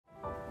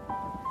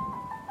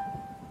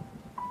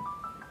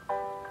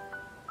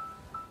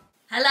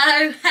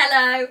Hello,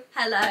 hello,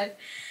 hello.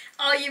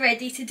 Are you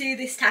ready to do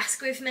this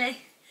task with me?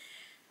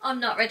 I'm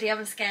not ready,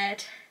 I'm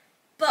scared.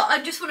 But I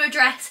just want to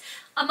address,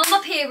 I'm on my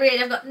period,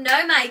 I've got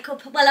no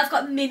makeup. Well, I've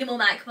got minimal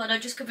makeup on, I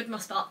just covered my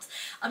spots.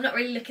 I'm not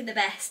really looking the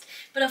best.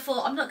 But I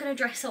thought I'm not going to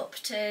dress up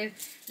to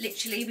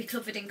literally be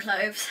covered in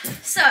clothes.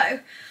 So,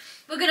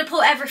 we're going to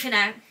pull everything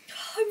out.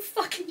 I'm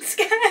fucking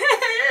scared.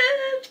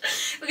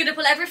 We're going to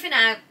pull everything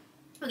out.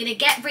 We're going to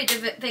get rid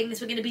of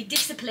things. We're going to be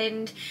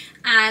disciplined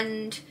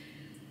and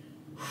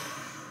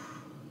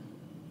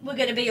we're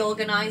going to be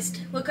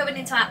organised. We're going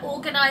into our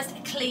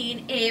organised,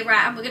 clean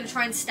era and we're going to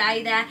try and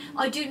stay there.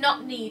 I do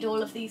not need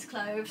all of these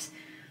clothes,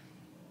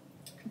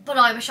 but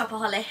I'm a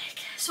shopaholic.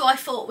 So I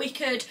thought we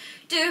could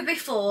do it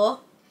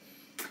before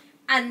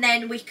and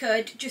then we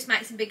could just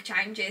make some big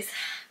changes.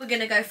 We're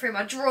going to go through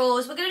my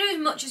drawers. We're going to do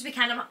as much as we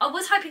can. I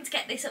was hoping to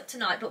get this up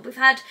tonight, but we've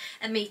had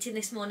a meeting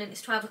this morning.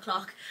 It's 12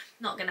 o'clock.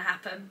 Not going to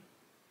happen.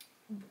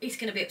 It's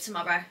going to be up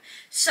tomorrow.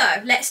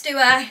 So let's do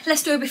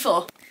a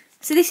before.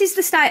 So this is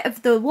the state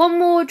of the one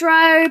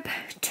wardrobe,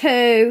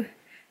 2,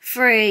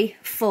 3,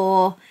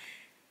 4,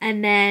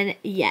 and then,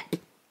 yep.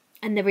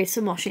 And there is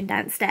some washing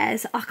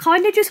downstairs. I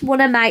kind of just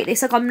want to make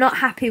this, like I'm not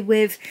happy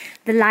with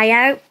the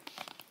layout.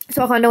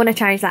 So I kind of want to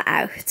change that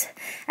out.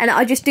 And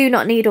I just do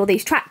not need all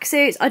these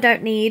tracksuits. I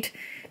don't need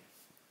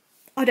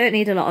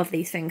a lot of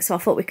these things. So I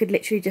thought we could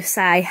literally just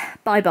say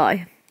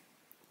bye-bye.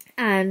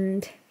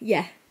 And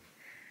yeah,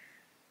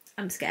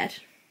 I'm scared.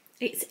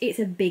 It's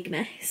a big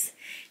mess.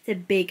 It's a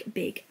big,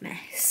 big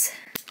mess.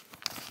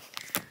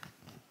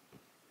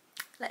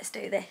 Let's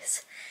do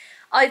this.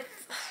 I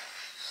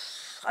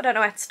don't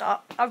know where to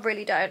start. I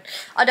really don't.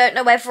 I don't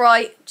know whether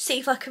I see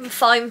if I can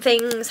find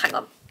things. Hang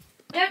on.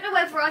 I don't know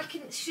whether I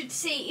should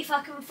see if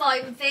I can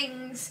find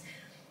things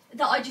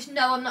that I just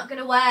know I'm not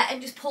going to wear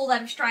and just pull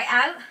them straight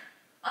out.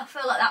 I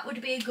feel like that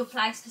would be a good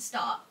place to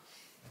start.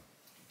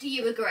 Do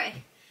you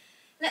agree?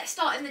 Let's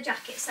start in the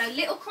jacket. So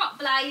little crop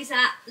blazer,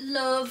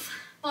 love.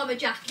 Bomber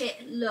jacket,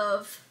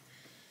 love.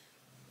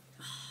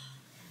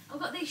 I've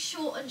got this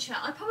shortened shirt.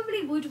 I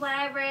probably would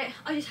wear it.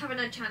 I just haven't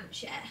had a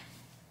chance yet.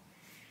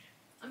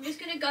 I'm just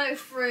going to go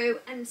through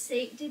and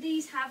see. Do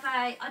these have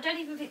a... I don't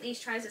even think these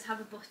trousers have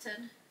a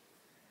button.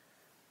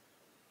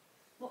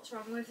 What's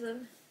wrong with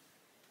them?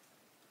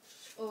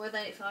 Or are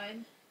they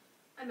fine?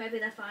 Oh, maybe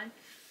they're fine.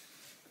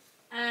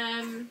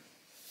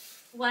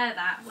 Wear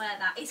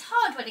that. It's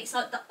hard when it's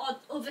like the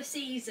other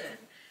season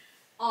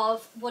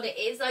of what it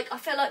is. Like, I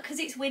feel like because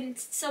it's winter,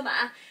 summer,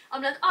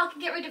 I'm like, oh, I can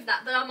get rid of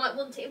that, but I might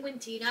want it in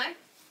winter, you know?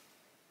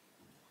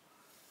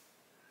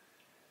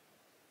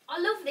 I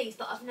love these,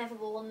 but I've never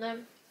worn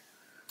them.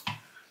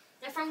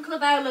 They're from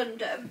Club Out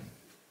London,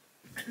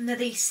 and they're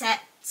these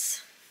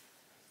sets,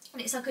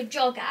 and it's like a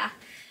jogger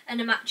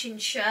and a matching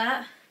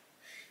shirt,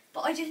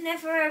 but I just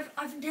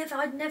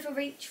I'd never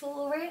reach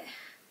for it.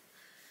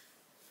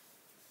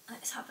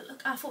 Let's have a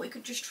look. I thought we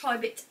could just try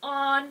bits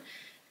on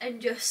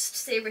and just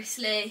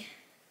seriously,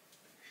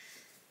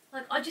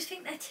 like, I just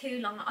think they're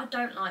too long. I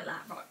don't like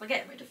that. Right, we're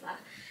getting rid of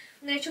that.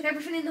 I'm going to chuck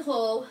everything in the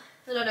haul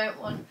that I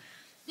don't want.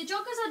 The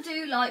joggers I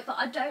do like, but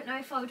I don't know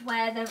if I would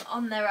wear them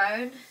on their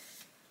own.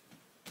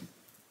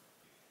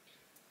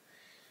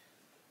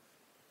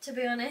 To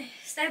be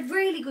honest, they're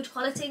really good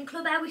quality, and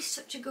Club Air is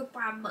such a good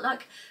brand, but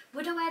like,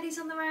 would I wear these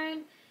on their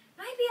own?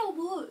 Maybe I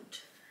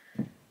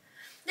would.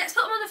 Let's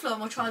put them on the floor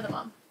and we'll try them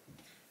on.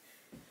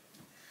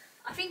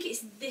 I think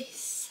it's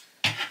this.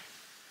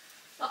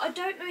 But I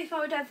don't know if I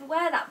would ever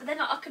wear that, but then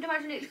I could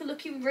imagine it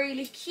looking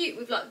really cute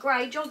with like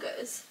grey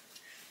joggers.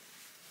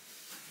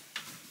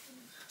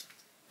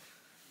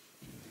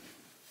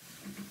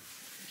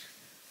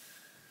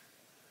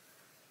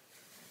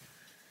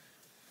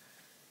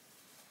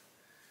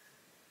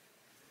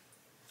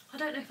 I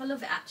don't know if I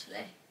love it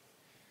actually.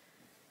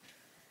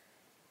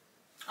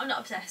 I'm not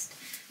obsessed.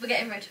 We're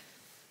getting rid.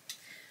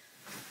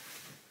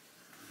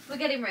 We're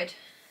getting rid.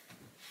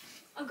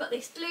 I've got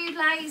this blue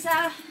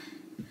blazer.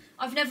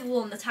 I've never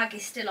worn, the tag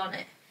is still on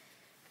it,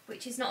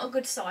 which is not a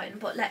good sign,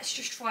 but let's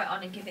just try it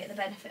on and give it the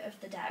benefit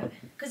of the doubt.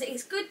 Because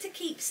it's good to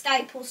keep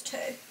staples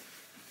too.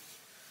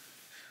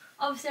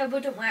 Obviously I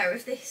wouldn't wear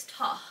with this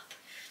top,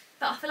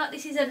 but I feel like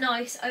this is a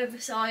nice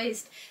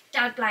oversized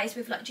dad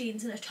blazer with like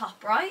jeans and a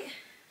top, right?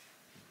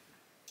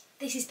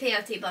 This is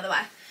POT, by the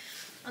way.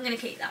 I'm going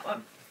to keep that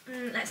one.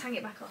 Let's hang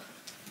it back up.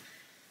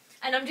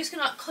 And I'm just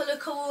going to like colour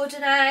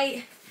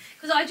coordinate,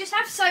 because I just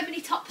have so many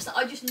tops that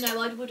I just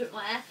know I wouldn't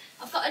wear.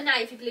 I've got a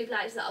navy blue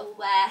blazer that I will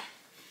wear.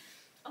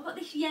 I've got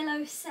this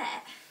yellow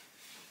set.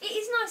 It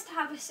is nice to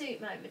have a suit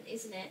moment,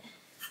 isn't it?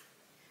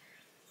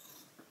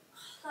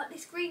 Like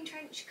this green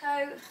trench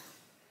coat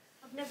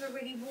I've never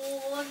really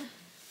worn.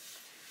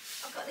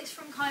 I've got this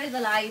from kind of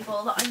the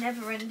label that I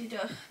never ended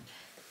up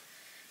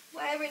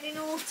wearing in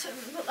autumn,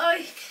 but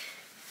like,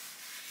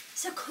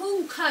 it's a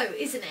cool coat,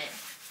 isn't it,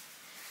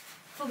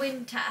 for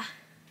winter?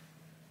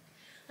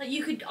 Like,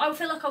 you could, I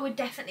feel like I would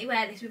definitely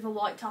wear this with a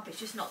white top. It's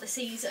just not the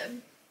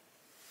season.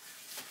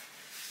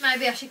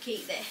 Maybe I should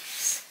keep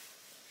this.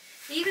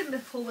 Even be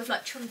cool with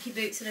like chunky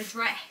boots and a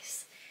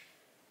dress,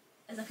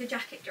 as like a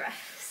jacket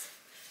dress.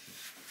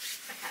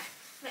 Okay,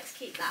 let's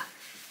keep that.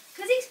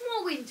 Because it's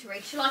more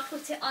wintry, shall I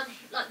put it on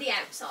like the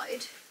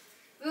outside?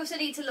 We also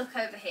need to look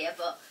over here,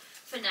 but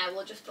for now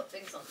we'll just put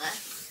things on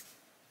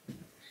there.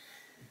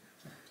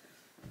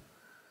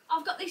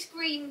 I've got this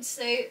green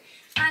suit,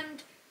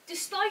 and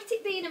despite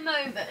it being a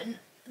moment,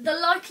 the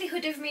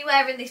likelihood of me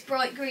wearing this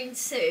bright green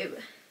suit,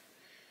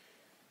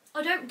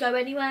 I don't go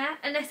anywhere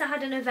unless I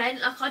had an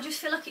event. Like, I just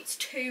feel like it's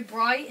too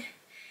bright.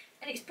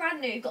 And it's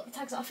brand new, got the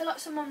tags on. I feel like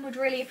someone would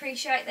really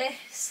appreciate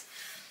this.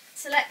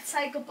 So let's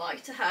say goodbye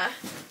to her.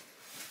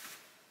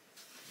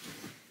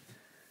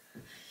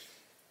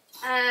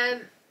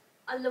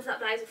 I love that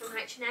blazer from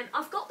H&M.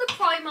 I've got the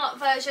Primark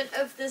version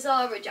of the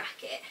Zara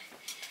jacket,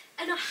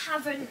 and I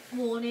haven't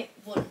worn it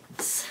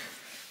once.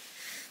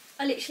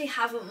 I literally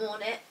haven't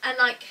worn it, and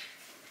like,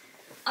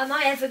 am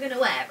I ever going to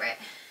wear it?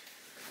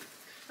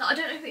 Like, I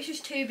don't know if it's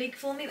just too big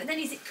for me, but then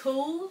is it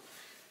cool?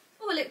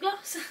 Oh, a lip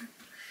gloss.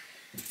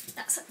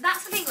 That's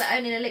the thing about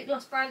owning a lip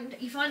gloss brand.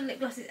 You find lip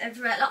glosses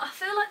everywhere. Like, I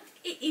feel like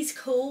it is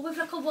cool with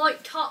like a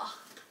white top.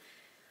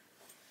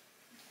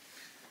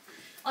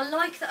 I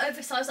like the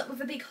oversized, like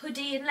with a big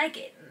hoodie and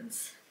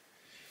leggings.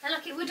 And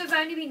like, it would have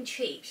only been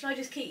cheap. Should I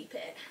just keep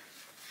it?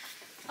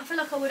 I feel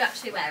like I would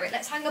actually wear it.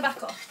 Let's hang her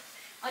back up.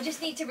 I just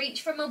need to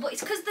reach for more, but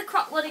it's because the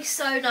crop one is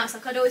so nice.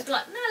 Like, I'd always be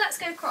like, no, let's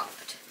go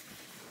cropped.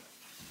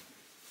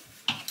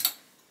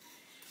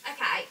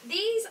 Okay,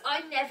 these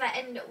I never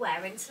end up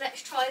wearing, so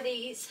let's try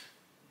these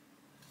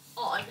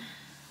on.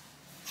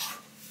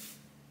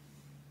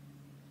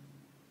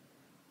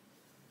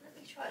 Let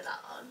me try that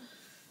on.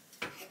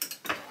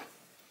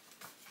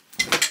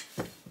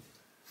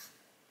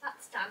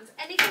 That's Dan's.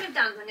 Anything of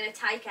Dan's I'm going to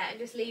take out and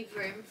just leave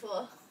room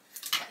for.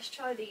 Let's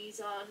try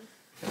these on.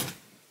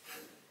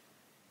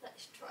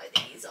 Let's try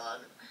these on.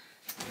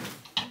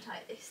 And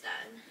take this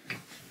down.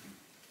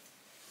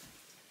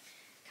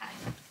 Okay.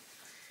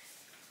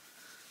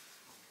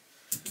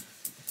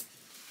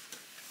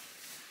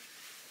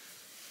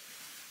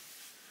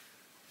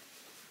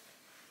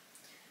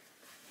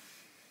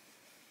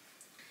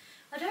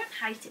 I don't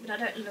hate it, but I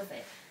don't love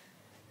it.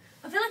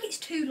 I feel like it's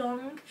too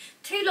long.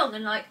 Too long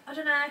and like, I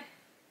don't know.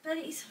 But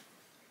it's...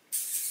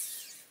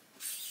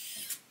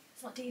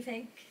 What do you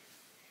think?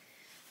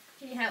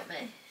 Can you help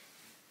me?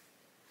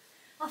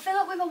 I feel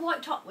like with a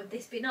white top would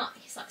this be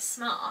nice, like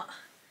smart.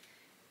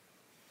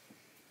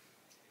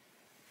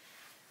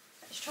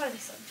 Let's try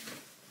this on.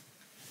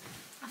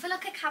 I feel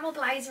like a camel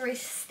blazer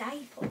is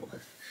staple.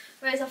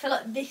 Whereas I feel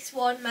like this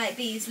one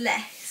maybe is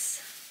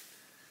less.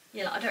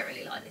 Yeah, like, I don't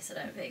really like this, I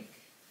don't think.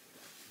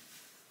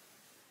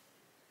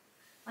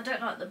 I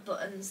don't like the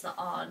buttons that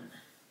aren't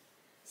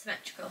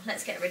symmetrical.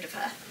 Let's get rid of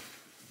her.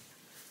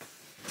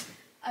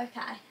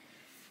 Okay.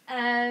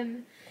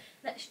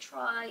 Let's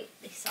try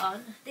this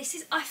on. This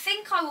is, I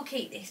think I will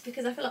keep this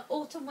because I feel like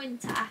autumn,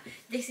 winter,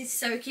 this is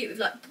so cute with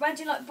like,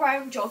 imagine like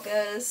brown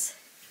joggers.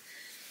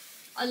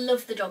 I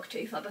love the dog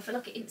tooth fob. I feel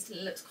like it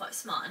instantly looks quite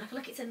smart, and I feel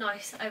like it's a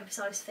nice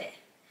oversized fit.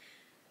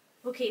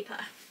 We'll keep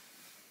her.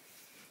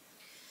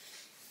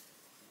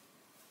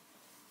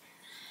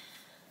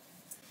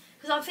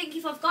 Because I think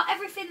if I've got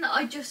everything that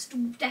I just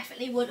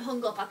definitely want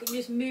hung up, I can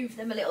just move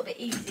them a little bit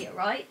easier,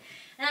 right?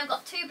 And I've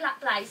got two black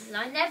blazers, and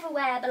I never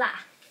wear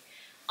black.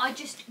 I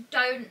just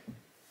don't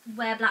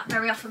wear black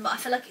very often, but I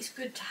feel like it's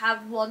good to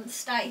have one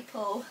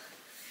staple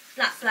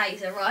black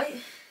blazer, right?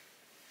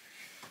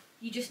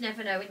 You just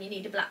never know when you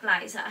need a black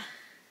blazer.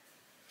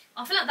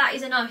 I feel like that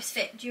is a nice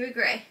fit, do you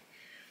agree?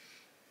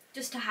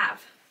 Just to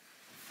have.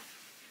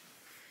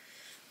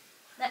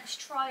 Let's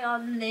try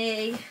on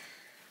the...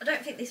 I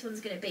don't think this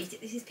one's going to beat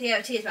it. This is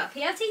POT as well.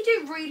 POT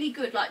do really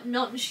good, like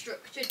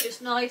non-structured,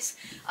 just nice,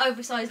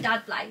 oversized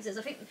dad blazers.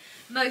 I think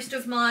most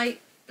of my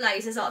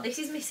blazers are. This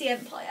is Missy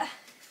Empire.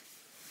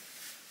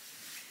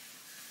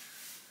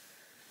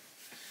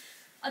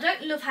 I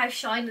don't love how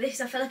shiny this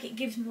is. I feel like it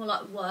gives more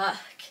like work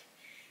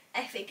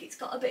ethic. It's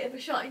got a bit of a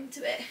shine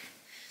to it.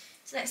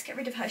 So let's get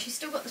rid of her. She's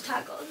still got the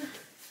tag on.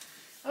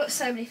 I've got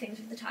so many things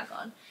with the tag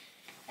on.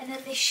 And then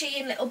this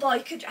Shein little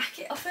biker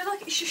jacket. I feel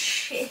like it's just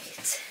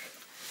shit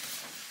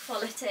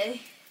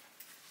quality.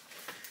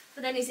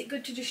 But then is it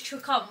good to just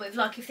chuck on with,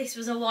 like, if this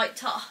was a white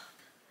top?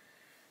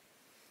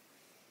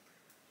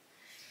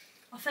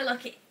 I feel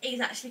like it is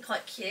actually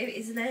quite cute,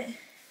 isn't it?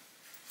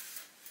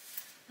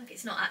 Like,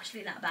 it's not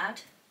actually that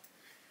bad.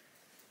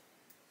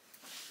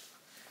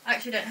 I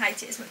actually don't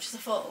hate it as much as I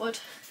thought I would.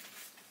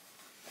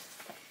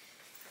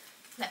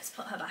 Let's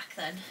put her back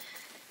then.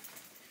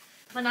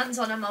 My nan's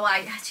on my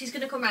way. She's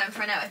going to come round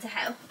for an hour to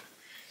help.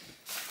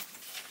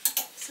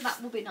 So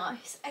that will be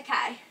nice.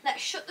 Okay,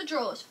 let's shut the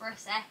drawers for a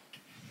sec.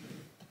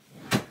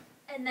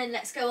 And then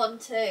let's go on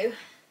to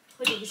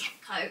hoodies,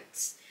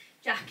 coats,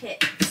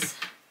 jackets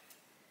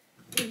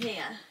in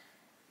here.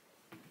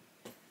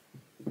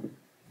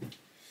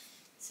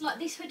 So like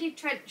this hooded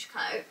trench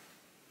coat,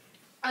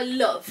 I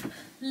love,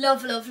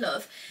 love, love,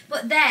 love.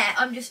 But there,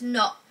 I'm just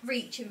not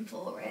reaching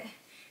for it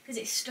because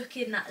it's stuck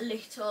in that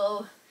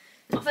little...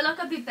 I feel like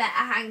I'd be better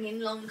hanging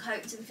long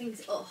coats and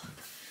things up.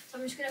 So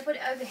I'm just going to put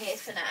it over here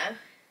for now.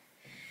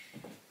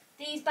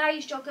 These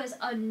beige joggers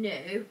are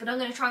new, but I'm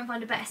going to try and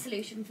find a better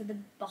solution for the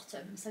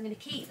bottom. So I'm going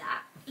to keep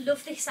that.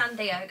 Love this San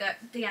Diego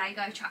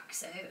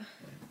tracksuit.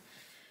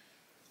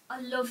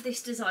 I love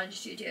this Design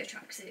Studio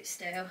tracksuit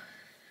still.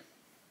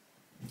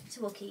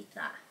 So we'll keep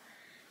that.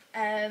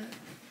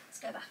 Let's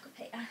go back up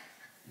here.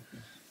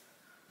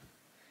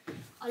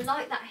 I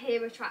like that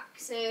Hero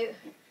tracksuit.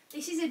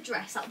 This is a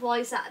dress, like why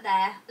is that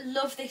there?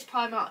 Love this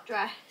Primark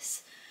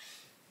dress.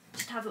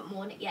 Just haven't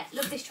worn it yet.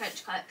 Love this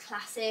trench coat,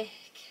 classic.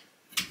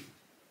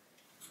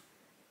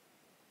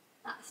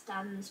 That's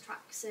Dan's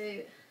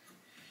tracksuit.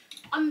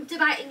 I'm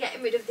debating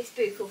getting rid of this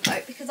buckle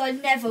coat because I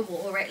never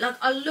wore it. Like,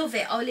 I love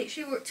it. I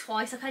literally wore it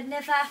twice. Like, I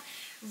never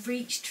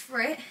reached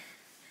for it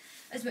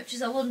as much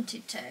as I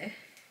wanted to.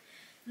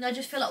 And I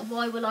just feel like,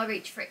 why will I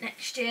reach for it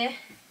next year?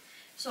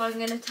 So I'm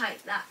going to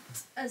take that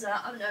as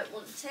a I don't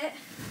want it.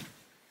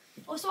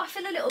 Also, I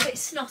feel a little bit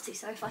snotty,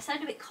 so if I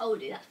sound a bit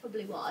coldy, that's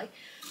probably why.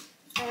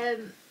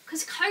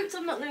 Because coats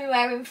I'm not going to be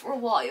wearing for a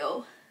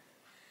while.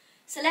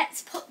 So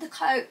let's put the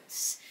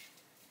coats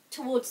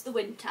towards the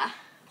winter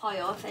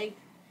pile, I think.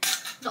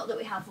 Not that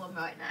we have one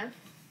right now.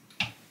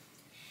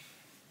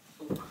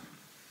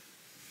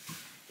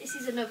 This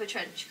is another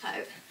trench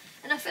coat.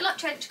 And I feel like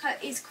trench coat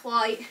is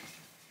quite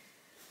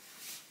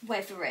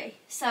weathery.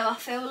 So I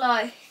feel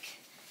like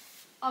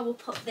I will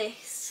put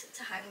this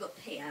to hang up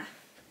here.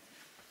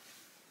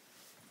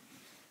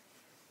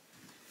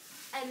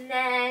 And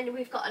then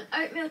we've got an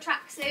oatmeal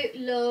tracksuit,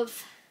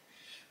 love.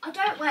 I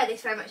don't wear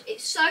this very much.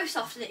 It's so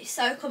soft and it's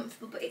so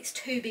comfortable, but it's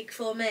too big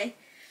for me.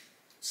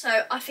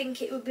 So I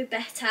think it would be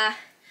better.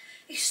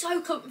 It's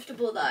so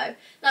comfortable though.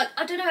 Like,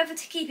 I don't know whether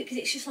to keep it because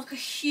it's just like a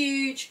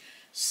huge,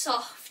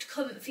 soft,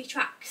 comfy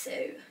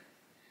tracksuit.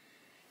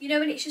 You know,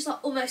 when it's just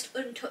like almost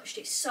untouched.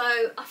 It's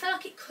so, I feel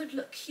like it could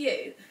look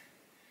cute.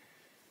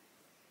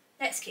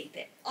 Let's keep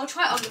it. I'll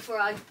try it on before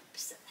I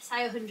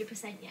say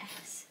 100%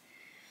 yes.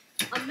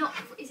 I'm not,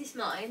 is this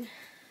mine?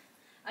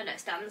 Oh no,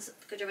 it's Dan's,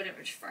 because I didn't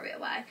just throw it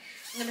away.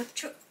 I'm going to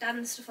chuck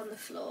Dan's stuff on the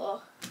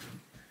floor.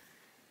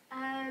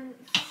 I've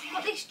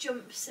got this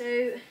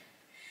jumpsuit,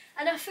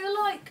 and I feel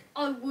like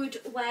I would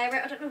wear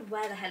it. I don't know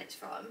where the hell it's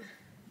from.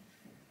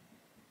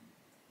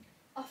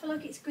 I feel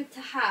like it's good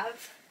to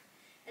have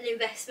an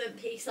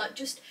investment piece, like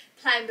just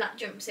plain black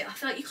jumpsuit. I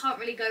feel like you can't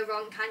really go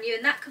wrong, can you?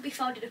 And that could be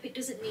folded up, it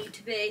doesn't need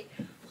to be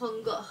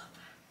hung up.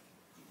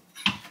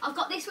 I've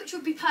got this which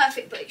would be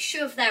perfect, but it's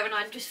shoved there and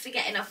I'm just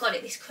forgetting I've got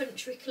it. This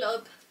Country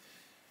Club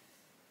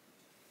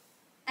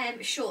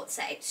short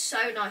set. It's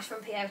so nice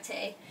from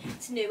POT.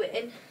 It's new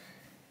in.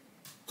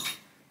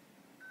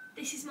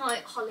 This is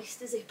my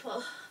Hollister zip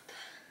up.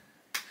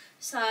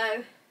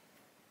 So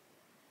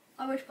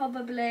I would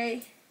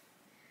probably,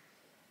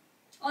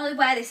 I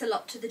wear this a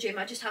lot to the gym.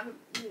 I just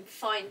haven't been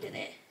finding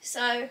it.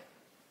 So,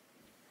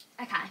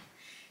 okay.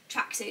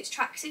 Tracksuits.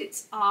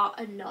 Tracksuits are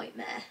a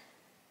nightmare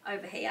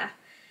over here.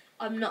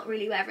 I'm not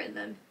really wearing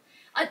them.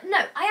 No,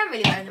 I am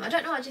really wearing them. I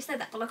don't know why I just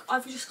said that, but like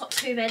I've just got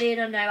too many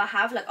and I know I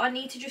have. Like, I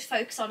need to just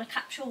focus on a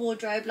capsule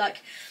wardrobe, like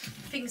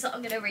things that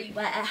I'm going to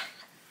rewear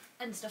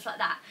and stuff like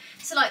that.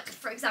 So like,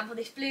 for example,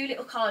 this blue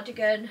little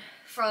cardigan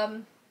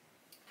from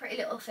Pretty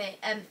Little Fit,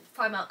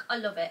 Primark. I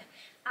love it.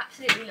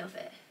 Absolutely love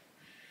it.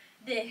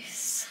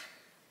 This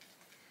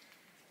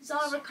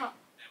Zara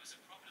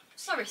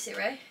Sorry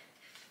Siri.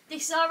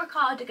 This Zara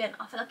cardigan,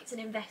 I feel like it's an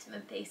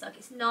investment piece. Like,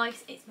 it's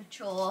nice, it's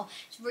mature,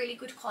 it's really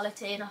good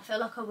quality, and I feel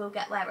like I will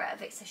get wear out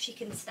of it so she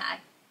can stay.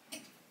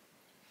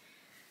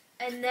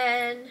 And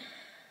then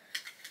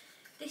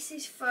this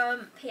is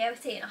from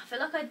POT, and I feel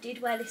like I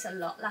did wear this a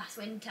lot last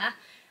winter.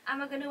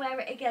 Am I going to wear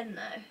it again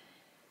though?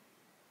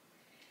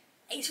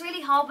 It's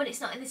really hard when it's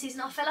not in the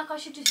season. I feel like I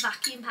should just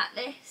vacuum pack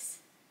this.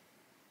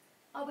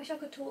 I wish I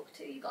could talk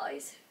to you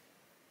guys.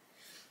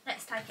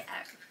 Let's take it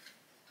out.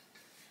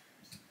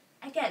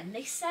 Again,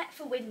 this set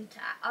for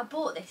winter, I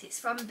bought this, it's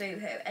from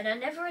Boohoo, and I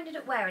never ended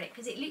up wearing it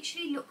because it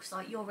literally looks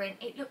like you're in,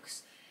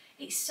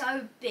 it's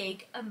so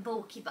big and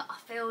bulky, but I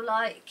feel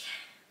like,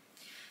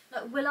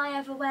 will I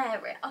ever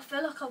wear it? I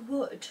feel like I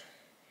would.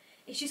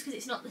 It's just because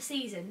it's not the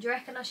season. Do you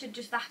reckon I should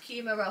just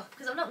vacuum her up?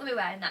 Because I'm not going to be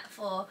wearing that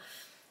for,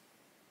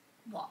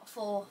 what,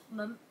 4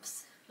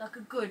 months? Like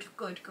a good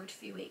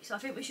few weeks. So I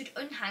think we should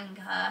unhang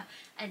her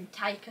and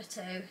take her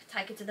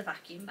to the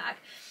vacuum bag.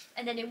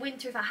 And then in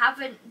winter, if I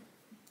haven't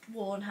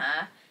worn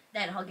her,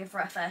 then I'll give her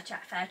a fair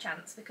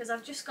chance, because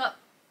I've just got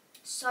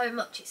so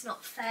much, it's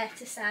not fair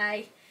to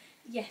say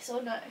yes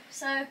or no.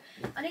 So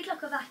I need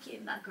like a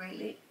vacuum bag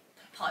really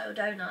pile,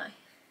 don't I?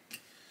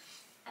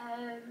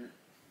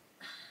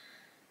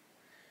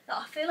 But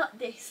I feel like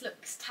this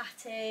looks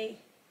tatty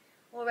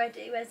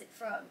already. Where's it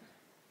from?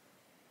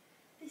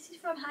 This is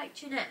from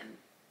H&M.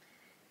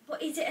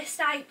 But is it a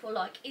staple?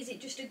 Like, is it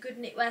just a good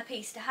knitwear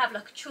piece to have,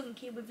 like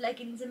chunky with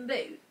leggings and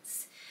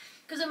boots?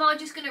 Because am I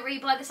just going to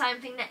rebuy the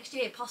same thing next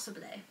year?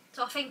 Possibly.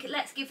 So I think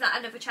let's give that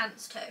another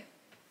chance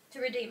to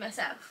redeem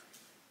myself.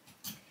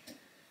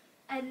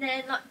 And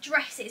then like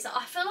dresses,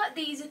 I feel like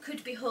these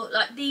could be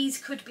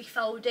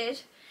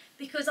folded,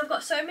 because I've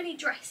got so many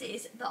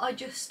dresses that I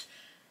just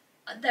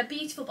they're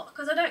beautiful, but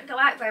because I don't go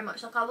out very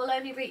much, like I will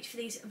only reach for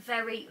these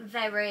very,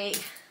 very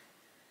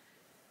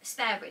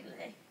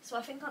sparingly. So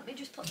I think let me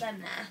just put them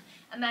there,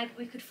 and maybe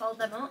we could fold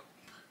them up.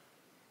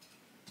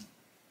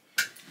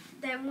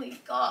 Then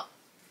we've got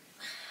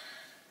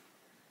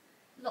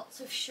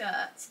lots of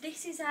shirts.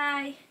 This is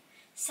a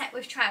set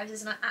with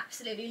trousers, and I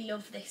absolutely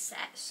love this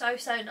set. So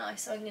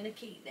nice, so I'm going to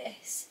keep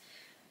this.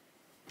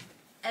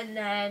 And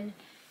then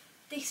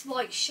this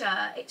white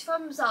shirt, it's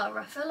from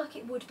Zara. I feel like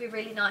it would be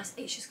really nice.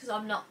 It's just because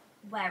I'm not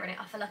wearing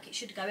it. I feel like it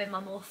should go in my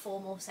more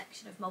formal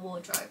section of my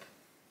wardrobe.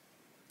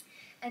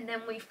 And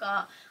then we've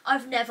got,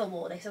 I've never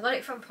worn this. I got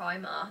it from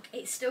Primark.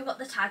 It's still got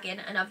the tag in,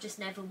 and I've just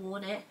never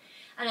worn it.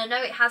 And I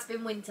know it has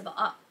been winter, but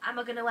am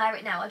I going to wear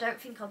it now? I don't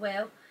think I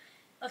will.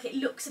 Like, it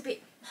looks a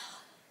bit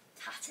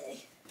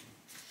tatty.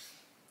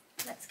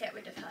 Let's get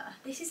rid of her.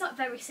 This is like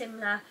very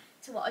similar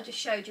to what I just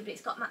showed you, but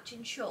it's got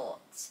matching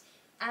shorts.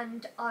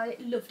 And I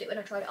loved it when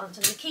I tried it on, so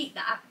I'm going to keep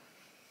that.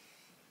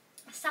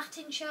 A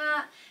satin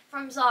shirt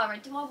from Zara.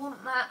 Do I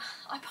want that?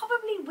 I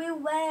probably will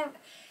wear...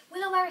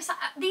 Will I wear a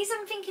satin? These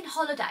I'm thinking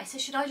holiday, so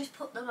should I just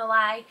put them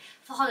away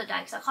for holiday?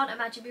 Because I can't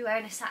imagine me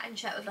wearing a satin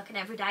shirt with like an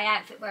everyday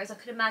outfit, whereas I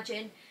could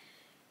imagine...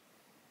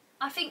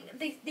 I think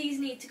these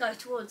need to go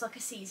towards like a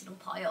seasonal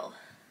pile.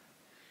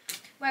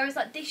 Whereas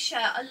like this shirt,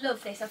 I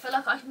love this. I feel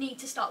like I need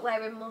to start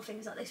wearing more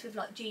things like this with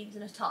like jeans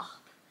and a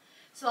top.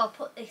 So I'll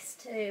put this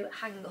to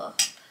hang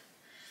up.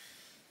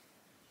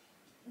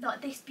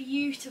 Like this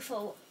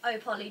beautiful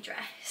Opoly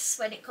dress,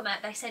 when it come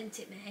out they sent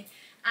it me,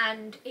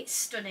 and it's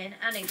stunning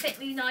and it fit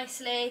me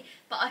nicely,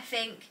 but I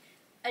think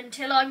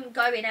until I'm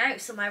going out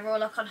somewhere or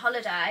like on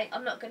holiday,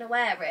 I'm not going to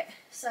wear it.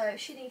 So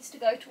she needs to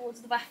go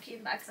towards the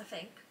vacuum bags, I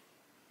think.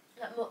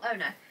 Like more, oh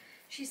no,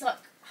 she's like,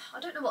 I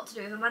don't know what to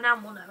do with her. My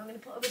nan will know. I'm going to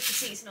put her with the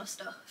seasonal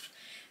stuff.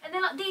 And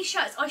then like these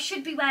shirts, I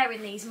should be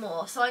wearing these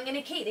more, so I'm going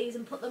to keep these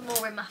and put them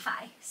more in my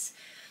face.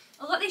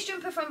 I got this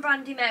jumper from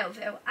Brandy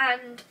Melville,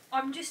 and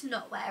I'm just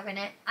not wearing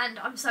it, and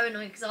I'm so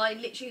annoyed because I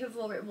literally have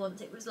wore it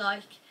once. It was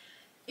like,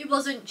 it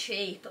wasn't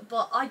cheap,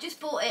 but I just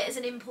bought it as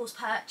an impulse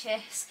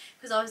purchase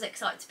because I was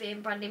excited to be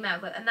in Brandy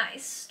Melville, and that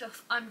is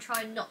stuff I'm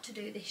trying not to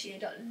do this year.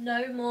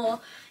 No more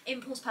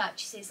impulse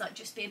purchases, like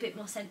just be a bit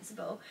more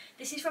sensible.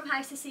 This is from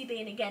House to CB,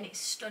 and again, it's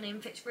stunning,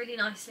 fits really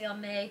nicely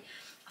on me.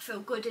 I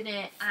feel good in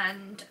it,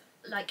 and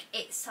like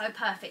it's so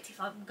perfect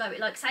if I'm going,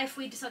 like say if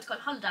we decide to go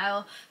on holiday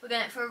or we're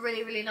going out for a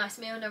really, really nice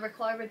meal and I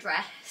require a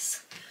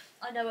dress.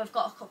 I know I've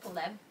got a couple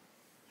then.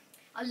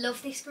 I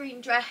love this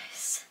green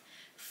dress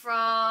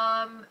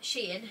from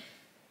Shein,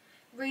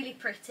 really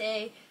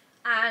pretty,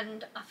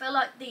 and I feel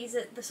like these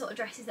are the sort of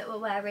dresses that we're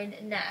wearing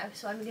now,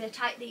 so I'm going to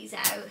take these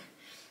out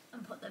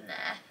and put them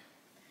there.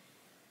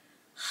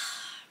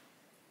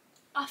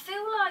 I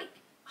feel like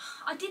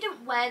I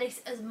didn't wear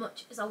this as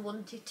much as I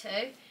wanted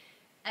to.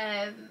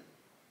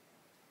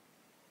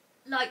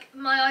 Like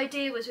my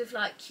idea was with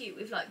like cute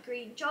with like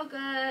grey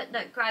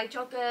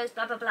joggers,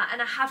 blah blah blah, and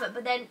I haven't.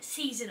 But then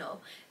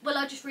seasonal, will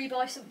I just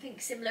rebuy something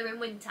similar in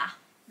winter?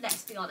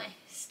 Let's be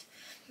honest,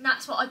 and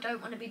that's what I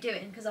don't want to be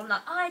doing, because I'm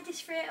like, oh, I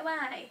just threw it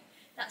away.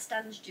 That's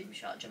Dan's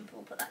Gymshark jumper,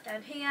 we'll put that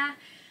down here.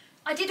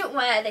 I didn't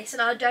wear this,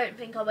 and I don't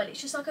think I will.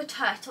 It's just like a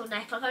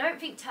turtleneck. Like I don't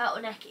think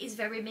turtleneck is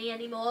very me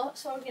anymore,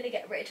 so I'm going to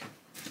get rid.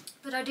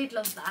 But I did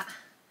love that.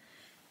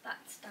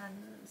 That's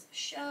Dan's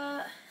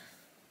shirt.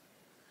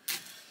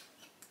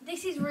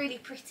 This is really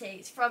pretty.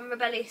 It's from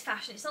Rebellious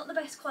Fashion. It's not the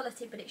best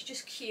quality, but it's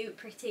just cute,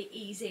 pretty,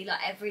 easy, like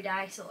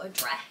everyday sort of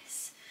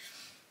dress.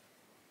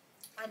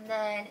 And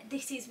then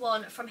this is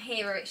one from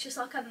Hero. It's just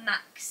like a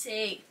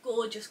maxi,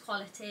 gorgeous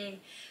quality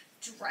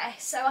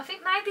dress. So I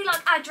think maybe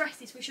like our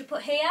dresses we should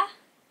put here,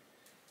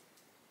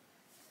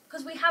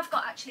 because we have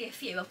got actually a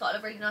few. I've got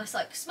a really nice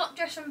like smock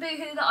dress from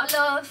Boohoo that I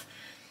love.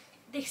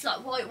 This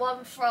like white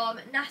one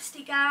from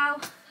Nasty Gal.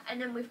 And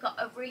then we've got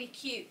a really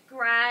cute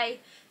grey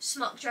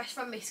smock dress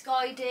from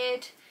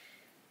Misguided,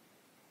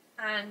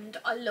 and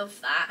I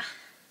love that.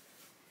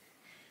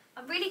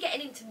 I'm really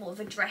getting into more of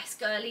a dress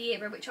girly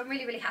era, which I'm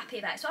really, really happy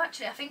about. So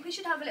actually I think we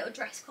should have a little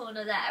dress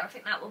corner there. I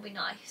think that will be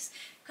nice,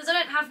 because I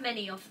don't have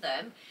many of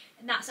them,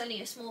 and that's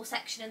only a small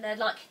section, and they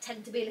like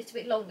tend to be a little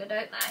bit longer,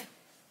 don't they?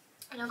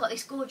 And I've got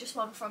this gorgeous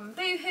one from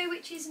Boohoo,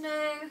 which is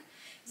new.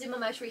 It's in my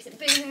most recent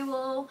Boohoo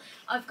haul.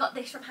 I've got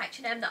this from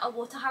H&M that I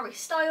wore to Harry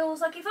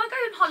Styles. Like if I go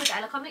on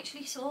holiday, like I'm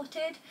literally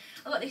sorted.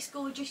 I've got this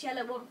gorgeous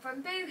yellow one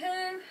from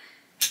Boohoo.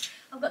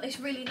 I've got this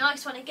really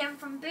nice one again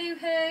from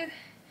Boohoo.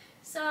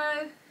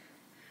 So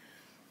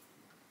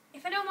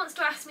if anyone wants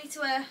to ask me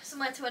to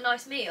somewhere to a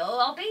nice meal,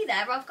 I'll be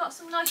there. I've got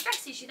some nice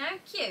dresses, you know,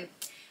 cute.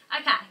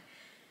 Okay,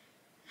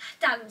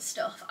 Dan's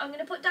stuff. I'm going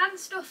to put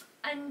Dan's stuff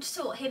and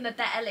sort him a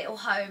better little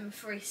home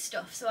for his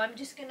stuff. So I'm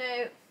just going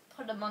to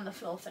put them on the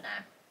floor for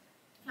now.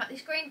 Like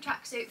this green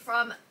tracksuit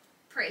from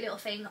Pretty Little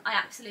Thing, I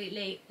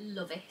absolutely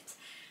love it,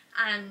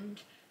 and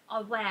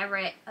I wear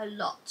it a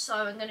lot, so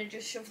I'm going to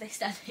just shove this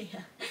down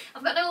here.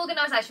 I've got no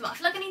organisation, but I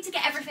feel like I need to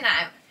get everything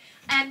out.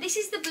 This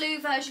is the blue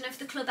version of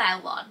the Club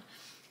L one,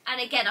 And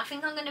again, I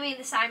think I'm going to be in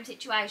the same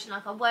situation,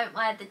 like I won't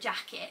wear the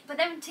jacket, but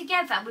then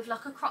together with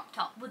like a crop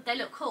top, would they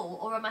look cool,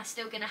 or am I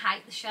still going to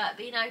hate the shirt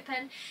being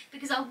open?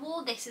 Because I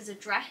wore this as a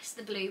dress,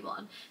 the blue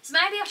one, so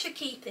maybe I should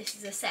keep this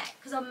as a set,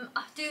 because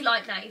I do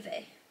like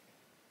navy.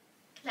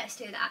 Let's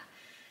do that.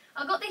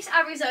 I got this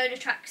Arizona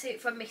tracksuit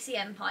from Missy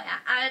Empire,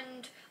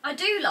 and I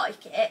do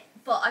like it,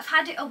 but I've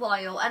had it a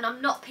while and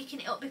I'm not picking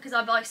it up because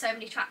I buy so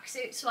many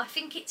tracksuits, so I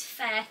think it's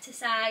fair to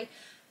say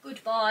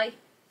goodbye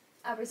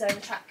Arizona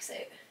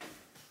tracksuit.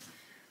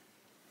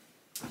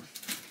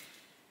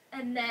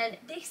 And then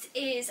this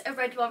is a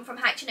red one from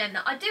H&M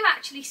that I do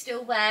actually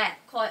still wear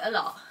quite a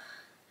lot.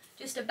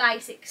 Just a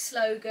basic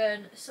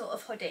slogan sort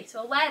of hoodie, so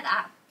I'll wear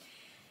that.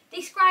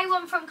 This grey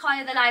one from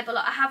Kaya the Label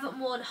I haven't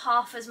worn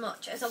half as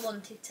much as I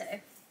wanted to.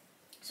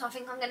 So I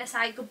think I'm going to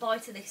say goodbye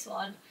to this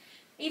one.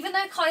 Even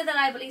though Kaya the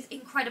Label is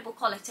incredible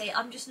quality,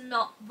 I'm just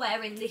not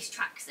wearing this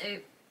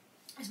tracksuit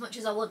as much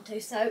as I want to,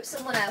 so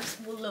someone else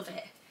will love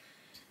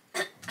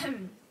it.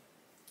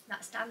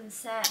 That's Dan's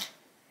set.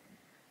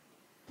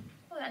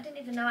 Oh, I didn't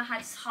even know I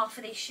had half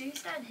of these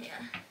shoes down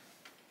here.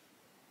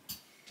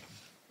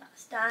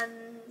 That's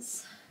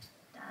Dan's.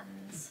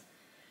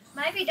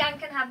 Maybe Dan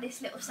can have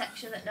this little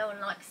section that no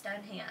one likes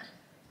down here.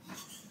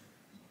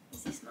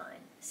 Is this mine?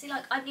 See,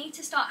 like, I need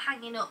to start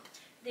hanging up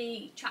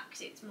the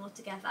tracksuits more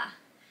together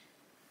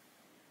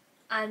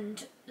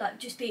and like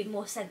just being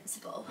more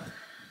sensible.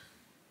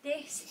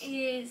 This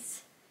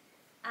is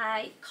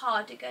a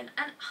cardigan,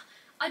 and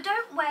I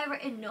don't wear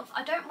it enough.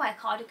 I don't wear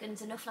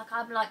cardigans enough. Like,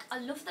 I'm like, I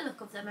love the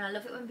look of them and I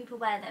love it when people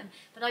wear them,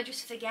 but I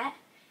just forget,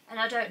 and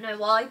I don't know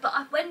why. But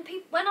when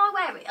I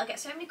wear it, I get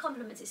so many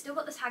compliments. It's still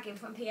got the tagging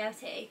from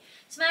POT,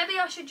 so maybe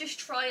I should just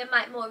try and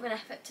make more of an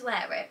effort to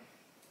wear it.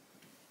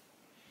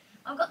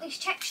 I've got this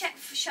check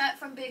shirt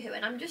from Boohoo,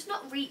 and I'm just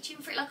not reaching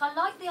for it. Like, I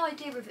like the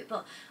idea of it,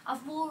 but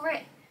I've wore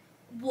it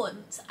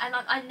once and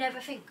like, I never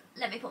think,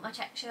 let me put my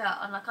check shirt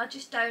on. Like, I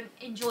just don't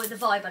enjoy the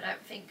vibe, I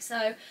don't think.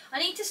 So I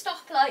need to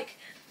stop like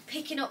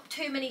picking up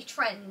too many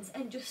trends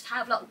and just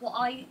have like what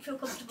I feel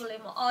comfortable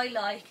in, what I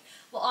like,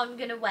 what I'm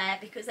gonna wear,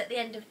 because at the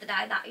end of the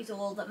day that is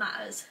all that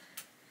matters.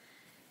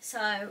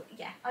 So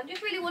yeah, I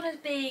just really want to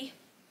be,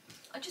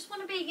 I just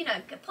want to be, you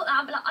know, put that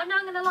on, but like, I know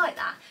I'm going to like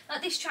that.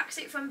 Like this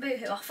tracksuit from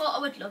Boohoo, I thought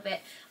I would love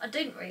it. I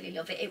didn't really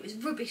love it. It was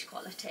rubbish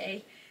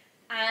quality,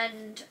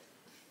 and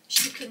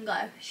she can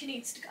go. She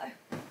needs to go.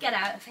 Get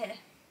out of here.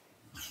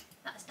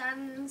 That's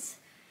Dan's.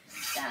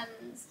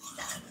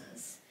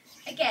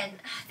 Again,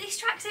 this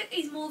tracksuit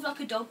is more of like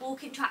a dog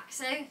walking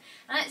tracksuit.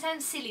 I know it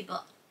sounds silly,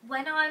 but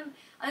when I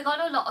go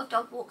on a lot of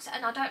dog walks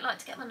and I don't like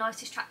to get my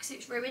nicest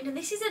tracksuits ruined, and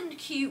this is a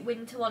cute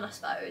winter one, I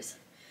suppose.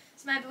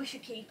 So maybe we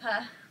should keep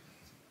her.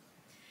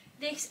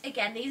 This,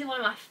 again, these are one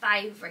of my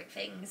favourite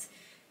things.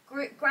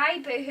 Grey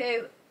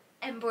Boohoo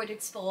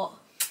embroidered sport.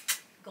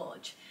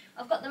 Gorge.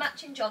 I've got the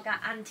matching jogger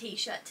and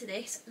t-shirt to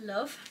this.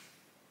 Love.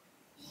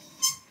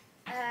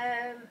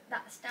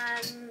 That's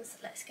Dan's.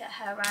 Let's get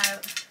her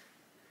out.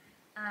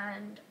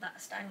 And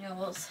that's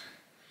Daniel's.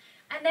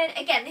 And then,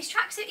 again, this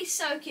tracksuit is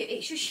so cute.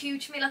 It's just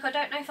huge for me. Like, I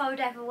don't know if I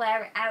would ever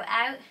wear it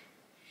out.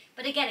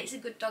 But again, it's a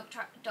good dog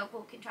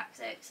walking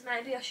tracksuit. So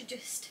maybe I should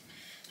just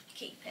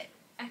keep it.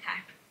 Okay.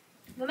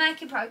 We're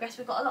making progress.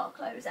 We've got a lot of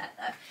clothes out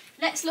though.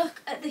 Let's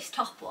look at this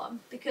top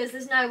one, because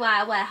there's no way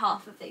I wear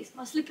half of these.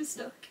 My slipper's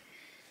stuck.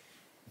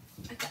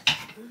 Okay.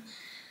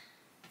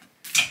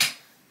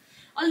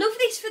 I love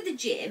this for the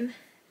gym,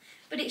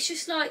 but it's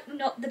just like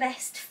not the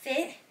best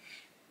fit.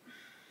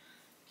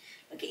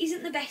 Like, it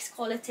isn't the best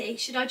quality.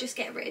 Should I just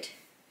get rid?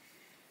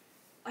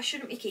 I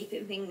shouldn't be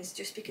keeping things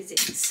just because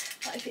it's,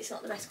 like, if it's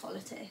not the best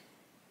quality.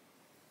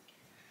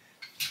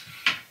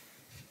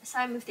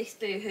 Same with this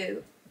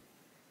Boohoo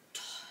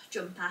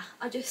jumper.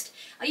 I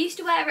used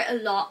to wear it a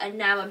lot, and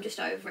now I'm just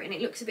over it and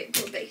it looks a bit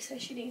grubby, so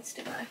she needs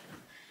to go.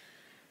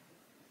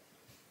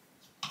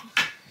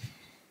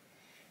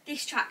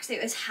 This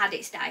tracksuit has had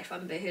its day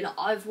from Boohoo. Like,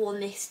 I've worn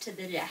this to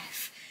the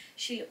death.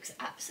 She looks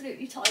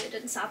absolutely tired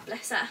and sad,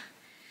 bless her.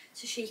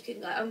 So she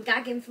can go. I'm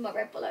gagging for my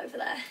Red Bull over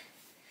there.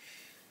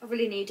 I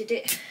really needed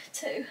it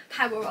to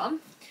power on.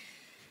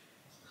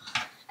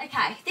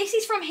 Okay, this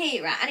is from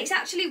Hera, and it's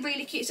actually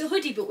really cute. It's a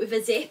hoodie but with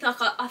a zip. Like,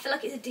 I feel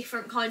like it's a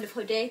different kind of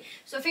hoodie,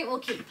 so I think we'll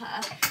keep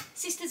her.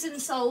 Sisters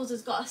and Souls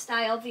has got to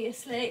stay,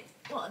 obviously.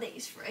 What are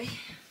these free?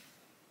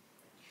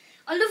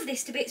 I love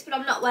this to bits, but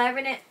I'm not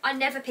wearing it. I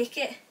never pick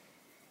it,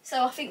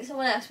 so I think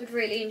someone else would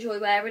really enjoy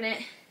wearing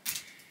it.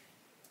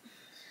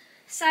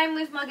 Same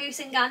with my Goose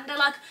and Gander.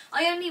 Like,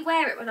 I only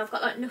wear it when I've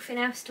got like nothing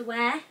else to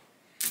wear.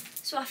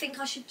 So I think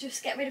I should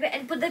just get rid of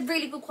it. But they're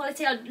really good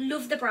quality. I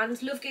love the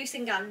brands, love Goose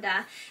and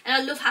Gander, and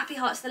I love Happy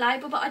Hearts the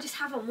label, but I just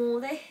haven't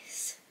worn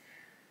this.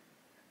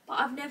 But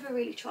I've never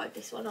really tried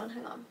this one on.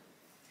 Hang on.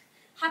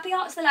 Happy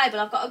Hearts the label.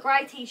 I've got a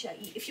grey t-shirt.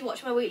 If you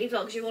watch my weekly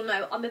vlogs, you will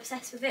know I'm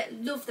obsessed with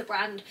it. Love the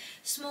brand.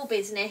 Small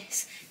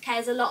business.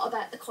 Cares a lot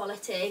about the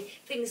quality.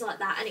 Things like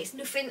that. And it's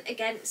nothing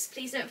against.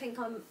 Please don't think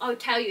I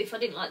would tell you if I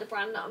didn't like the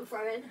brand that I'm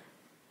throwing.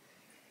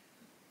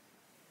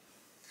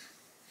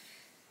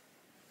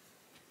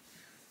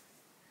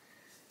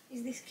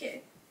 Is this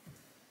cute?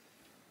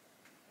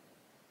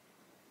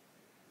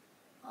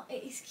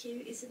 is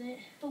cute, isn't it?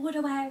 But would I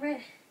wear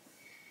it?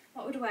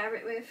 What would I wear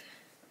it with?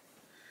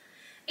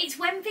 It's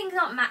when things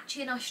aren't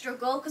matching I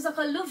struggle, because like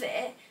I love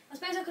it. I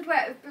suppose I could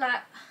wear it with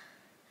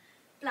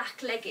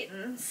black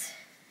leggings.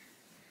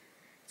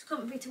 It's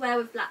comfy to wear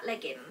with black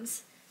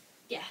leggings.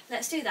 Yeah,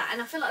 let's do that.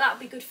 And I feel like that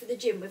would be good for the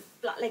gym with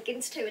black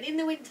leggings too. And in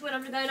the winter when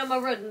I'm going on my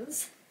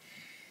runs,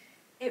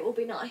 it will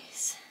be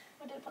nice.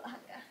 Where did I put the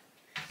hanger?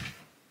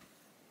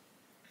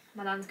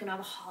 My nan's going to have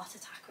a heart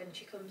attack when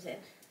she comes in.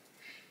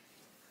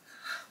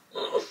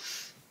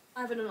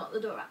 I haven't unlocked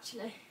the door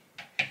actually.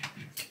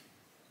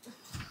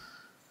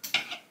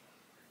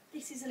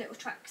 This is a little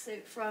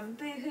tracksuit from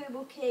Boohoo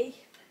Will Keep.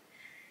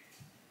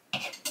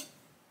 I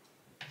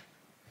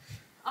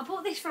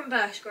bought this from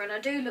Bershka and I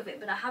do love it,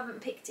 but I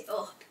haven't picked it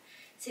up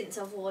since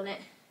I've worn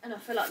it, and I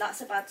feel like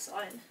that's a bad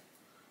sign.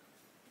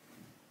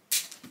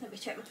 Let me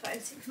check my phone,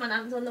 see if my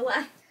nan's on the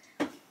way.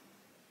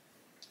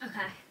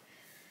 Okay,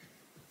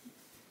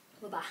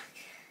 we're back.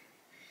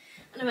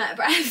 And I'm out of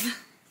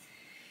breath.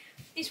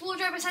 This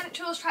Wardrobe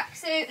Essentials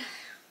tracksuit,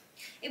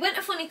 it went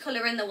a funny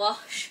colour in the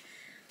wash,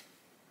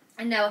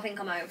 and now I think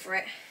I'm over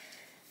it.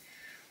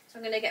 So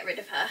I'm going to get rid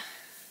of her.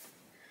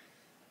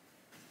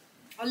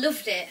 I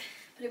loved it,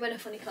 but it went a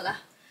funny colour.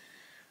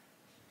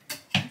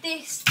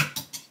 This,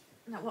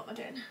 no, what am I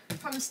doing?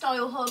 From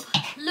Style Hub,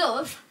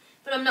 love,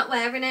 but I'm not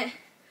wearing it,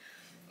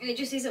 and it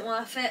just isn't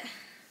worth it.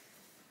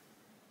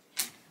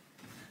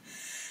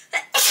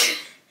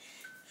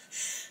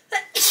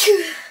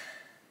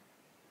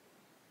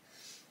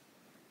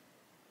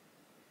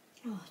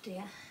 Oh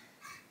dear.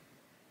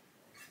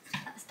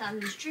 That's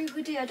Dan's Drew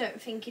hoodie. I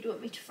don't think he'd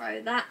want me to throw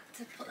that,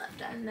 to put that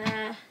down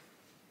there.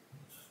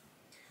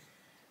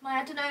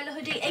 My Adenola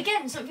hoodie,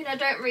 again something I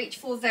don't reach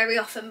for very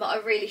often, but I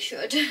really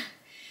should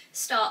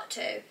start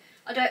to.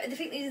 I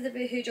think these are the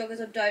Boohoo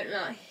joggers I don't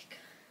like.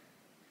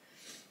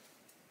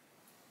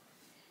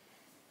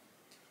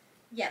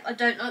 Yep, I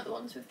don't like the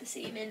ones with the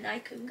seam in, they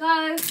can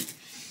go.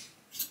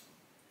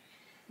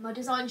 My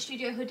Design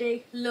Studio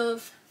hoodie,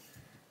 love.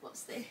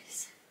 What's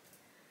this?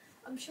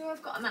 I'm sure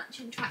I've got a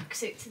matching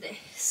tracksuit to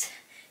this.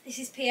 This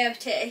is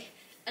POT,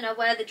 and I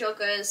wear the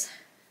joggers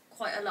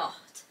quite a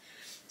lot,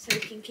 so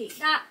we can keep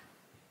that.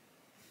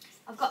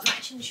 I've got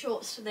matching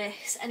shorts for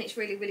this, and it's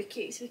really, really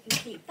cute, so we can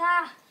keep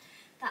that.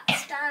 That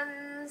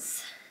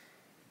stands.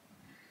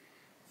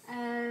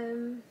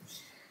 I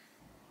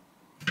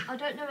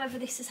don't know whether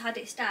this has had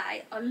its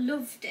day. I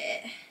loved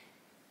it.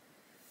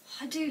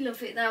 I do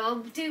love it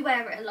though. I do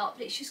wear it a lot,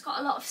 but it's just got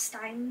a lot of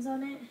stains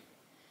on it.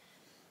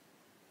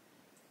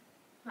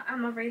 Like,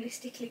 am I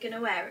realistically going to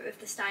wear it with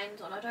the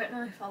stains on? I don't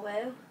know if I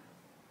will.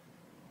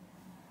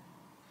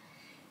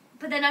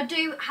 But then I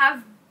do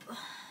have...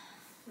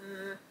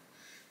 I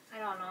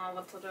don't know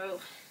what to do.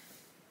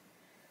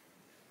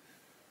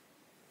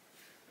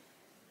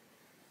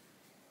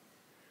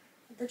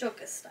 The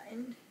joggers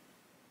stained.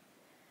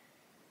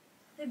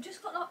 They've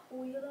just got like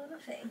oil on, I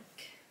think.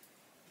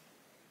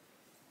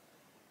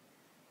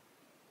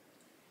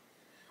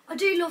 I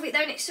do love it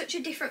though, and it's such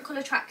a different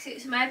colour tracksuit,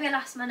 so maybe I'll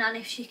ask my nan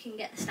if she can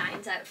get the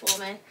stains out for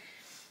me.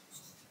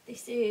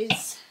 This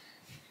is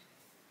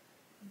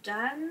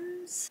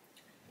Dan's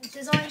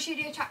Design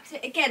Studio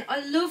tracksuit. Again, I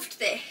loved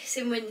this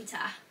in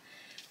winter,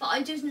 but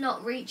I'm just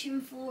not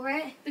reaching for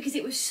it because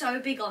it was so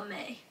big on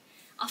me.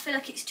 I feel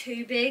like it's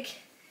too big,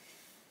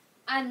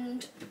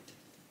 and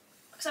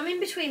because I'm in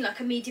between like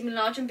a medium and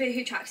large and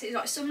Boohoo tracksuits,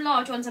 like some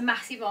large ones are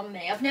massive on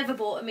me. I've never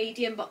bought a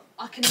medium, but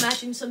I can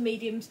imagine some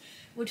mediums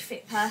would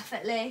fit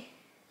perfectly.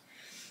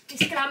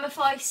 This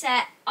Glamify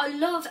set, I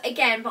love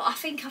again, but I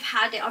think I've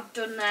had it, I've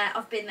been there,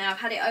 I've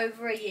had it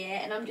over a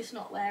year and I'm just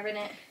not wearing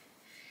it.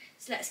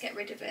 So let's get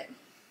rid of it.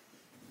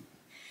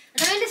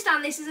 And I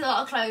understand this is a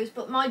lot of clothes,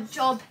 but my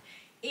job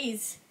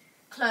is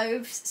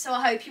clothes, so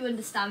I hope you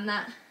understand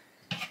that.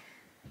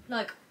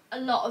 Like, a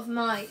lot of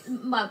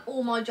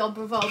all my job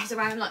revolves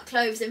around like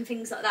clothes and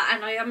things like that,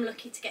 and I am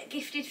lucky to get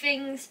gifted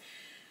things.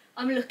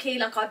 I'm lucky,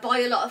 like I buy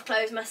a lot of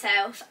clothes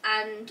myself,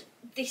 and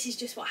this is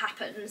just what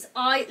happens.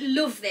 I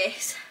love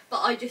this,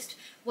 but I just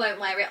won't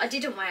wear it. I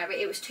didn't wear it,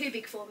 it was too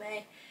big for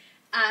me,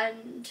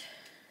 and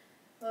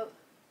well,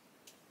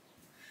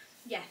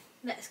 yeah,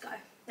 let's go.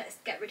 Let's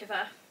get rid of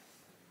her.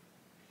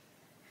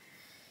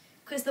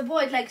 Because the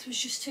wide legs was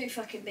just too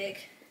fucking big.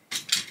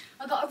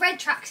 I got a red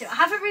tracksuit. I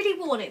haven't really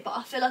worn it, but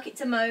I feel like it's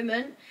a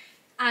moment.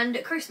 And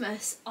at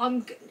Christmas,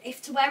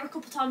 if to wear a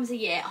couple times a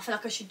year, I feel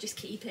like I should just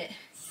keep it.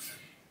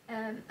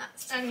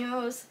 That's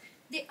Daniel's.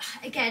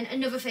 Again,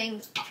 another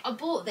thing. I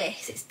bought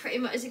this. It's pretty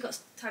much, has it got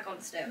tag on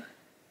still?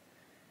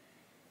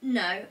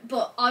 No,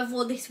 but I've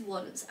worn this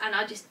once and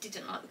I just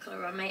didn't like the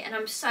colour on me. And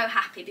I'm so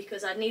happy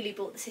because I nearly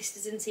bought the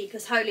Sisters and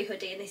Seekers Holy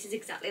hoodie, and this is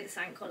exactly the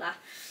same colour.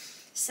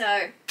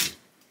 So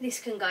this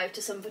can go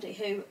to somebody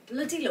who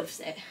bloody loves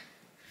it.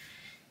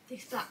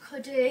 This black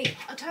hoodie,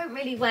 I don't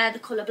really wear the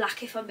colour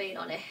black if I'm being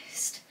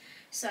honest,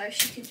 so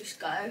she can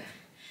just go.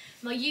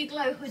 My You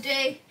Glow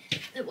hoodie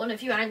that one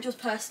of you angels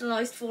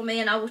personalised for me,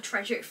 and I will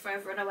treasure it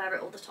forever, and I wear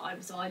it all the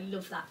time, so I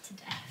love that to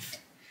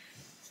death.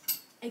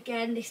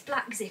 Again, this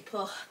black zip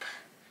up,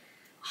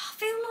 I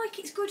feel like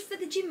it's good for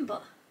the gym,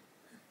 but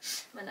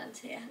my nan's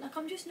here. Like,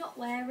 I'm just not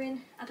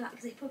wearing a black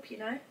zip up, you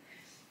know.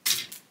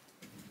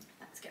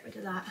 Let's get rid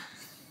of that.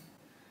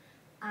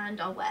 And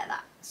I'll wear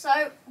that.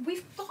 So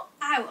we've got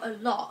out a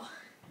lot.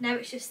 Now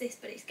it's just this,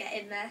 but it's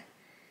getting there.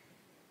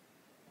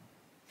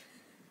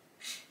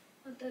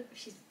 I don't know if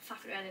she's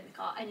faffing around in the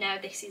car. And now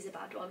this is a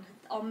bad one.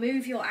 I'll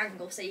move your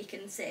angle so you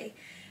can see.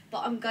 But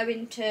I'm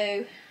going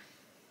to...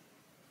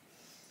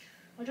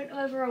 I don't know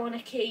whether I want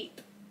to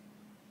keep...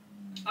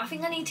 I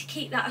think I need to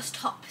keep that as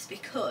tops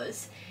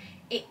because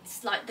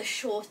it's like the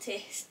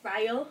shortest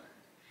rail.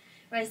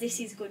 Whereas this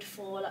is good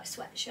for like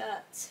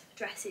sweatshirts,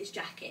 dresses,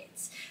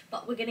 jackets.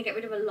 But we're going to get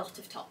rid of a lot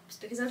of tops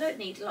because I don't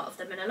need a lot of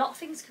them. And a lot of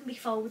things can be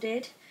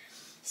folded.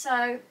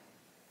 So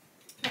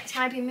let's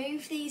maybe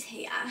move these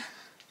here.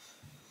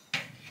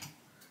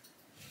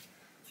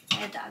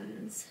 They're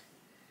Dan's.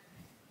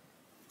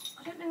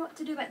 I don't know what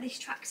to do about this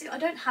tracksuit. I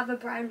don't have a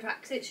brown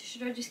tracksuit, so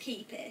should I just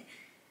keep it?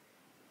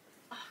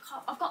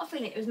 I've got a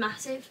feeling it was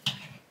massive,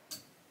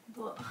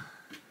 but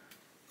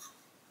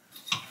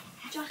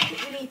jacket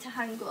we need to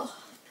hang up.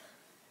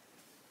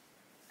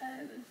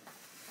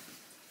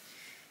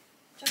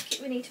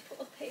 Jacket we need to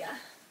put up here.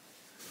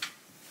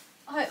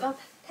 I hope my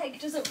peg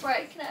doesn't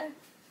break now.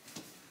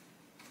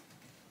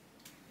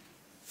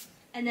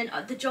 And then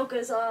the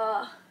joggers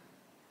are...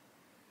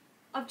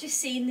 I've just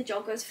seen the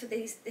joggers for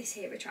this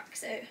here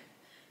tracksuit,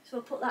 so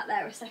I'll put that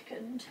there a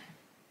second.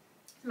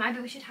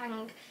 Maybe we should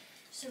hang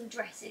some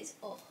dresses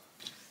up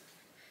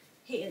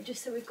here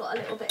just so we've got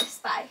a little bit of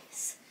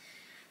space.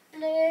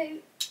 Blue,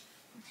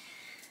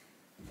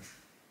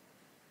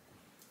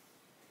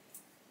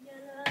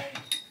 yellow,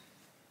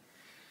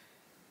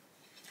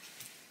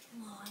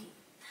 white.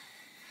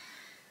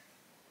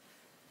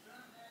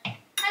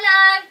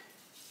 Hello.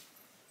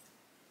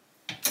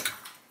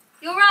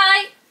 You all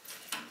right?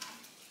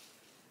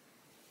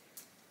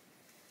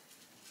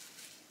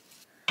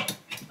 Yeah,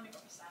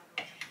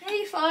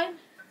 you're fine.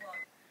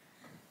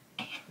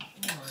 Oh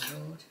my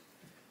lord.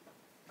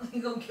 I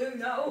think I'm cute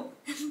now.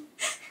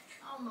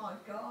 Oh my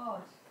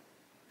god.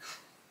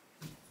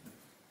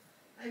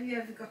 Have you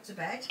ever got to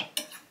bed?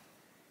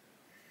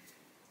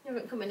 You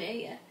haven't come in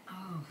here yet.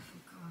 Oh, for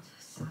God's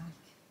sake.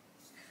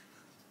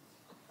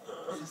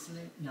 It's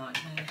absolute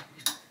nightmare.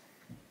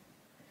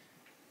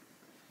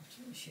 I've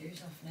taken my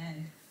shoes off now.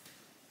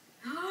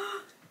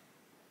 I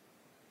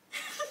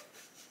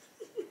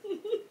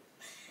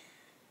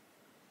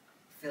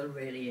feel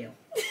really ill.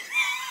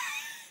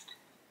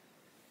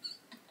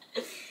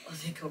 I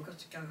think I've got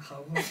to go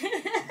home.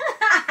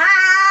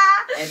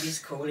 Ebbie's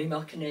calling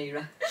my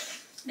canera.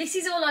 This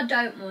is all I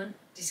don't want.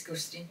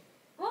 Disgusting.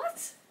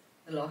 What?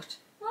 A lot.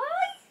 Why?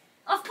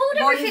 I've pulled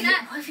everything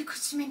out. Why have you got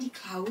so many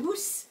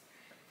clothes?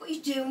 What are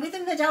you doing with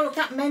them? They don't look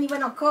that many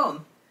when I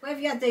come. Where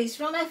have you had these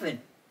from,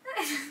 Evan?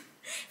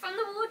 From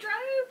the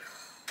wardrobe.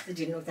 They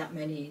didn't look that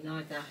many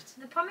like that.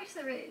 I promise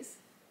there is.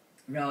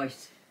 Right.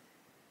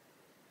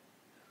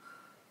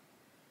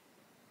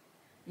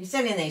 You're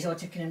selling these or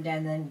taking them down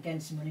and then getting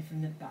some money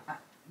from the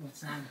back? What's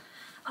that?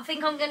 I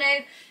think I'm going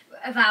to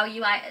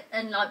evaluate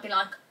and like be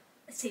like,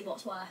 see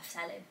what's worth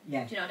selling.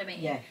 Yeah. Do you know what I mean?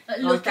 Yeah. Like,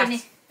 Well, look in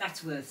it.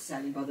 that's worth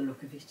selling by the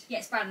look of it. Yeah,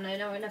 it's brand new.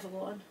 No, I never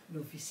worn.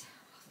 Love yourself.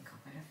 I think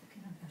I better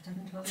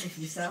fucking have love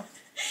yourself.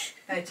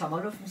 About time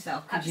I love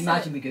myself. Could you Absolutely.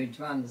 imagine me going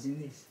to Anne's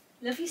in this?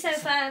 Love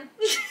yourself, Anne.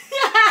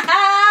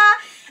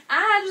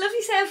 Anne, love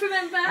yourself,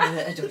 remember?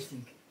 I don't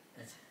think.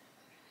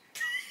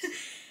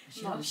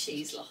 Mom,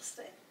 she's lost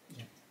it.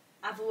 Yeah.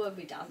 Have a word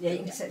with Dad. Yeah,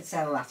 you can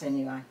sell that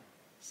anyway.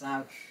 So,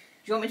 do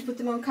you want me to put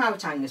them on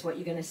coat hangers? What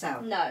you're going to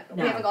sell? No,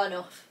 No. we haven't got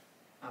enough.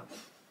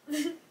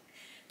 Oh.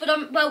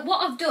 But well,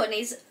 what I've done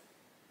is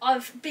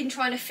I've been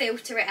trying to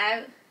filter it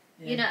out,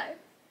 you know.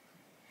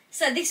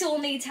 So this all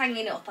needs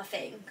hanging up, I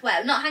think.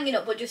 Well, not hanging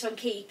up, but just on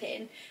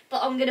keeping.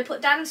 But I'm going to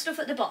put Dan's stuff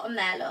at the bottom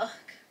there, look.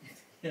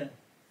 Yeah.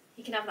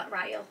 You can have that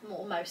rail,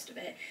 most of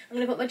it. I'm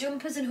going to put my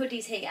jumpers and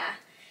hoodies here,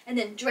 and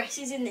then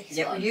dresses in this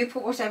Yeah, one. well, you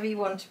put whatever you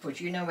want to put.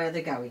 You know where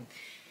they're going.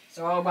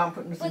 So I won't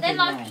put nothing But then, in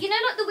like, there. you know,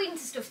 like the winter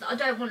stuff that I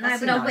don't want now,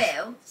 That's but a I nice-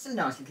 will. It's a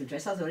nice little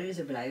dress. I thought it was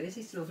a blouse.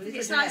 It's lovely.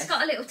 It's little nice, it's dress.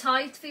 got a little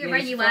tight for your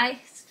around your Beautiful.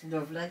 waist. It's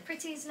lovely.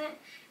 Pretty, isn't it?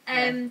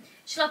 Yeah.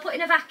 Shall I put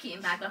in a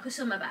vacuum bag, like a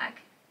summer bag?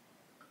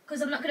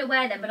 Because I'm not going to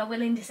wear them, but I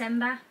will in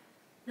December.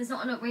 There's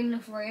not really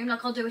enough room.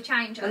 Like, I'll do a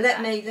change Well,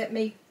 over. let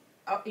me.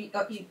 Oh, you've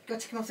got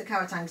to come off the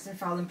coat hangers and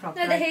file them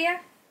properly. No, they're here.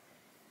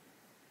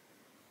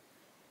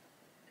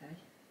 Okay.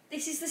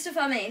 This is the stuff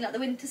I mean, like the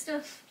winter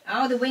stuff.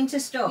 Oh, the winter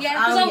stuff. Yeah,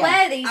 because oh, I'll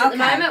wear these at the Okay.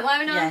 moment,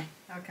 won't I?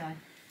 Yeah. Okay.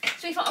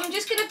 So if I'm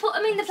just going to put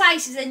them in the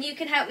places, and you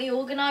can help me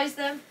organise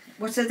them.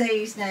 What are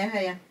these now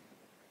here?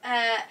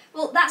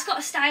 Well, that's got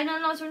a stain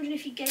on. I was wondering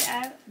if you'd get it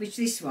out. Which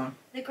this one?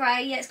 The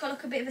grey, yeah, it's got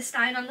like a bit of a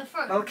stain on the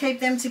front. I'll keep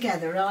them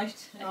together, right?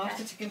 I'll have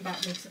Okay. to take them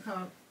back because I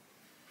can't.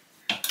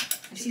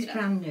 This Pick is it up.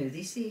 brand new.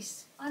 This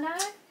is. I know.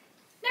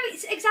 No,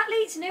 it's exactly.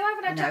 It's new. I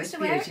haven't had No, chance it's to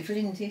wear it. beautiful,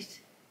 isn't it?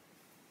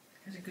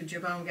 It's a good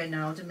job I'm getting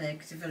older, mate,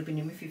 because if I'd have been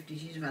in my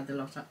 50s, you'd have had the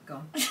lot up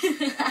gone.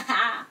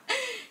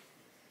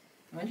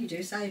 Well, you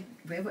do say,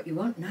 wear what you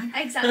want, no?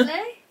 Exactly.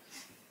 I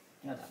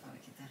don't like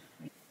it there.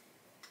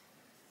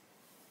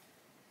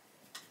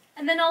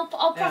 And then I'll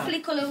properly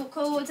colour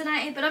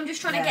coordinate it, but I'm just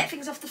trying to get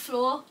things off the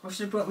floor. I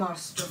should have brought more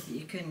stuff that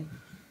you can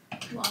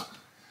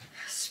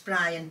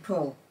spray and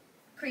pull.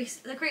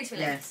 The crease release.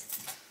 Yeah.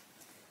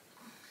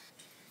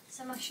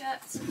 So my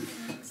shirts and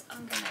things I'm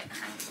going to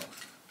hang up.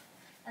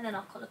 And then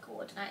I'll colour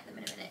coordinate them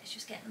in a minute. It's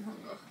just getting them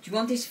hung up. Do you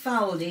want this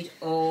folded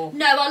or?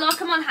 No, I like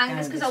them on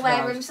hangers because I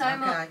wear them so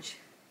much.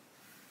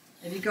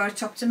 Have you got a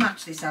top to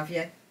match this, have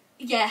you?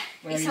 Yeah,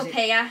 it's up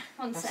here.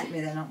 One Pass sec. it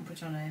me then, I can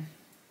put on here.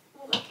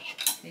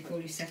 Make all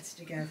your sets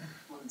together.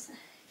 One sec.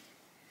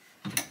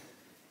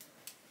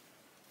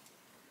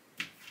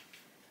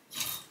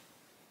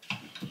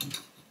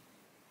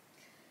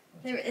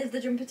 There it is, the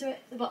jumper to it,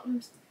 the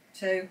bottoms.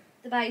 Two.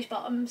 The beige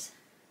bottoms.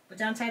 But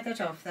don't take that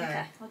off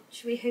there. Okay,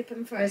 should we hoop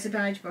them through? Where's the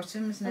beige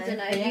bottoms now? I don't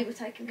know, you were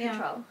taking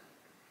control.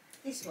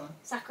 This one?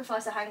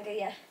 Sacrifice a hanger,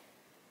 yeah.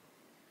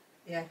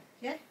 Yeah.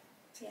 Yeah?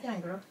 Take the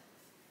hanger off.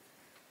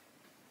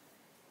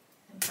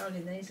 I'm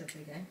folding these up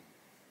again.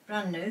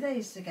 Brand new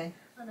these again.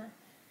 I know.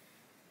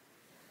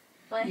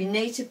 You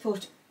need to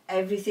put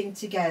everything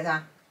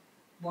together.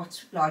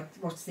 What's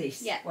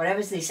this? Yeah.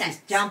 Whatever's this.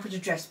 Don't put a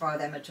dress by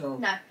them at all.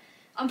 No.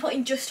 I'm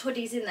putting just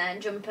hoodies in there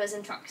and jumpers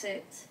and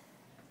tracksuits.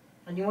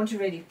 And you want to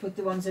really put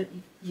the ones that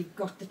you've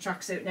got the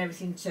tracksuit and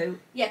everything too.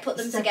 Yeah, put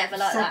them together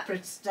like that.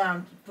 Separate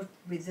down, put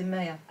with them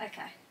here.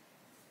 Okay.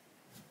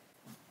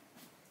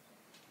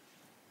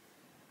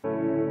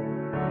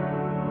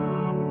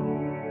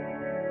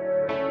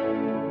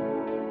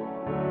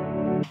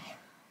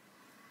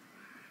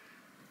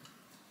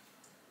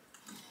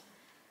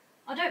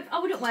 I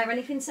wouldn't wear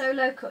anything so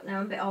low cut now.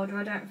 I'm a bit older,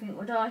 I don't think,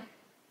 would I?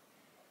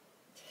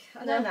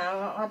 I don't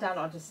know. I don't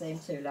like to seem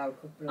too low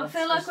cut. I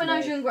feel like when I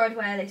was younger I'd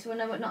wear this one,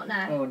 but not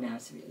now. Oh, now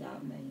it's a bit low,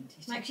 mate.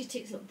 Makes your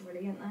tits look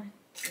brilliant though.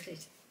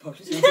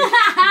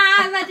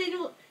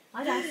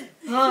 I don't.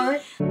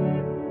 Alright.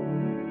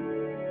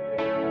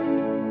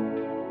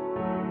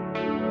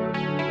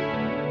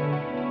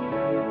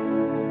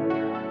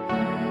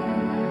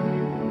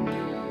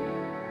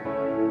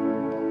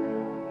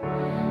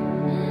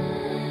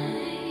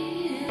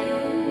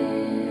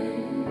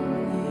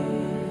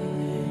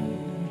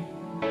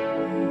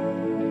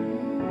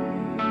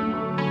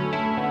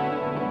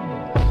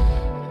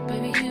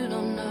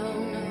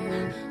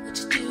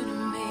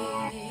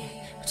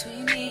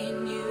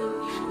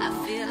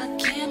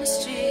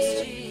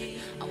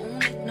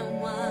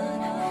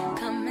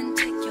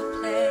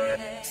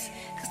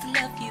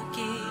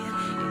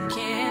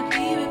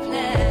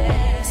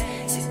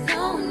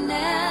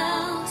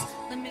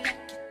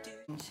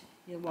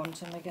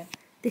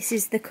 This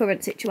is the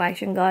current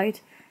situation, guys.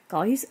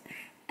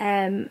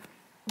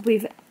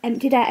 We've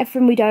emptied out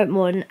everything we don't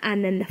want,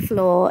 and then the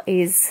floor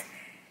is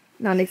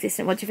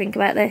non-existent. What do you think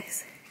about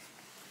this?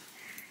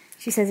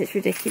 She says it's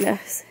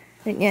ridiculous,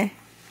 don't you?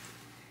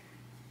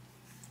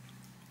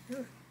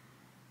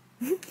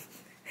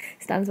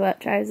 Stan's work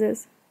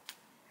trousers.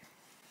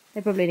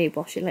 They probably need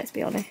washing, let's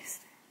be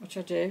honest. What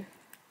should I do?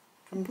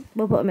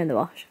 We'll put them in the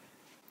wash.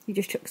 You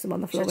just chuck them on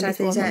the floor. Should I take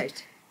these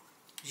out?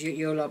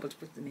 You're liable to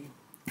put them in.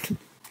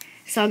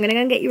 So I'm going to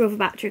go and get your other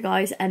battery,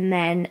 guys, and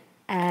then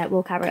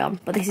we'll carry on.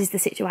 But this is the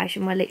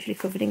situation. We're literally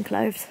covered in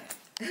clothes.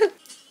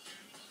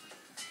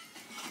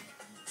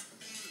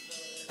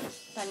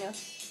 Daniel.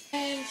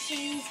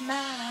 She's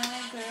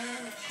my girl.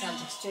 That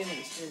takes 2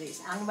 minutes to do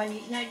this. And when you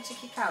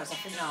take your clothes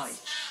off at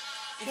night.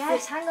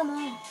 Yes, hang them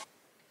on.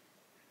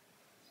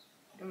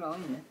 Go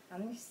on, innit?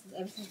 And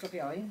everything's got to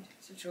be ironed.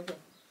 It's the trouble.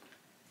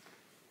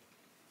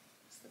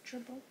 What's the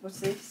trouble?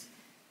 What's this?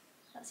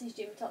 That's his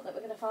gym top that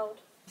we're going to fold.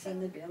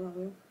 Send the bill, I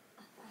will.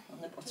 On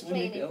the bottom of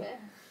the bill.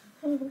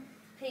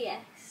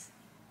 P.S.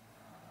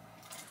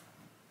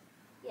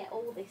 Yeah,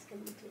 all this can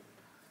be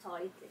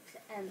tied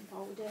and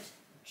folded. I'm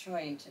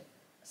trying to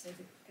see if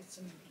we can get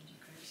some bloody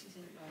creases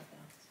in it like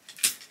that.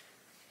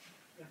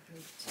 Wrapping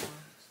it tight.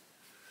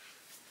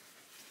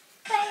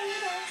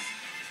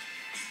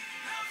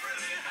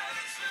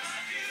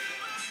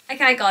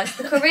 Okay, guys,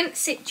 the current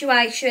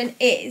situation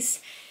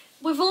is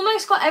we've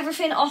almost got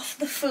everything off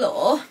the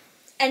floor,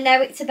 and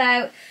now it's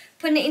about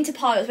putting it into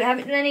piles. We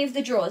haven't done any of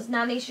the drawers.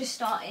 Nanny's just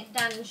starting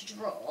Dan's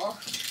drawer.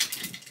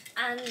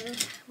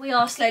 And we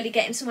are slowly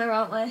getting somewhere,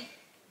 aren't we?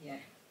 Yeah.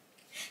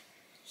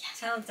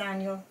 Tell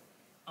Daniel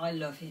I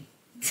love him.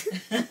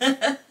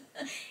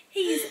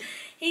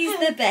 He's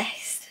the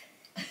best.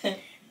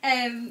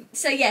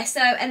 So yeah,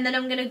 and then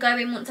I'm gonna go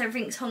in once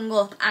everything's hung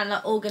up and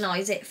like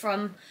organise it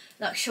from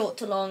like short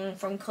to long,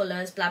 from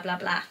colours, blah blah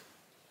blah.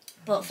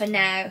 But for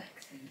now,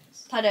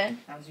 pardon?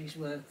 Those are his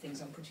work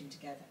things I'm putting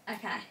together.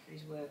 Okay. For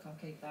his work, I'll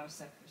keep those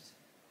separate.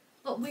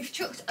 But we've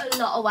chucked a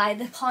lot away.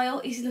 The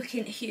pile is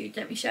looking huge.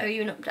 Let me show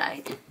you an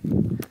update.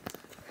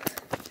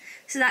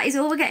 So that is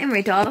all we're getting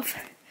rid of.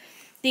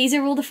 These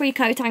are all the free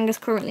coat hangers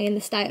currently in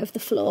the state of the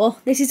floor.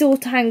 This is all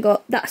to hang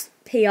up. That's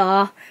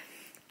PR.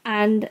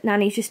 And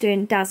Nanny's just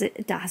doing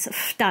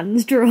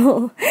Dan's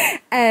drawer.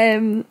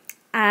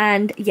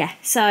 And yeah,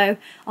 so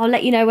I'll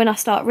let you know when I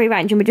start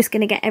rearranging. We're just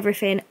going to get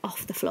everything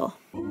off the floor.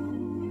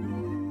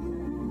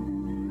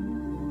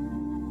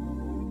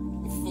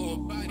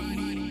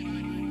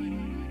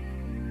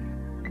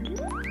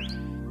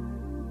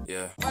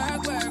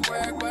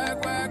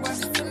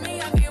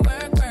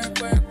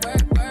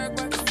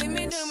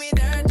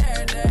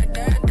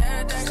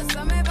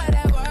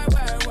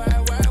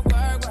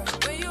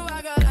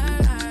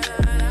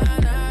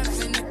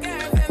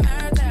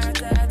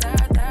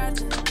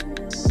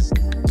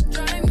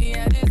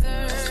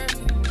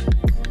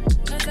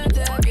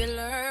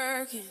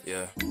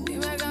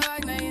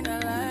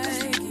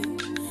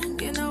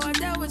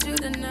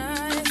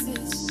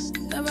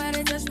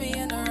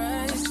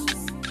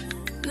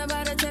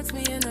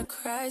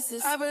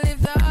 clothes. I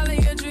believe that all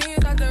of your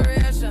dreams are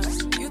duration.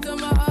 You took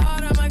my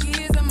heart, all my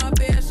keys, and my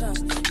patience.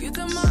 You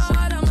took my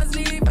heart, I must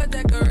leave a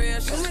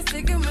decoration. You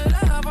mistaken my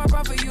love, I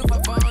brought for you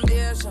for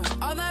foundation.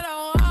 All that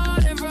I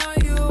wanted from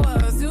you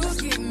was to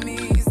give me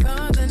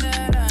something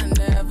that I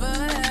never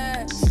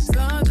had,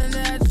 something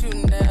that you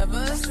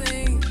never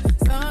seen,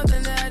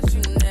 something that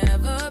you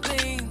never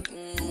been.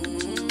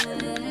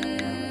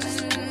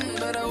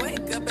 But I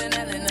wake up and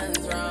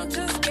nothing's wrong.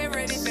 Just get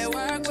ready for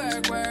work,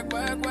 work, work,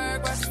 work,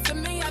 work, work. To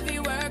me, I be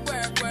work,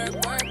 work,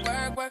 work, work,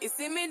 work, work. You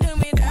see me do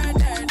me dirt,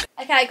 dirt.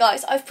 Okay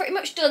guys, I've pretty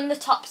much done the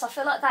tops. I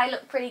feel like they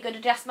look pretty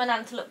good. I asked my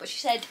nan to look, but she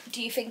said,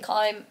 do you think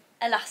I'm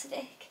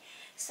elastic?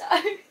 So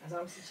As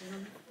I'm sitting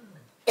on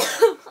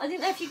I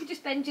didn't know if you could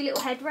just bend your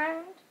little head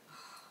round.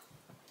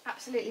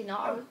 Absolutely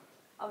not,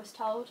 I was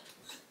told.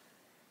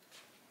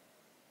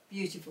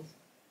 beautiful.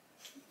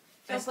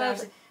 Best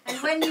Best outfit. And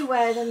when you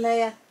wear them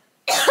there,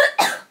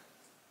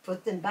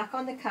 put them back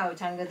on the coat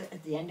hanger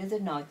at the end of the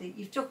night.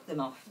 You've took them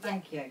off.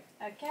 Thank you.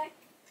 Okay.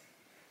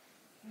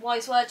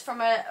 Wise words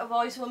from a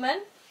wise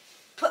woman.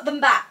 Put them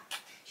back.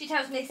 She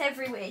tells me this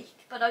every week,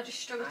 but I just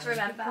struggle to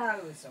remember.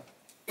 Clothes up.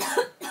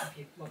 If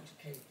you want to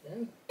keep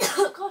them.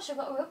 Gosh, I've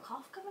got a real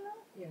cough coming on.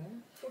 Yeah.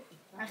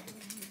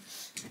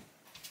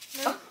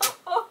 No.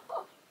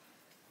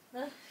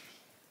 No.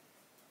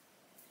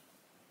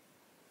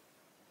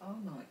 Oh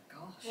my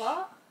gosh.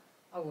 What?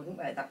 I wouldn't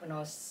wear that when I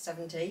was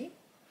 17.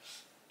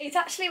 It's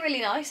actually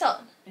really nice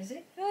on. Is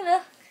it? Oh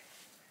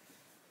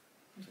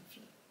look.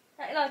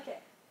 Don't you like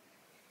it?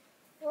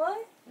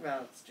 Why?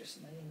 Well, it's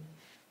just me.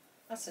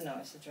 That's a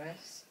nicer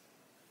dress.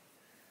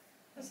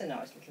 That's a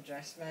nice little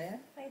dress, Maya.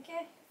 Thank you.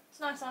 It's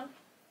nice on.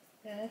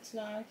 Yeah, it's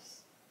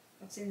nice.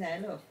 What's in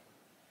there, look?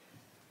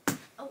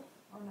 Oh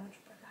no,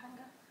 just broke a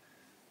hanger.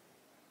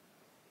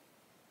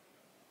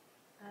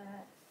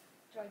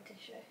 Dried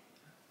tissue.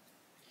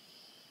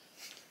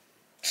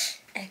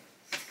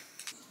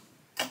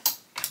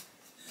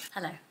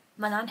 Hello.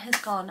 My nan has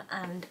gone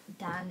and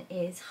Dan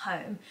is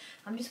home.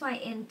 I'm just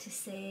waiting to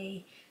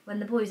see when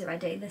the boys are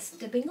ready.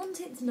 They've been on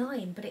since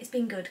 9, but it's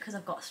been good because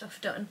I've got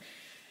stuff done.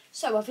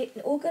 So I've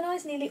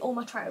organised nearly all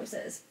my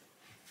trousers.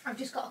 I've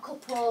just got a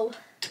couple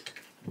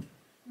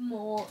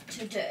more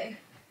to do.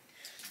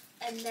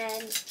 And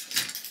then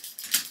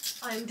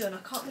I'm done. I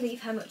can't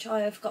believe how much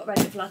I have got rid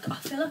of. Like, I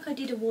feel like I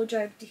did a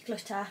wardrobe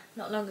declutter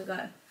not long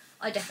ago.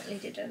 I definitely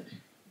didn't.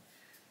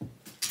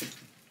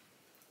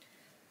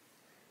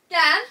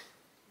 Dan?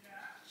 Yeah.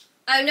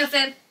 Oh,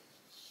 nothing.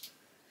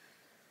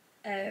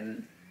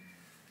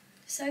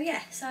 So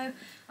yeah, so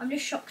I'm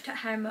just shocked at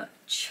how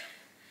much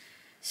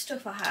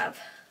stuff I have.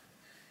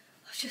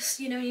 I just,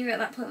 you know, you're at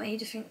that point where you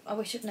just think, I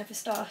wish I'd never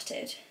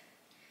started.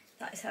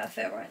 That is how I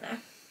feel right now.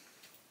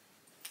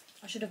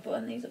 I should have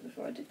buttoned these up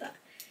before I did that.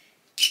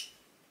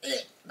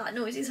 That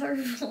noise is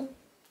horrible.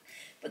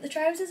 But the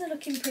trousers are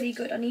looking pretty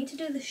good. I need to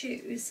do the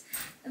shoes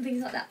and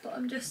things like that, but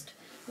I'm just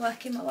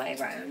working my way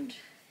around.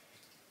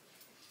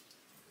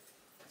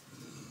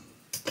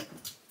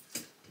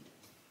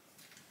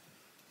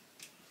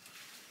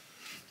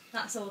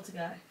 That's all to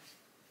go.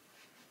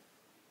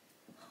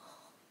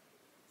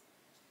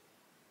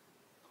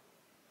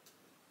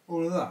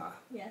 All of that?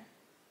 Yeah.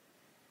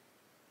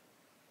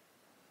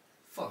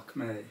 Fuck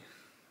me.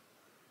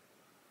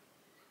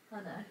 I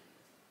know.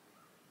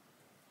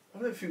 I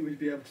don't think we'd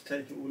be able to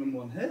take it all in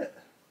one hit.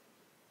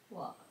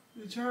 What?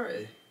 The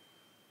charity.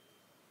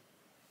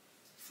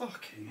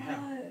 Fucking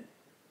hell. No.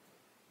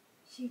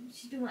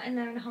 She's been waiting an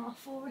hour and a half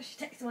for us.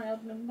 She texted my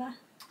old number.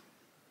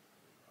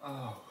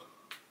 Oh.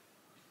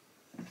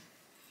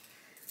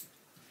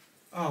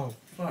 Oh,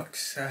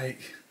 fuck's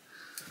sake.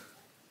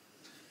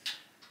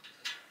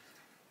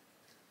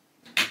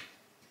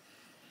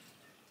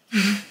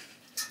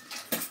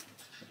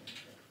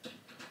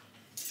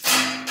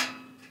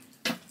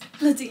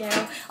 Bloody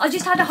hell. I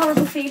just had a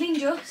horrible feeling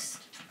just.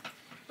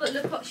 But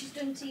look what she's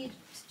done to your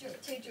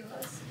two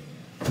drawers.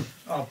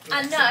 Oh,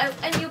 And no,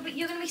 and you're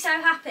going to be so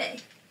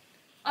happy.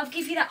 I've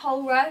give you that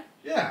whole row.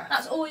 yeah.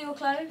 That's all your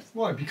clothes.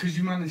 Why? Because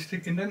you managed to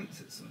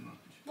condense it so much.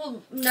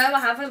 Well, no, I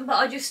haven't, but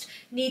I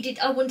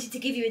wanted to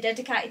give you a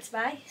dedicated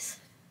space.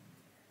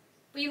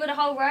 But you've got a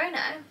whole row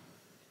now.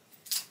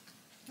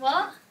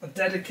 What? A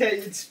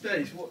dedicated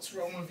space? What's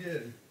wrong with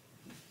you?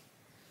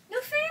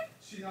 Nothing.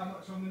 See how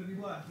much I'm going to be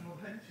worth and my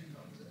pension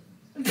comes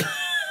in?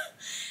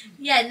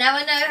 Yeah, now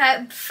I know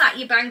how fat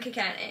your bank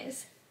account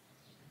is.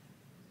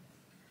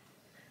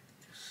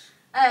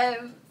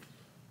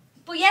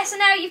 But yeah, so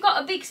now you've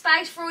got a big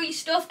space for all your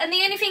stuff, and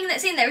the only thing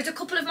that's in there is a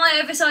couple of my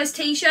oversized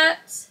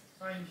t-shirts.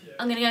 Thank you.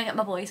 I'm going to go and get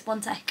my boys,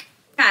 one sec.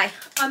 Okay,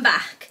 I'm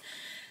back.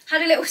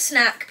 Had a little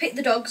snack, picked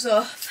the dogs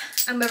up,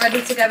 and we're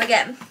ready to go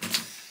again.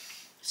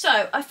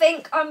 So, I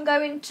think I'm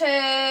going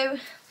to...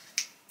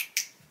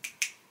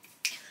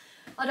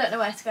 I don't know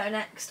where to go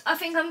next. I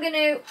think I'm going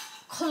to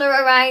colour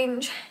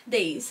arrange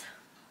these.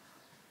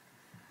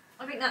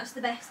 I think that's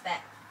the best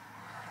bet.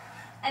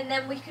 And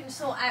then we can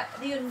sort out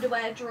the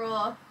underwear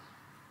drawer.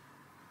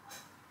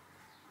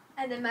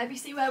 And then maybe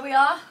see where we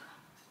are.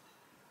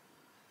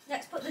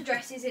 Let's put the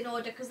dresses in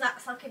order because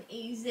that's like an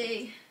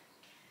easy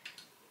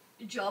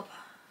job.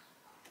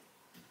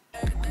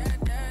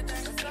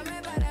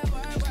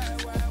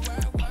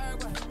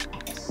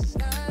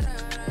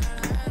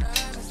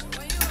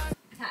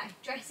 Okay,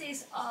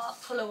 dresses are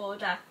colour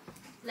order.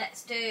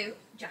 Let's do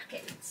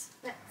jackets.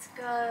 Let's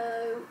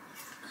go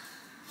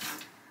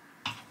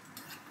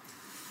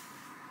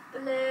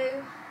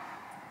blue.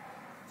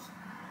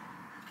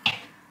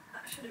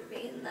 That shouldn't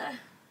be in there.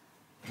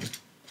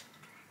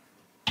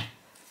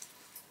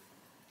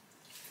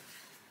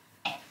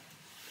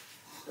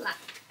 Black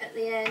at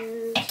the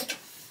end.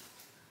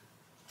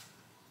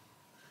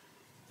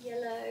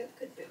 Yellow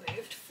could be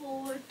moved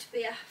forward to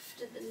be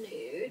after the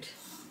nude.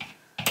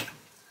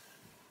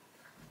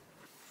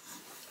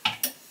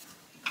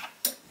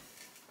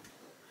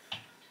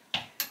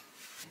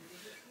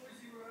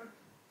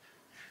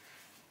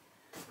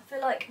 I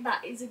feel like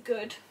that is a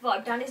good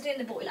vibe. Danny's doing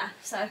the boiler,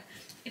 so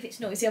if it's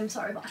noisy, I'm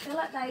sorry, but I feel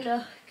like they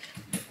look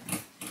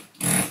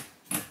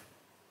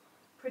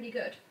pretty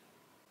good.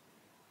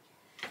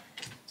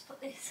 Let's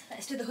put this,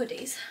 let's do the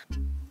hoodies.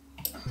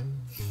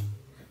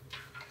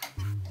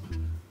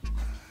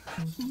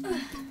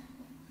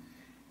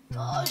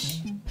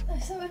 Gosh,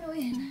 they're so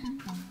annoying.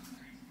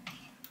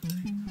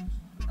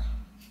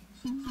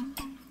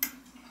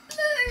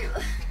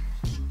 No!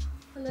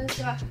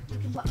 Colours are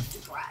looking back to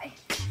grey.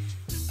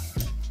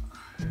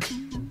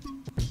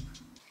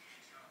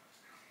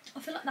 I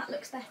feel like that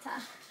looks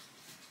better.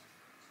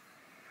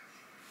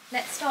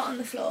 Let's start on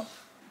the floor.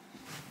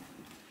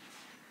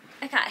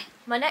 Okay,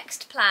 my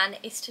next plan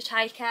is to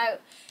take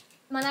out,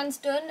 my nan's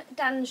done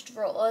Dan's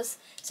drawers,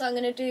 so I'm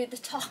going to do the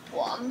top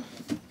one.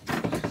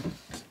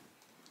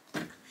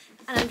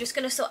 And I'm just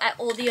going to sort out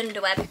all the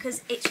underwear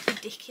because it's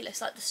ridiculous,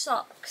 like the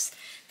socks,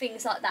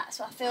 things like that.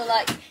 So I feel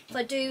like if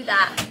I do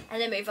that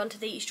and then move on to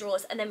these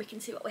drawers and then we can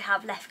see what we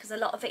have left, because a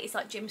lot of it is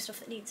like gym stuff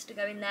that needs to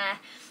go in there.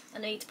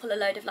 And I need to pull a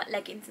load of like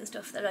leggings and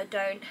stuff that I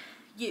don't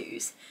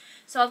use.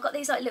 So I've got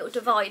these like little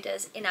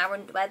dividers in our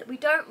underwear that we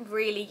don't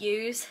really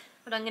use,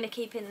 but I'm going to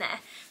keep in there.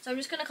 So I'm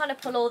just going to kind of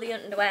pull all the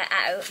underwear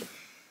out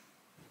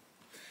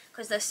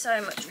because there's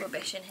so much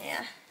rubbish in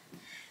here,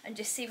 and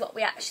just see what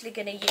we're actually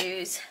going to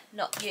use,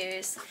 not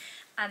use,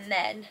 and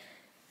then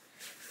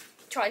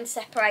try and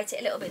separate it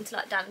a little bit into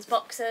like Dan's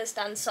boxers,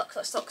 Dan's socks,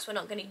 like socks we're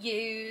not going to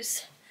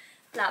use,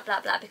 blah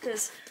blah blah,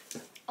 because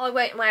I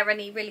won't wear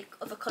any really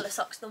other colour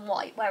socks than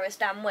white, whereas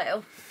Dan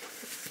will.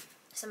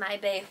 So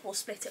maybe we'll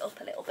split it up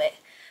a little bit.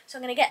 So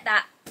I'm going to get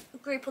that,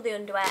 group all the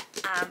underwear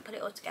and put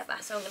it all together.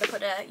 So I'm going to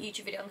put a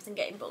YouTube video on because I'm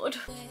getting bored.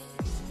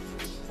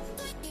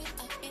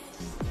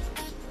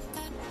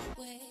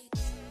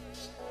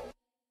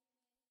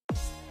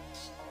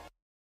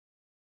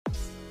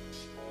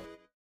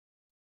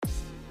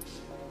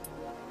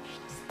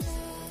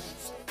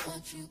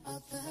 You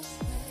other way,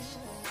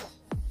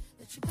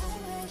 but you buy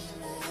where you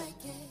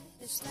like it.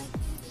 It's like me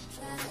to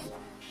try it.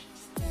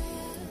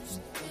 Just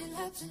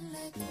relax and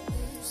let it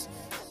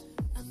slip.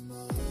 I'm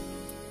more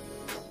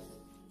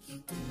you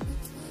in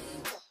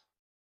between.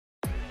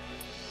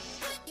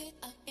 Work it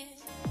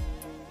again.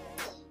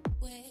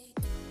 Wait.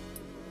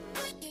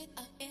 Work it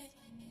again.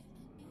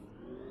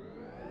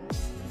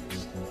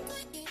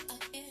 Work it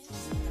again.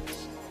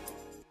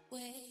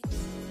 Wait.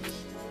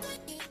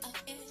 Work it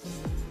again.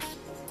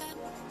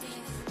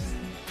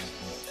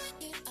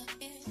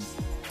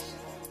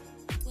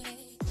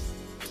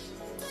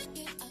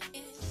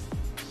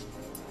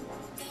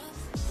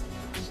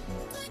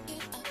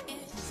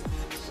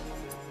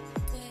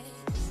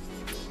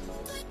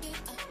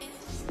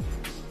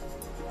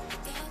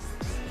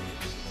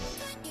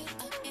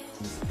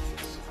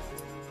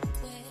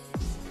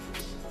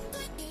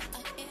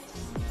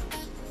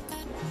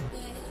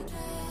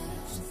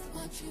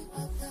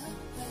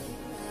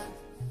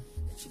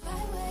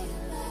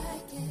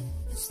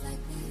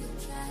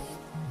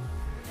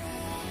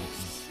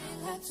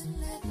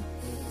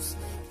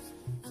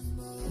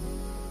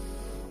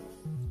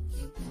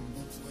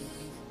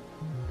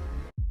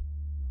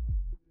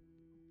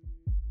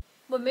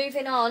 We're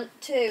moving on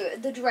to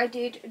the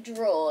dreaded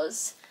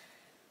drawers.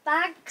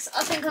 Bags,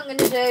 I think I'm going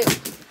to do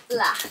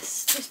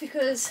last, just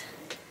because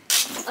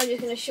I'm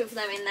just going to shove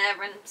them in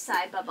there and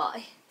say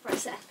bye-bye for a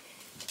sec.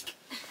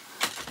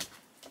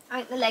 I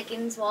think the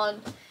leggings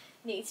one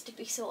needs to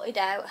be sorted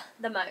out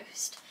the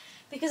most,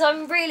 because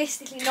I'm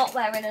realistically not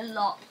wearing a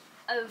lot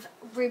of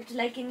ribbed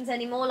leggings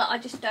anymore. Like, I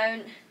just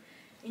don't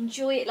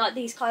enjoy it. Like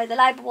these kind of, the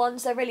Labour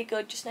ones, they're really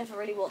good, just never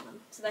really worn them,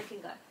 so they can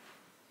go.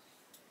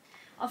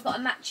 I've got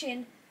a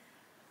matching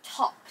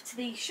top to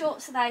these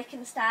shorts so they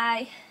can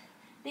stay.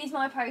 These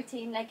My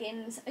Protein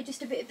leggings are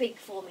just a bit big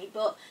for me,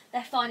 but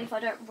they're fine if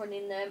I don't run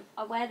in them.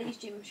 I wear these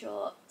gym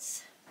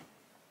shorts.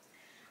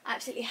 I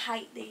absolutely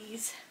hate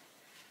these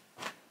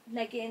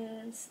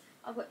leggings.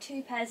 I've got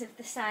two pairs of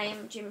the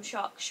same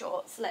Gymshark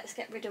shorts, so let's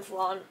get rid of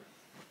one.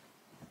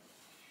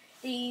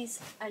 These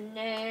are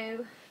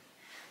new.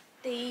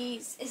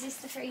 These, is this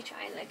the free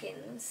train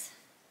leggings?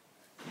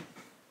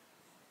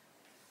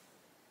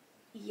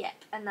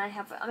 Yep, and they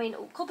have, I mean,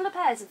 a couple of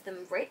pairs of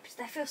them ripped.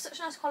 They feel such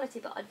nice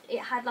quality, but it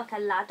had like a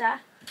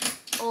ladder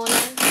all in.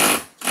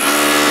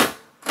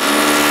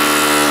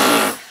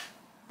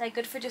 They're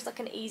good for just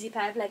like an easy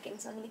pair of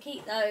leggings, so I'm going to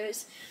keep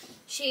those.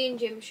 Shein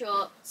gym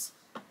shorts,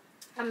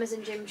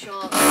 Amazon gym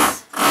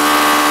shorts.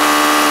 I'm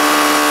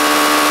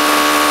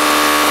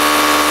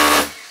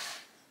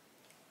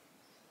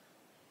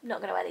not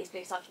going to wear these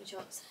blue cycling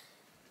shorts.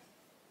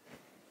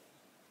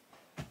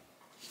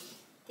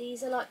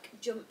 These are like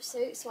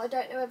jumpsuits, so I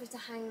don't know whether to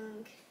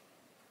hang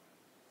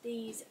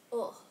these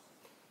up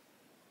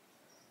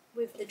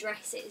with the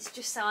dresses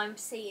just so I'm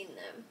seeing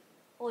them,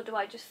 or do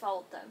I just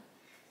fold them?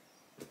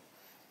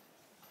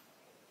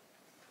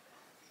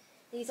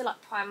 These are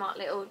like Primark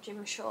little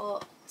gym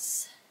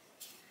shorts.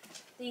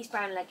 These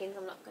brown leggings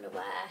I'm not going to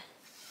wear.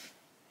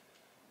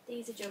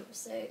 These are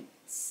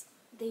jumpsuits.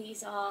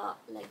 These are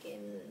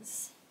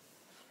leggings.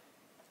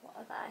 What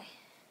are they?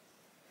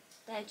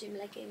 They're gym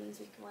leggings.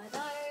 We can wear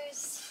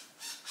those.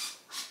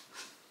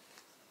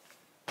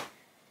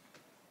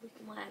 We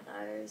can wear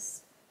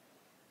those.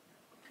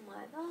 We can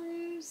wear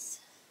those.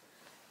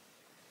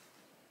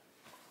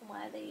 We can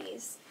wear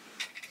these.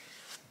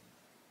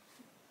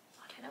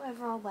 I don't know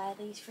whether I'll wear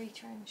these free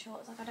train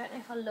shorts. Like, I don't know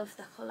if I love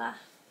the colour.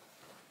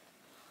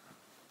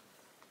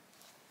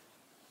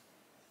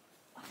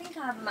 I think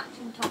I have a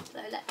matching top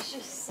though. Let's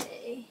just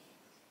see.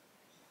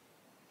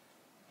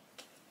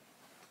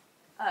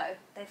 Oh,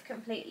 they've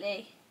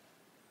completely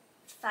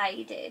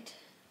faded.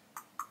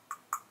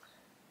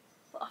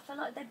 But I feel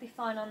like they'd be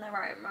fine on their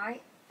own,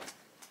 right?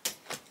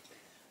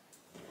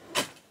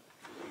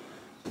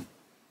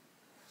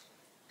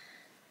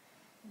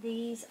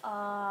 These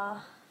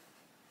are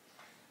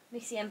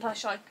Missy Empire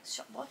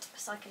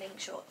cycling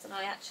shorts, and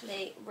I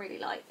actually really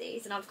like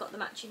these, and I've got the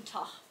matching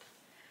top.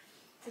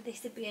 So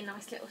this would be a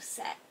nice little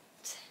set.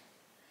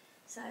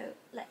 So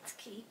let's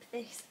keep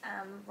this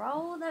and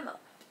roll them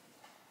up.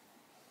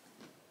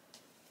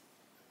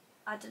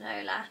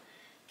 Adenola.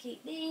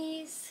 Keep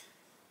these.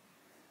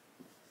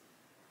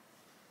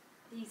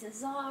 These are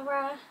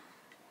Zara.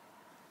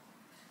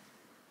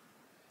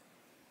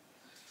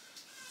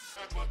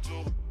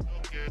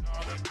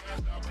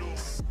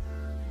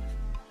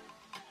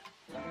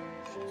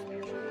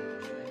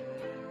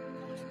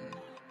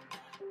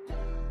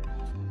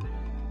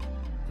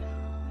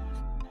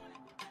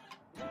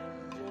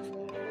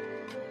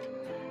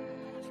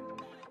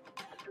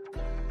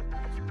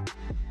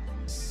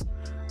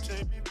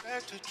 Take me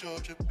back to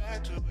Georgia,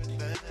 back to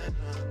Atlanta.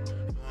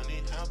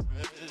 Funny how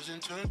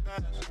present turns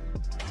past.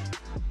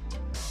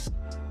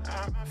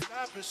 I'm a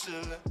fly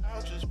Priscilla,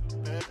 I'll just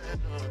prepare. So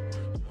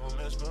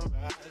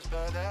mesmerized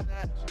by that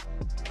ass.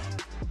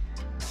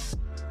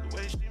 The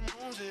way she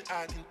moves it,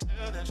 I can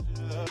tell that she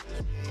loves me.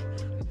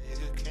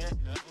 Nigga can't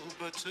help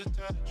but to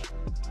touch.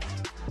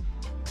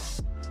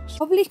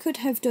 Probably could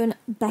have done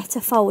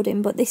better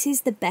folding, but this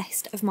is the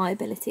best of my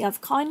ability.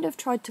 I've kind of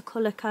tried to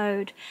colour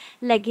code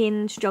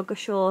leggings, jogger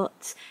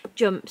shorts,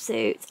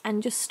 jumpsuits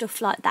and just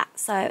stuff like that.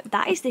 So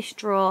that is this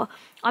drawer.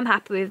 I'm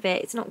happy with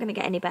it. It's not going to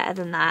get any better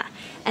than that.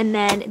 And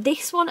then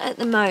this one at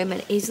the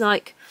moment is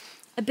like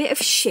a bit of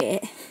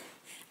shit.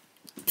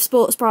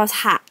 Sports bras,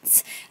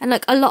 hats, and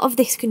like a lot of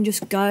this can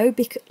just go,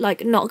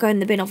 like not go in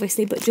the bin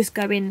obviously, but just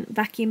go in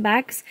vacuum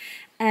bags.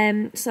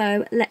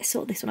 So let's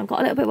sort this one. I've got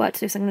a little bit of work to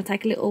do, so I'm going to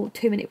take a little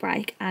 2-minute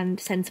break and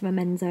send some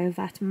amends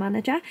over to my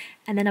manager,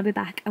 and then I'll be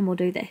back and we'll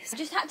do this. I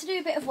just had to do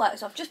a bit of work,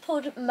 so I've just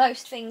pulled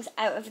most things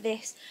out of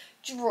this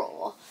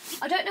drawer.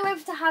 I don't know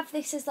whether to have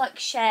this as like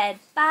shared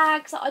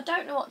bags. I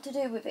don't know what to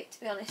do with it, to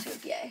be honest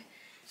with you.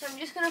 So I'm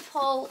just going to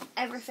pull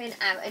everything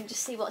out and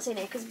just see what's in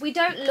here, because we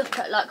don't look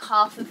at like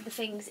half of the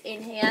things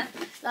in here.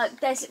 Like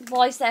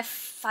why is there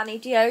Fanny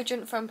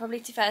deodorant from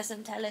probably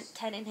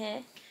 2010 in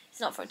here?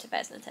 It's not from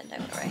 2010,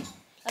 don't worry.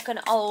 Like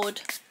an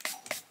old,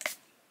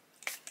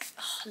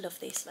 oh, I love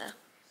the smell.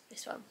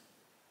 This one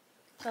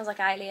smells like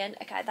alien.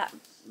 Okay, that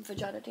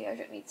vagina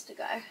deodorant needs to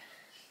go.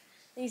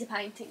 These are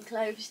painting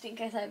clothes just in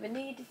case I ever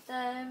needed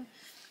them.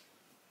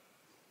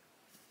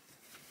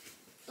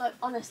 Like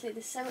honestly,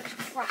 there's so much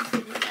crap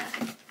in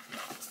there.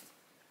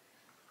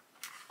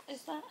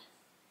 Is that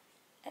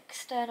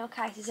external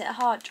case? Is it a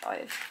hard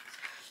drive?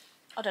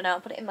 I don't know.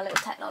 I'll put it in my little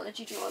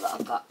technology drawer that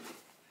I've got.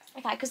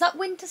 Okay, because that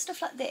winter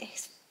stuff like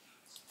this.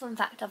 Fun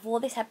fact, I've wore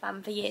this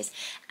headband for years,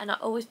 and I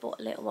always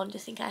bought a little one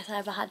just in case I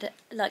ever had it.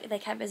 Like they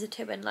came as a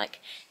two, and like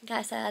in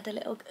case I had a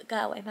little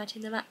girl,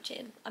 imagine them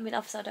matching. I mean,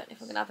 obviously I don't know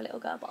if I'm gonna have a little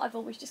girl, but I've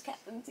always just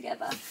kept them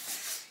together.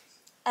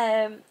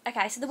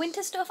 Okay, so the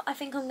winter stuff I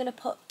think I'm gonna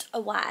put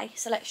away.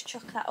 So let's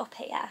chuck that up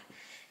here,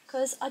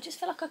 because I just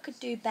feel like I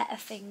could do better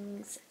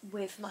things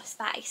with my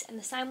space, and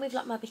the same with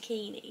like my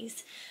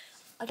bikinis.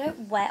 I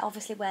don't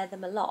obviously wear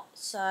them a lot,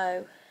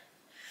 so.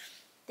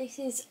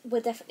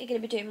 We're definitely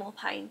going to be doing more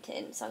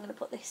painting, so I'm going to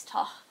put this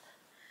top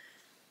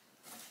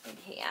in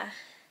here.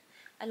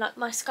 And like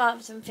my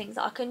scarves and things,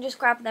 I can just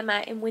grab them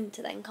out in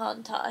winter then,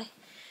 can't I?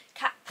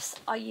 Caps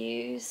I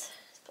use,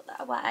 let's put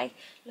that away.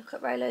 Look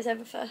at Rolo's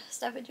ever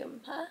first ever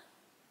jumper.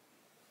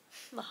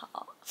 My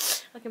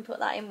heart. I can put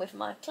that in with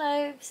my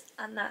clothes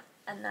and that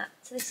and that.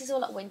 So this is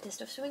all like winter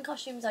stuff. Swimming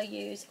costumes I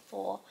use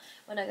for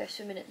when I go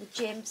swimming at the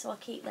gym, so I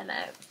keep them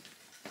out.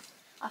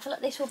 I feel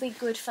like this will be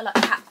good for like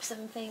caps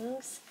and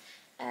things.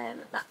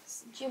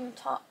 That's gym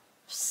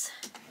tops,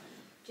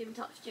 gym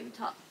tops,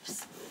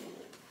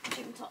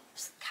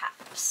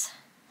 caps.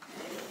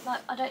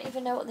 Like, I don't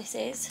even know what this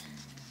is.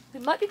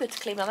 It might be good to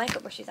clean my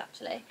makeup brushes,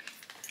 actually.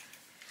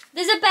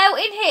 There's a belt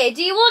in here.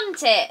 Do you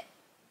want it?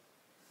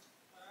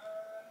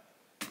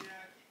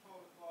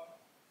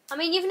 I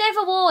mean, you've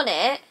never worn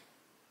it.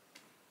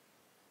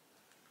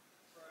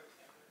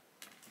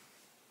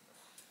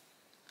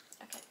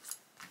 Okay.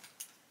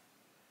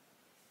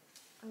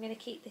 I'm going to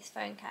keep this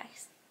phone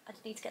case. I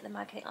just need to get the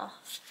magnet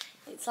off.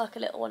 It's like a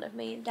little one of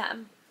me and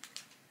Dan.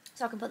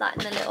 So I can put that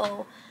in the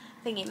little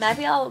thingy.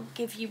 Maybe I'll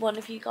give you one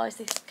of you guys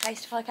this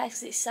Casetify case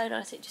because it's so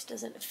nice it just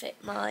doesn't fit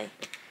my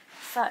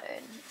phone.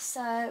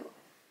 So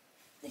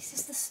this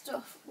is the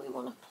stuff we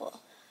want to put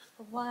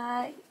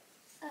away.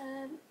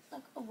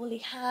 Like a woolly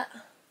hat.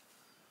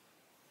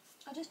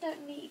 I just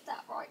don't need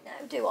that right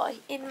now, do I?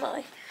 In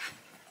my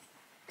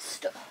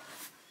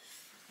stuff.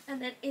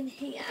 And then in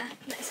here,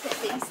 let's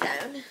get these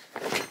down.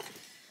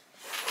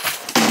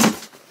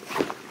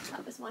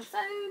 That was my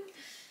phone.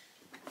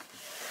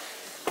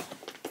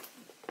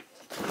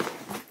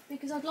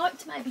 Because I'd like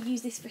to maybe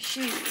use this for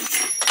shoes.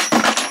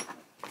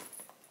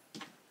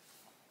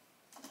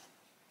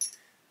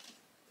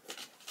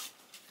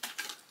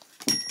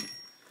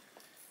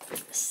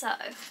 So,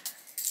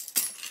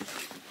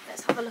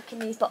 let's have a look in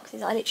these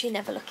boxes. I literally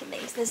never look in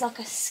these. There's like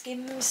a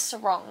Skims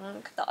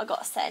sarong that I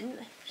got sent.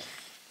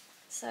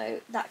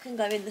 So that can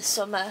go in the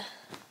summer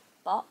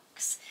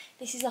box.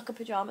 This is like a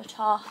pyjama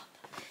top.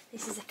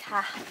 This is a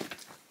cap.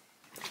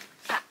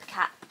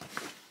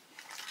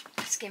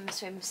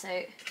 Skims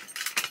swimsuit.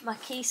 My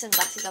key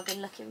sunglasses, I've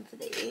been looking for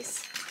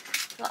these.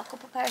 Got a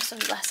couple pair of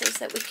sunglasses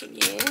that we can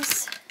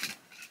use.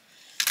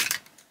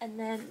 And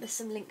then there's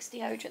some Lynx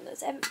deodorant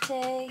that's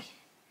empty.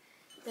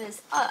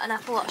 There's an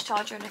Apple Watch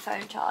charger and a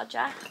phone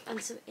charger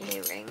and some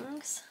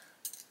earrings.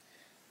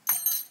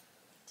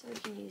 So we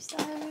can use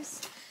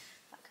those.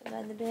 That can go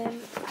in the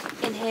bin.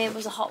 In here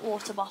was a hot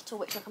water bottle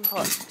which I can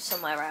put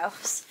somewhere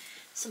else.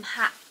 Some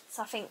hats.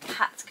 I think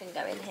hats can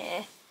go in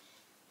here.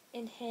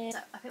 In here. So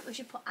I think we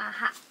should put our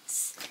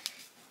hats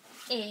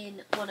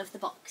in one of the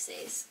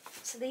boxes.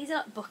 So these are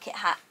like bucket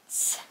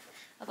hats.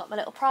 I've got my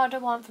little Prada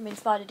one from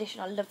Inspired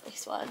Edition. I love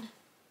this one.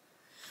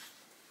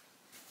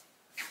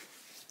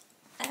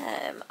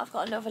 I've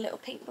got another little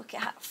pink bucket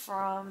hat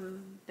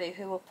from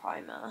Boohoo or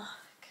Primark.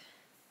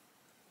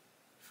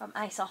 From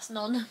ASOS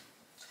None.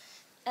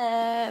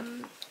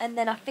 And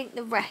then I think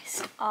the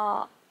rest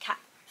are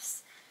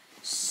caps.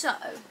 So,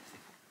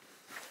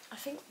 I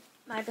think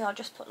maybe I'll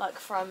just put like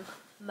from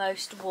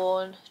most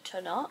worn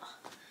to not.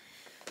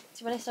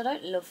 To be honest, I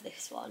don't love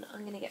this one.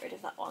 I'm going to get rid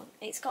of that one.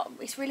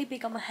 It's really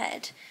big on my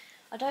head.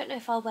 I don't know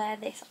if I'll wear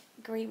this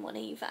green one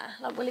either.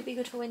 Like, will it be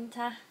good for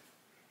winter?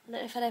 I don't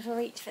know if I'd ever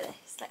reach for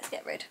this. Let's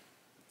get rid.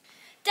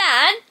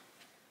 Dan?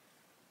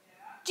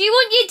 Do you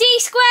want your D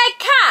squared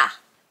cat?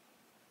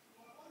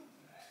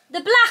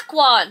 The black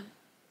one.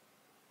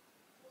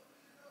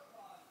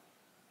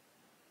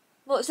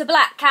 What's the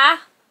black cat?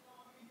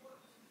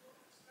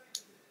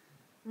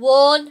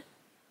 One.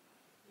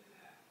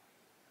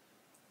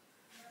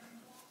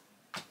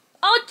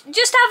 Oh,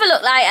 just have a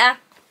look later.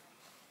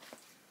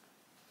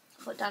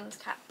 Put Dan's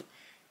cap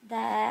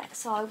there.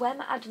 So I wear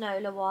my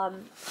Adenola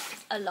one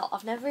a lot.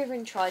 I've never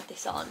even tried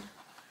this on,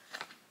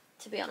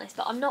 to be honest,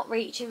 but I'm not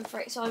reaching for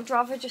it, so I'd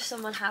rather just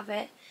someone have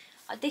it.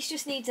 This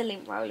just needs a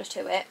lint roller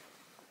to it.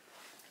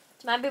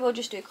 So maybe we'll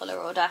just do colour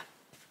order.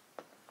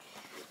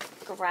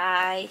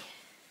 Grey.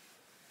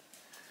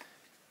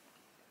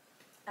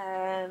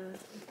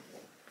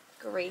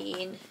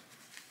 Green.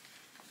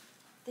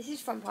 This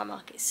is from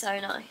Primark, it's so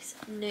nice.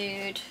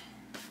 Nude.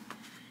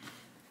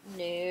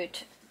 Nude.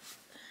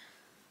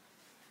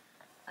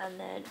 And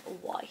then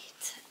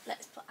white.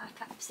 Let's put our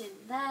caps in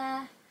there.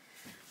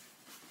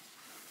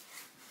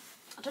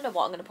 I don't know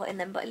what I'm going to put in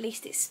them, but at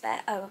least it's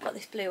spare. Oh, I've got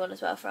this blue one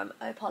as well from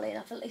Polly, and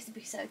I thought this would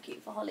be so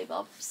cute for Holly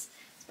Bobs.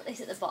 Let's put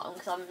this at the bottom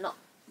because I'm not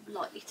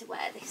likely to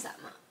wear this that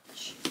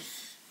much.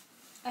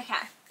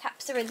 Okay,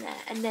 caps are in there,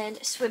 and then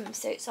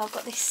swimsuit. So I've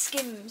got this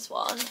Skims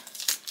one.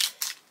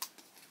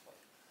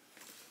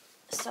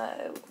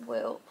 So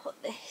we'll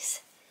put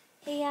this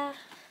here.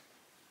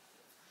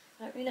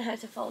 I don't really know how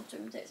to fold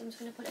swimsuits. I'm just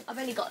going to put it. I've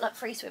only got like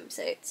 3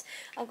 swimsuits.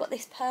 I've got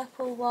this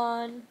purple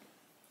one.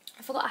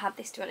 I forgot I had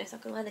this, to be honest. I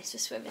can wear this for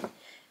swimming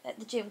at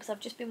the gym because I've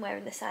just been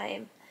wearing the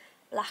same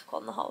black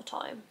one the whole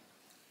time.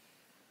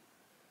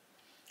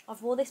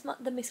 I've worn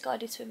the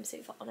misguided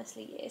swimsuit for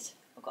honestly years.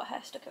 I've got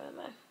hair stuck in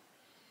my mouth.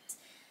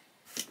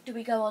 Do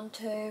we go on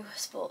to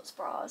sports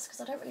bras?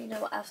 Because I don't really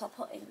know what else I'll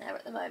put in there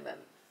at the moment.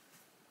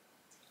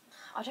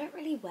 I don't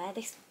really wear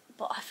this,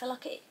 but I feel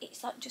like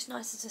it's like just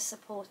nice as a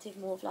supportive,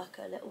 more of like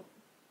a little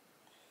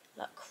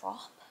like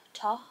crop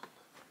top.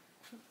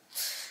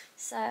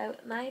 So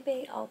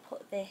maybe I'll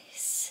put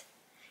this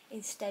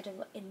instead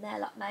of in there,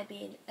 like maybe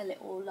in a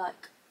little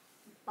like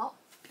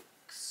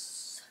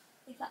box,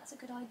 if that's a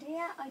good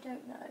idea. I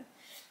don't know.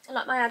 And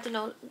like my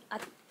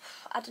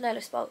I don't know,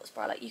 a sports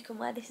bra, like you can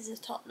wear this as a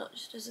top, not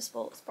just as a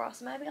sports bra,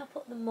 so maybe I'll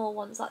put the more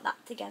ones like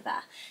that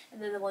together,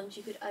 and then the ones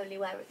you could only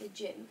wear at the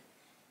gym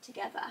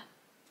together.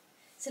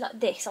 So like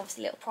this,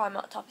 obviously little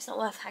Primark top, it's not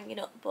worth hanging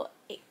up, but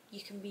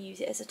you can use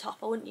it as a top.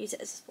 I wouldn't use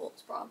it as a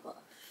sports bra, but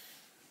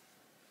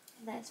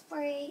there's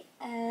 3.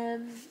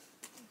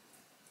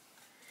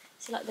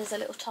 So like there's a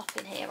little top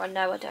in here. I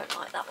know I don't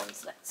like that one,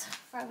 so let's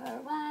throw her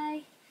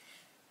away.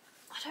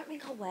 I don't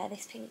think I'll wear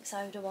this pink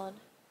soda one.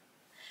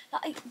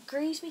 Like, it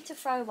grieves me to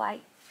throw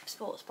away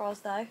sports bras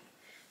though,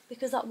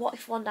 because like what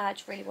if one day I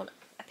just really want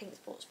a pink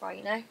sports bra,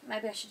 you know?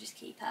 Maybe I should just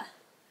keep her.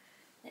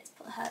 Let's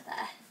put her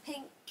there.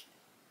 Pink.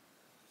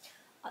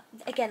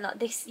 Again, like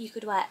this you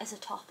could wear as a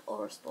top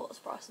or a sports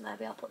bra, so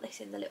maybe I'll put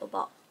this in the little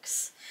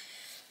box.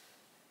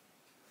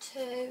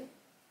 2.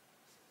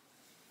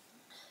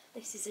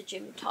 This is a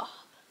gym top.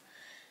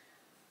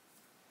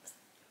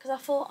 Because I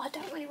thought I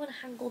don't really want to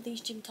hang all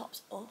these gym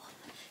tops up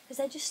because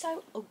they're just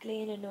so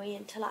ugly and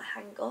annoying to like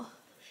hang up.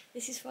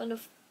 This is one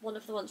of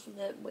the ones from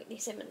the Whitney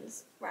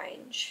Simmons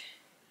range.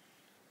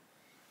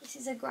 This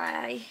is a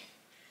grey,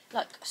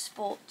 like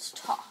sports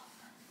top.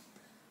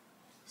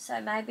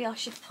 So maybe I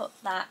should put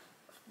that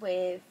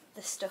with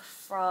the stuff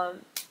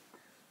from,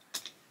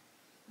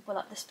 well,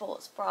 like the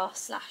sports bra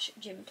 /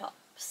 gym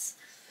tops.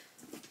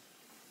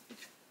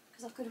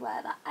 Because I could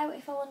wear that out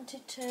if I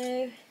wanted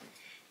to.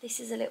 This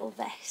is a little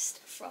vest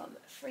from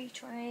Free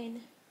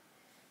Train.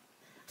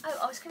 Oh,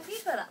 I was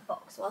confused where that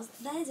box was.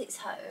 There's its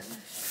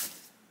home.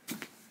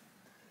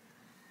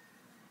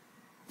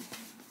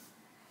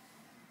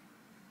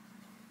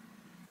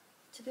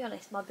 To be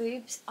honest, my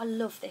boobs, I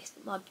love this,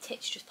 but my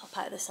tits just pop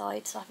out of the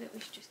side, so I think we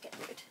should just get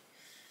rid.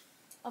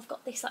 I've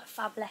got this like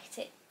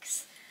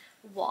Fabletics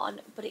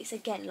one, but it's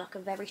again like a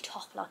very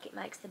top, like it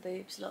makes the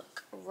boobs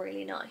look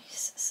really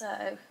nice.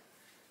 So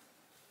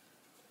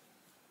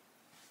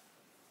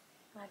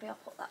maybe I'll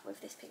put that with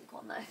this pink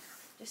one though,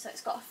 just so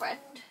it's got a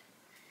friend.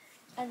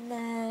 And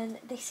then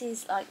this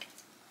is like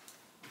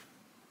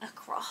a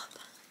crop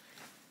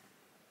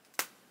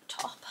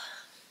top.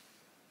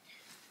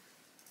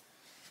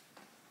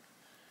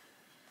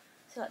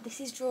 So like this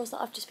is drawers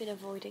that I've just been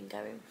avoiding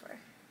going through.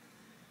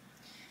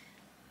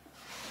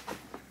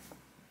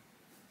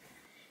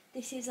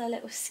 This is a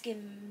little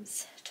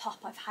Skims top.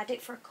 I've had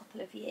it for a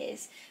couple of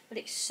years, but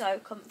it's so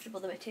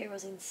comfortable, the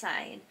material's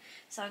insane.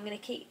 So I'm going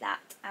to keep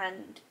that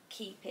and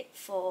keep it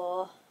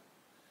for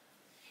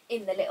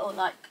in the little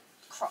like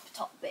crop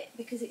top bit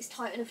because it's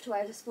tight enough to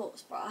wear as a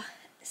sports bra.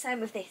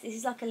 Same with this. This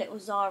is like a little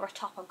Zara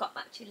top. I've got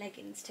matching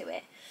leggings to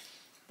it,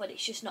 but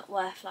it's just not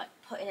worth like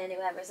putting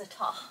anywhere as a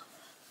top.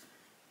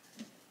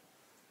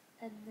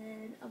 And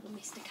then I've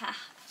missed a cap.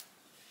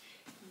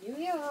 New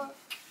York.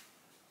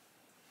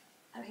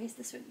 Oh, here's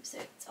the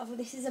swimsuit. Oh,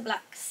 this is a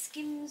black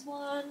Skims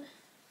one.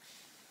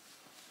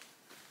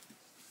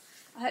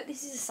 I hope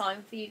this is a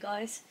sign for you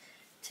guys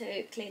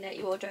to clean out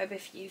your wardrobe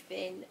if you've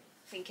been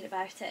thinking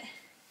about it.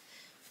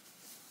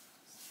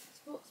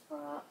 Sports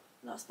bra,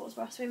 not a sports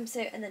bra,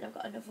 swimsuit, and then I've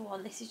got another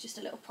one. This is just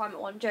a little private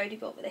one. Jodie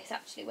bought me this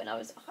actually when I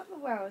can't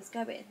remember where I was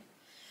going.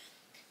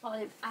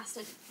 I asked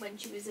her when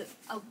she was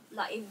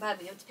like in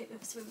Birmingham to pick me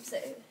up a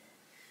swimsuit.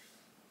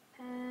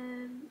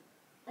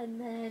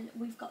 And then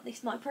we've got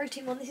this My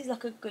Protein one. This is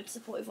like a good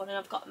supportive one, and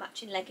I've got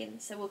matching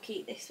leggings, so we'll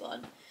keep this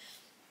one.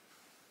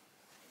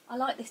 I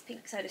like this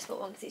pink Soda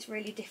Sport one because it's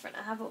really different.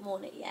 I haven't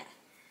worn it yet,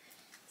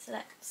 so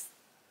let's.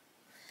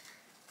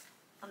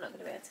 I'm not going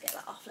to be able to get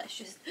that off. Let's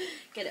just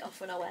get it off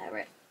when I wear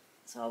it.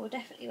 So I will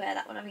definitely wear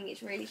that one. I think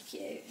it's really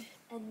cute.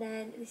 And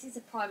then this is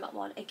a Primark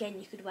one. Again,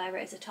 you could wear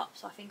it as a top,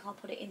 so I think I'll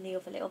put it in the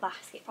other little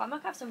basket.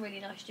 Primark have some really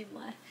nice gym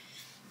wear.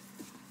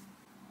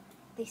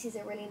 This is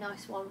a really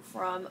nice one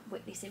from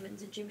Whitney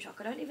Simmons and Gymshark.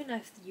 I don't even know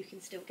if you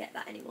can still get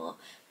that anymore,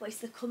 but it's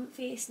the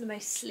comfiest and the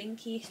most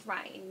slinkiest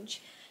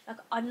range. Like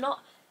I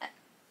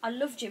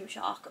love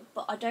Gymshark,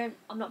 but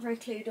I'm not very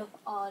clued up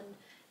on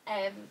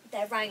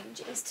their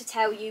ranges to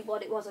tell you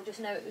what it was. I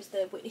just know it was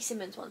the Whitney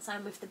Simmons one,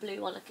 same with the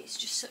blue one. Like it's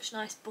just such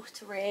nice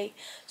buttery,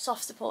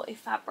 soft supportive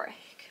fabric.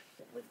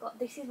 We've got,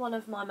 this is one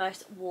of my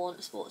most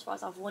worn sports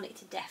bras. I've worn it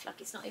to death. Like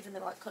it's not even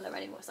the right colour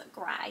anymore, it's like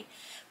grey,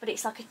 but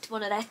it's like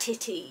one of their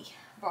titty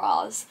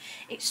bras.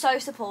 It's so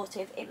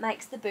supportive, it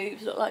makes the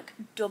boobs look like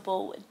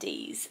double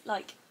D's.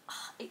 Like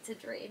it's a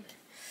dream.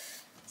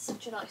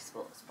 Such a nice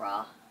sports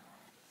bra.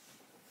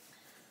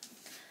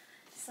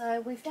 So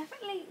we've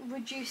definitely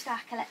reduced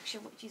our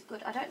collection, which is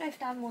good. I don't know if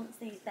Dan wants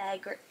these bear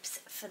grips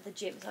for the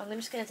gym, so I'm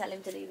just going to tell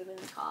him to leave them in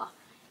the car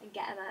and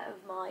get them out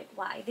of my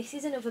way. This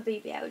is another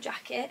BBL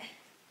jacket.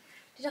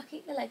 Did I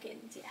keep the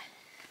leggings? Yeah.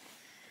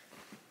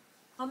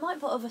 I might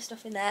put other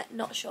stuff in there,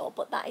 not sure,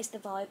 but that is the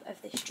vibe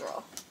of this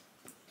drawer.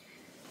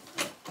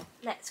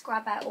 Let's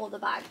grab out all the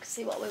bags,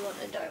 see what we want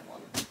and don't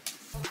want.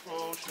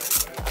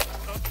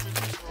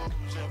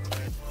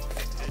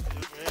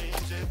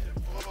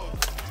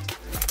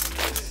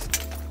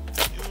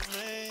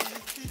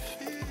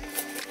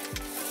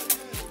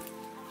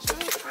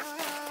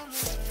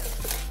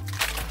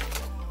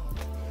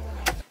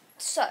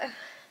 So,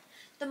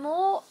 the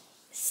more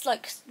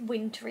like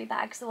wintry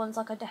bags, the ones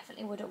like I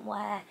definitely wouldn't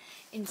wear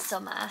in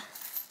summer.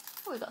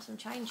 Oh, we've got some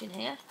change in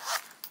here.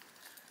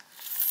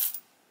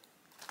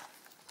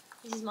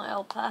 This is my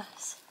old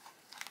purse.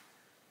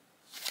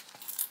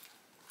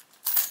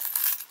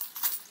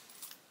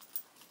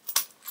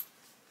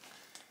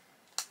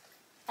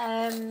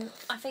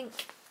 I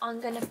think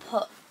I'm going to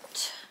put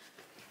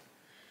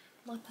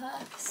my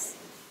purse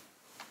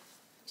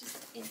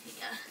just in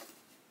here.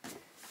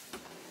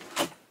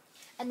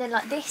 And then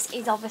like this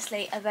is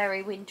obviously a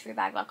very wintry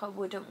bag, like I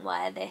wouldn't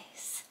wear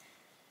this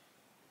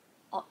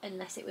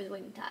unless it was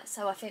winter,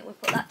 so I think we'll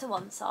put that to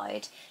one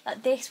side.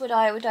 Like this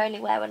I would only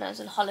wear when I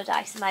was on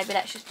holiday, so maybe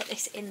let's just put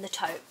this in the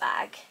tote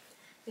bag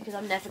because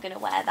I'm never going to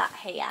wear that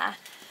here.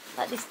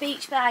 Like this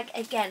beach bag,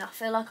 again, I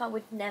feel like I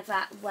would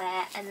never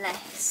wear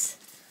unless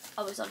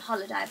I was on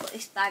holiday, but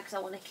this bags I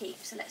want to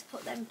keep, so let's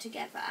put them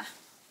together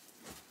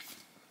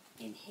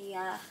in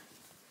here.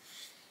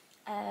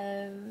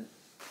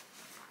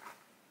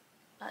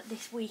 Like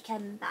this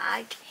weekend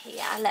bag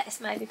here,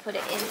 let's maybe put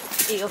it in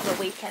the other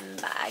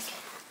weekend bag.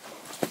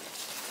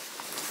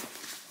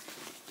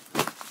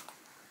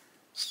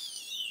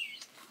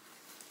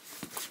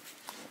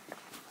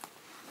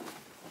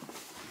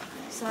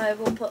 So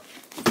we'll put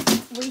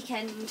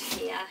weekend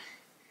here,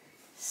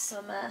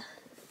 summer,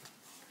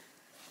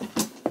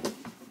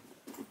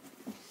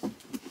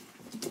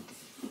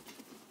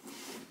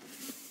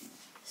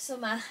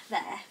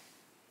 there,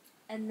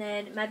 and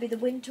then maybe the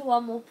winter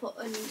one we'll put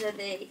under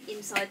the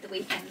inside the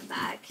weekend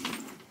bag,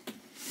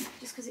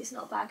 just because it's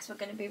not bags we're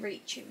going to be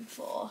reaching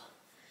for.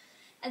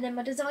 And then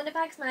my designer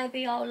bags,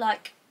 maybe I'll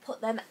like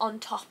put them on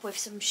top with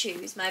some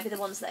shoes, maybe the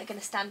ones that are going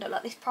to stand up.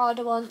 Like this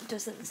Prada one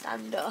doesn't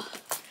stand up.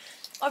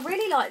 I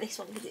really like this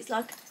one because it's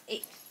like,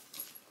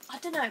 I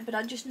don't know, but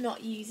I'm just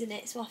not using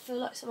it, so I feel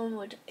like someone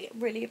would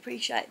really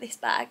appreciate this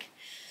bag.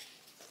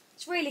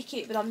 It's really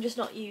cute, but I'm just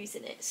not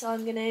using it, so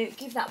I'm going to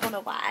give that one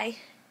away.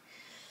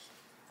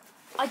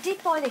 I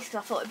did buy this because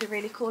I thought it'd be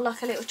really cool,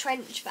 like a little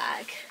trench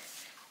bag,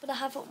 but I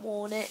haven't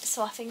worn it,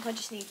 so I think I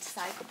just need to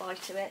say goodbye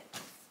to it.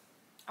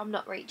 I'm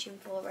not reaching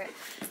for it.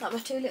 Like my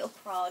two little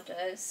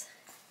Pradas,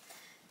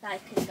 they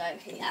can go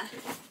here.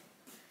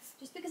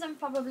 Just because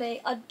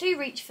I do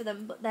reach for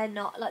them, but they're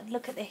not, like,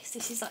 look at this,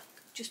 this is like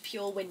just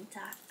pure winter,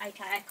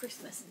 aka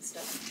Christmas and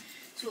stuff.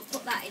 So we'll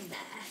put that in there.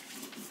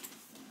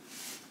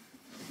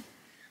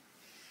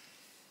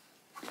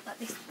 Like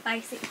this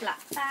basic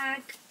black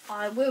bag,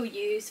 I will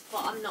use,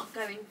 but I'm not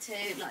going to,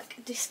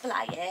 like,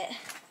 display it.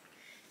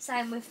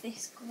 Same with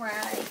this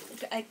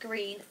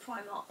green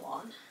Primark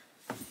one.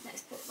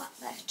 Let's put that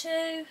there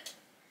too.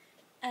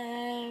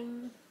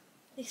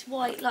 This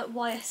white, like,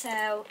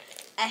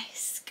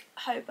 YSL-esque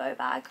hobo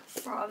bag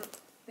from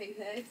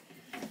Boohoo.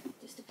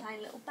 Just a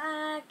plain little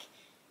bag.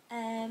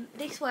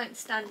 This won't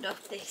stand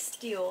up, this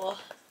Dior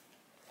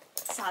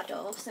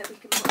saddle, so we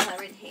can put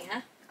her in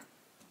here.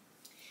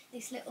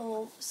 This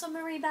little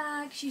summery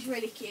bag, she's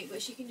really cute, but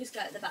she can just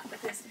go at the back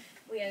because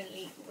we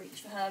only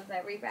reach for her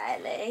very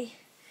rarely.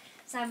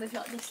 Same with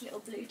like this little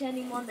blue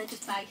denim one, they're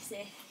just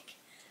basic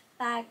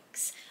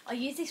bags. I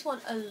use this one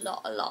a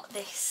lot,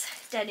 this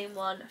denim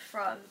one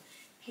from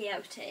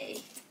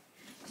PLT.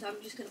 So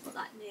I'm just going to put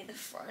that near the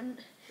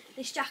front.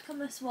 This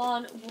Jacquemus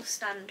one will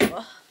stand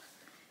up.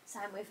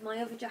 Same with my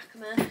other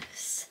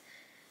Jacquemus.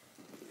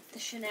 The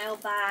Chanel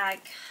bag.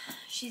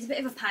 She's a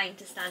bit of a pain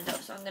to stand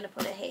up, so I'm going to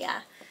put her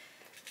here.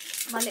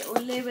 My little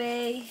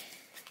Louis.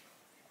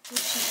 Will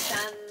she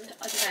stand?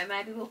 I don't know,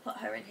 maybe we'll put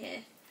her in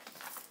here.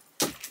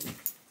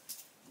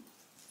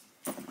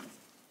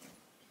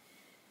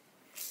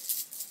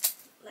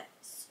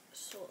 Let's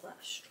sort that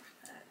strap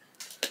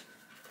out.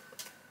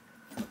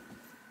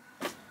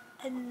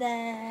 And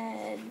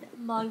then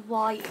my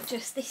white,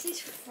 this is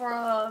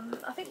from,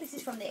 I think this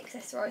is from the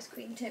Accessorised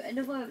Queen too.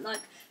 Another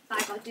like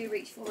bag I do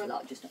reach for a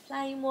lot, just a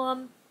plain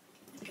one.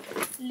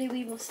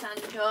 Louis will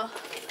stand up.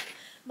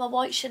 My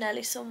white Chanel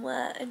is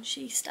somewhere and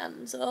she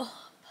stands up.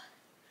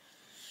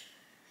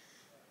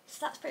 So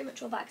that's pretty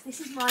much all bags.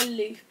 This is my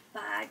loop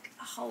bag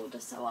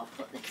holder, so I'll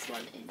put this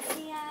one in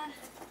here.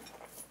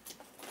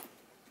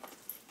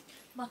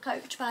 My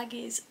Coach bag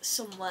is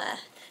somewhere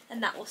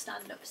and that will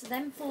stand up. So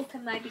them four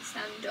can maybe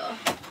stand up.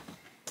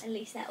 At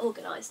least they're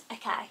organised.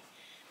 Okay.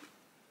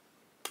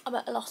 I'm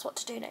at a loss what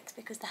to do next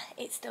because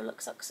it still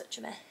looks like such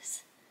a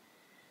mess.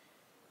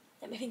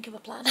 Let me think of a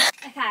plan.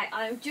 Okay,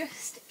 I'm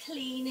just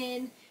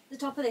cleaning the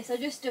top of this. I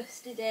just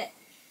dusted it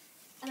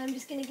and I'm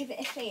just going to give it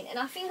a clean. And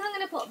I think I'm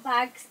going to put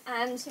bags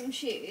and some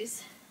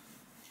shoes.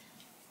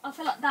 I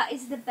feel like that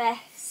is the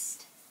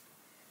best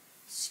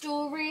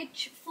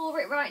storage for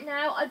it right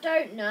now. I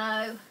don't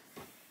know.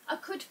 I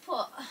could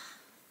put,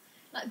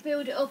 like,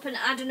 build it up and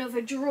add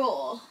another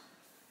drawer,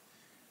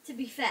 to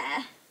be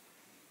fair.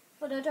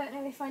 But I don't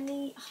know if I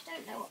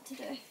don't know what to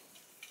do.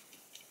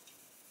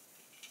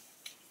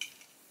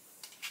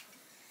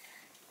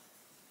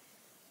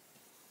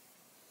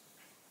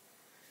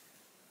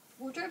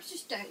 Wardrobes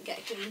just don't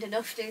get cleaned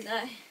enough, do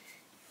they?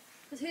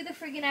 Because who the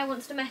friggin' hell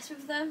wants to mess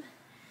with them?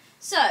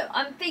 So,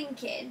 I'm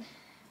thinking,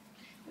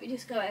 let me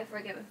just go over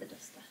again with the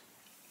duster.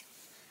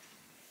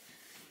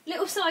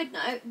 Little side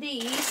note,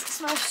 these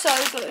smell so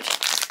good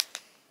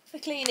for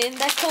cleaning.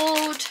 They're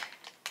called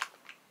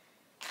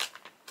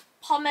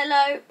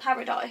Pomelo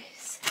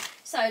Paradise.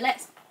 So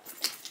let's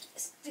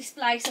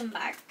display some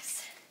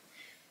bags.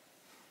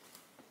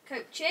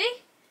 Coachy.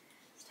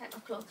 Let's take my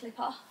claw clip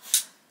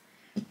off.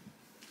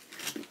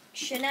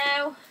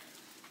 Chanel.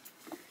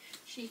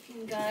 She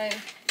can go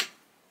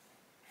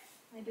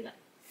maybe like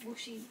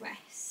Whooshy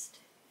Rest.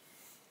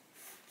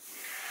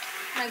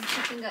 Maybe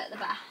she can go at the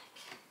back.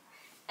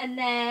 And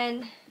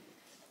then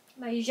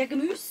my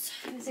Jacquemus.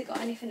 Has it got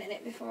anything in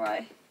it before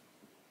I...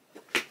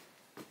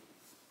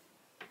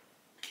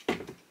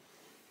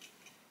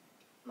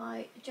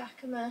 My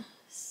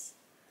Jacquemus.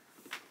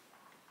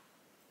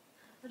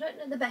 I don't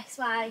know the best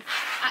way.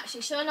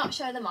 Actually, shall I not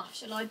show them off?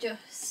 Shall I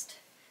just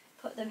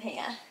put them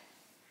here?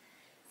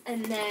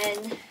 And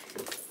then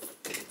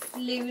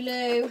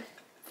Lulu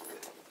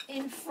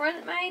in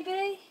front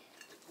maybe?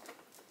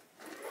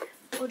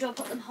 Or do I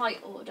put them height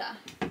order?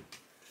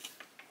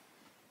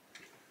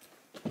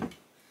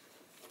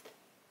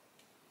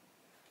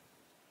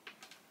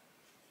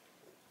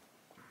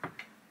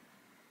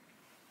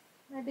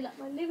 Maybe like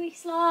my Louis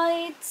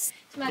slides.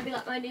 So maybe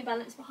like my New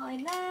Balance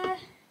behind there.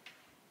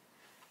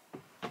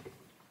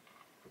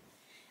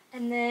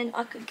 And then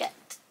I could get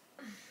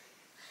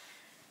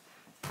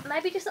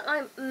maybe just like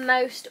my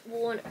most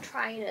worn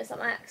trainers, like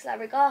my Axel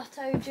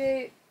Arigato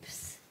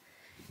dupes.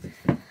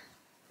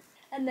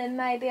 And then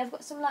maybe I've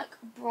got some like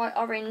bright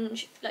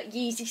orange like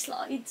Yeezy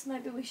slides.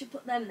 Maybe we should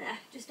put them there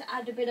just to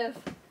add a bit of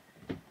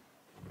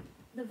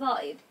the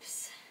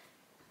vibes.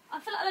 I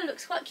feel like that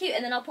looks quite cute.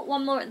 And then I'll put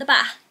one more at the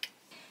back.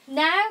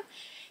 Now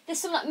there's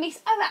some like mix.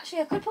 Oh,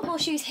 actually I could put more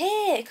shoes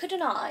here,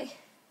 couldn't I?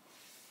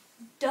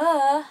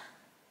 Duh.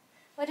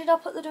 Where did I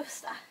put the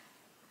duster?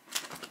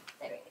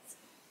 There it is.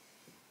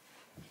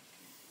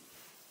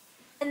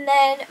 And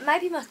then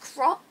maybe my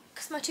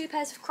Crocs, my 2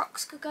 pairs of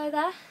Crocs could go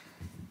there.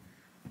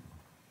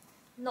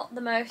 Not the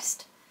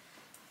most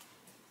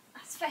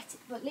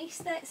aesthetic, but at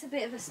least there's a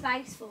bit of a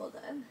space for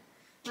them.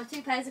 My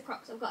 2 pairs of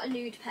Crocs, I've got a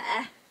nude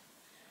pair.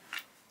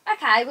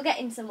 Okay, we're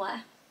getting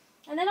somewhere.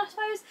 And then I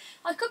suppose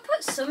I could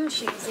put some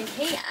shoes in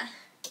here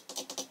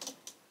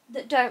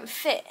that don't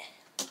fit,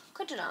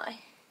 couldn't I?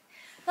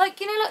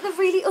 Like, you know, like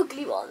the really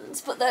ugly ones,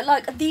 but they're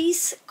like,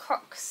 these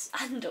Crocs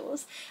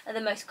sandals are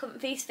the most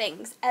comfiest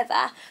things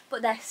ever,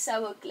 but they're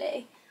so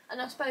ugly.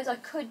 And I suppose I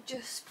could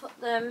just put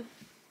them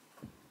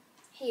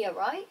here,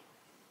 right?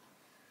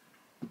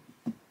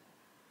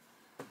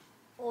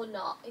 Or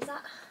not, is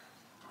that?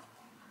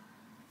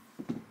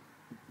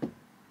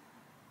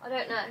 I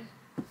don't know.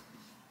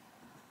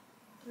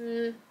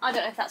 I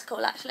don't know if that's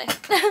cool actually.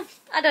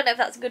 I don't know if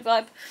that's a good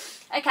vibe.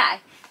 Okay,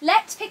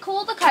 let's pick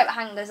all the coat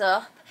hangers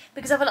up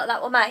because I feel like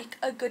that will make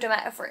a good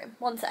amount of room.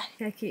 One sec.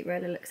 How cute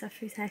Rolo looks after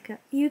his haircut.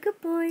 You a good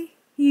boy?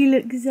 You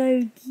look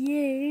so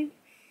cute.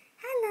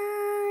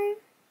 Hello.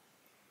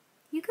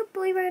 You good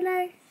boy,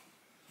 Rolo?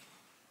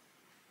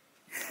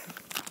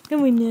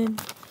 Come on then.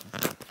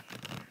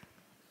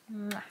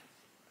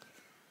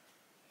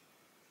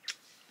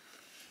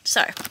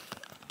 So,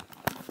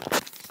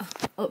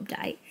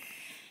 update.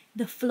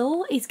 The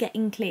floor is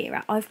getting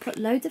clearer. I've put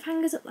loads of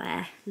hangers up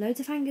there, loads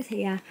of hangers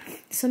here,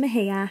 some are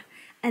here,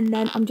 and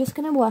then I'm just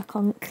going to work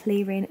on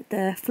clearing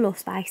the floor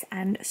space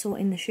and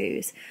sorting the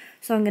shoes.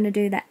 So I'm going to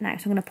do that now.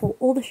 So I'm going to pull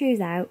all the shoes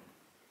out,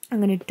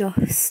 I'm going to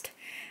dust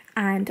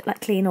and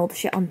like clean all the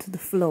shit onto the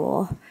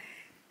floor,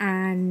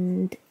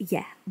 and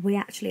yeah, we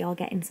actually are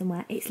getting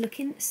somewhere. It's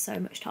looking so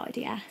much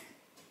tidier.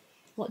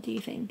 What do you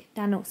think?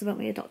 Dan also went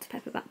with a Dr.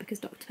 Pepper back because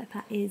Dr.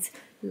 Pepper is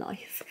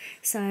life.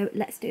 So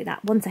let's do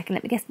that. One second,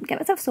 let me get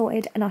myself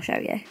sorted and I'll show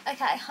you.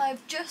 Okay,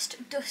 I've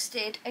just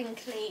dusted and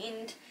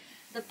cleaned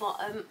the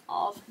bottom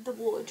of the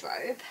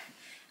wardrobe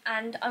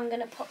and I'm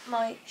going to put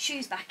my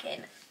shoes back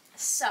in.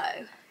 So,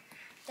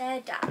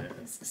 they're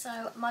Dan's.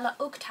 So my like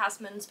Ugg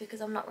Tasmans,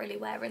 because I'm not really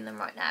wearing them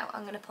right now,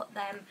 I'm going to put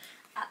them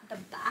at the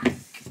back.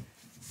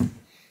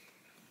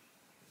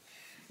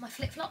 My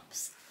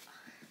flip-flops,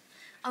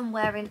 I'm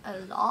wearing a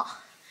lot,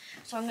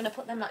 so I'm going to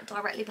put them like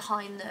directly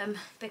behind them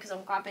because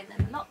I'm grabbing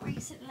them a lot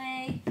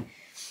recently.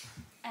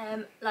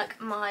 Like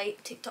my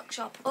TikTok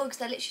shop Uggs,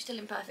 they're literally still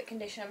in perfect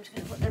condition. I'm just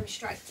going to put them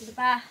straight to the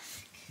back.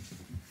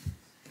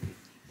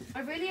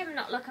 I really am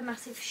not like a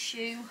massive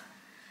shoe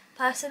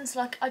person, so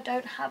like I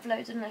don't have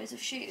loads and loads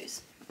of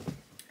shoes.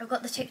 I've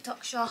got the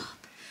TikTok shop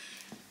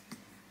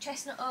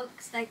chestnut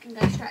Uggs, they can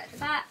go straight at the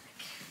back.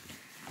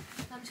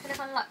 I'm just going to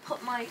kind of like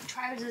put my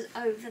trousers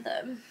over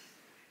them.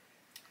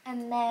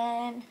 And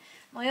then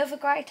my other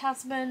grey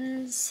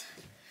Tasmans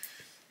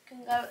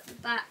can go at the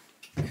back.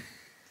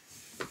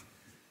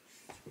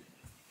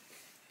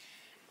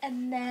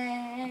 And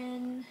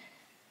then,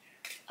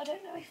 I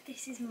don't know if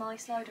this is my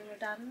slide or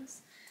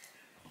Dan's.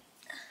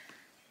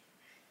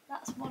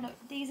 That's one of,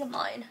 these are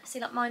mine. See,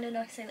 like mine are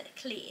nice and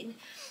clean.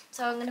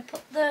 So I'm going to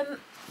put them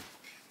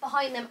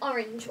behind them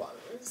orange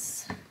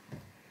ones.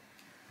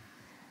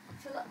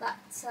 I feel like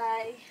that's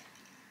a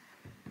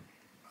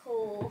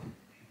cool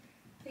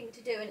thing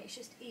to do and it's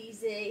just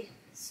easy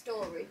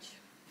storage.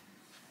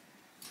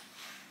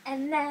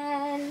 And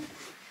then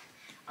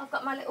I've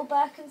got my little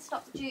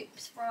Birkenstock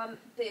dupes from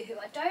Boohoo.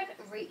 I don't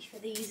reach for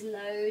these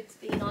loads,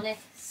 being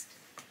honest.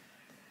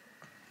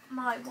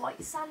 My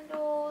white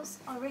sandals,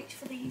 I reach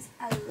for these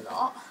a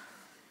lot.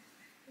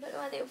 I don't know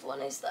where the other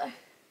one is though.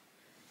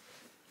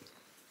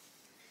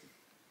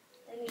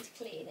 They need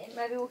cleaning.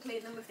 Maybe we'll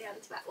clean them with the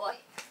anti-bac wipe.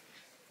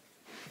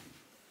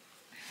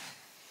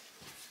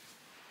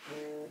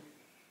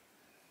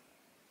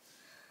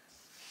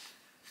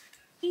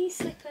 These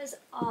slippers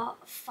are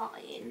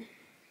fine.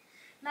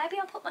 Maybe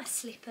I'll put my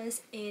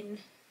slippers in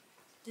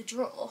the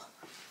drawer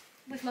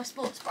with my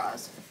sports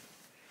bras.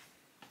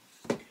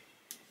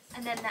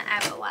 And then they're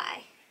out of the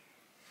way.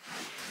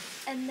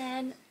 And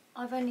then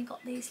I've only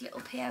got these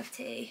little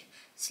POT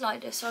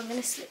sliders, so I'm going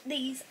to slip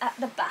these at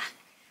the back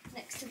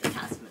next to the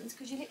Tasmans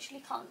because you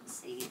literally can't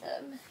see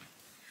them.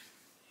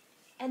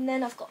 And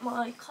then I've got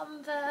my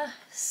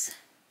Converse.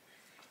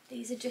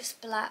 These are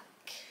just black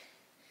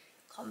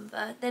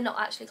Converse. They're not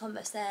actually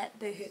Converse, they're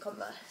Boohoo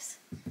Converse.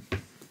 I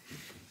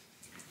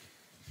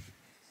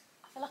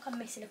feel like I'm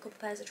missing a couple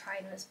pairs of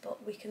trainers,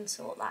 but we can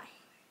sort that.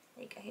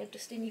 There you go, you're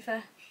dusting you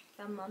for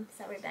mum.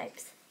 Sorry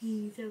babes.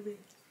 Sorry.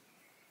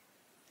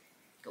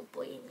 Good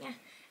boy,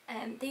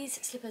 yeah. These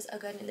slippers are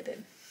going in the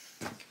bin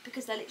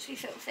because they're literally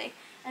filthy.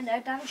 And they're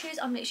down shoes,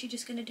 I'm literally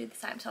just going to do the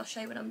same, so I'll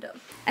show you when I'm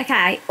done.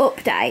 Okay,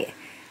 update.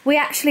 We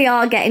actually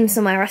are getting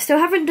somewhere. I still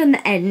haven't done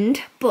the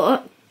end,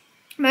 but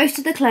most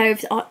of the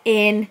clothes are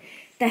in,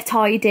 they're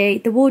tidy,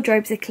 the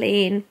wardrobes are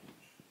clean,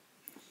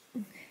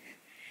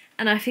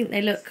 and I think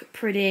they look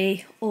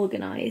pretty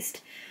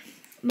organised.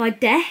 My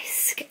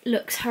desk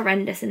looks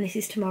horrendous and this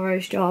is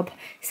tomorrow's job.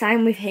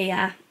 Same with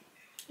here.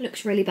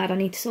 Looks really bad. I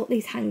need to sort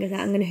these hangers out.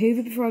 I'm going to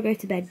hoover before I go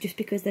to bed just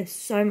because there's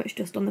so much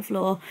dust on the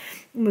floor.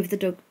 And with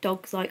the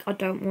dogs, like, I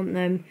don't want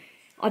them.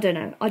 I don't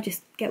know. I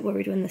just get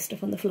worried when there's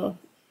stuff on the floor.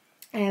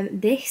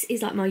 This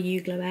is like my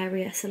U-glow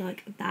area. So,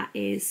 like, that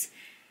is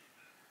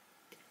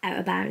out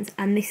of bounds.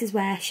 And this is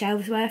where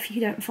shelves were, if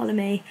you don't follow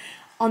me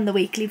on the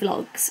weekly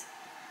vlogs.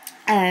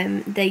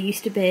 There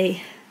used to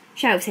be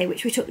shelves here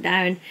which we took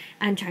down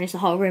and changed the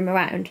whole room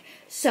around.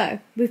 So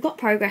we've got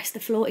progress. The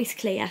floor is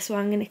clear, so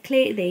I'm going to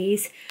clear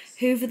these,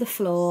 hoover the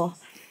floor,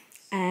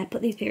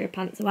 put these period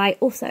pants away.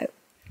 Also,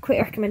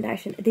 quick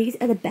recommendation, these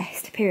are the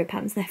best period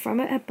pants. They're from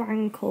a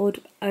brand called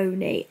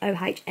Ohne,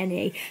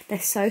 O-H-N-E. They're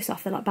so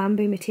soft, they're like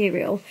bamboo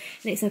material,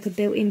 and it's like a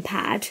built-in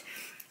pad,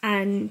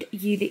 and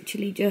you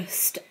literally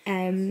just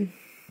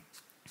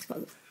it's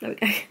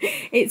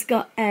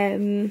got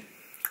a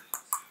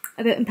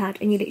built-in pad,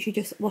 and you literally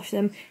just wash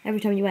them every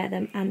time you wear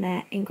them, and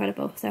they're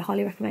incredible. So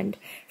highly recommend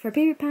for a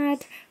period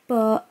pad.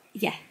 But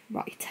yeah,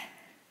 right,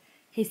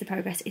 here's the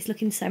progress. It's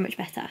looking so much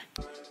better.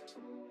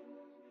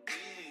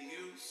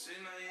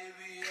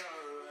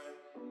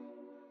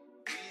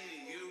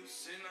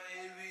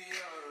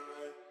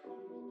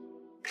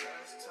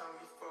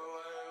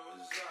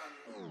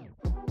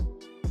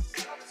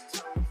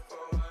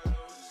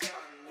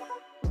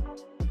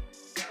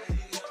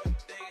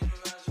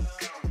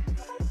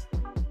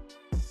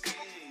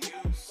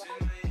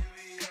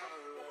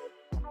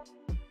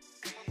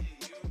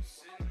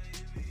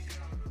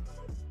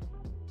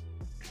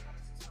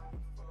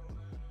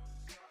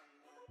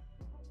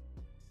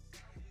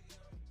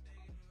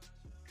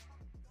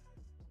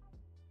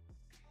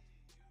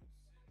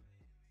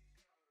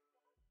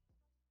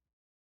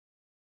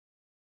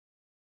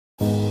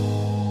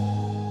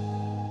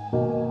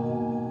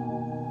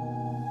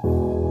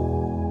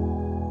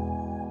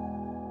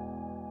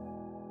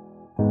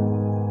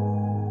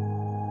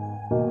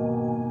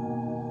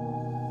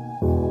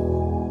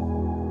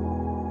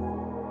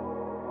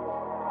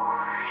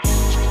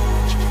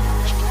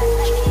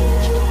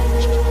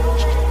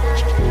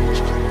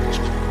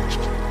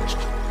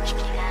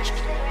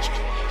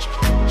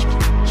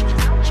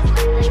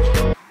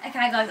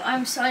 Guys,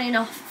 I'm signing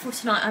off for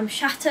tonight. I'm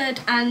shattered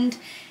and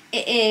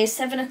it is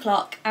 7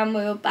 o'clock and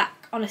we're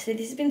back. Honestly,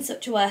 this has been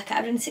such a workout.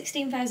 I've done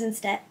 16,000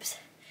 steps.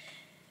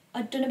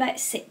 I'd done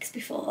about 6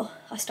 before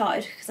I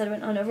started because I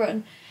went on a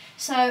run.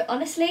 So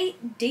honestly,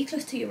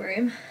 declutter your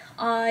room.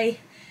 I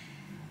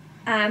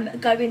am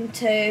going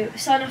to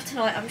sign off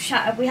tonight. I'm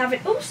shattered. We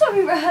haven't, oh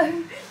sorry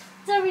Ro,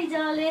 sorry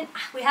darling.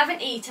 We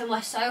haven't eaten,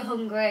 we're so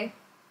hungry.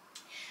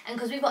 And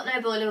because we've got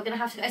no boiler, we're going to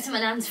have to go to my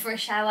nan's for a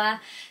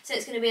shower. So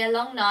it's going to be a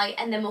long night,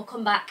 and then we'll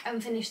come back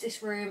and finish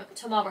this room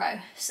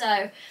tomorrow.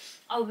 So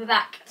I'll be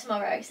back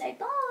tomorrow. Say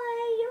bye,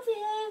 love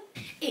you.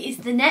 It is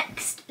the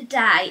next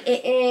day.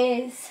 It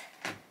is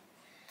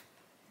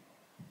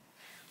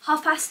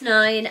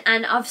 9:30,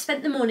 and I've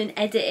spent the morning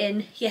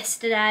editing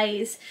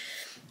yesterday's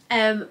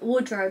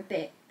wardrobe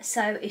bit.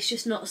 So it's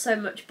just not so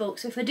much bulk.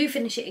 So if I do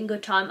finish it in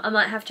good time, I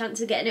might have a chance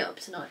of getting it up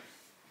tonight.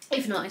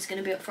 If not, it's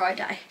going to be up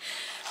Friday.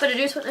 But I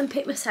just want to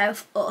pick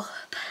myself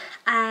up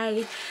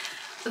a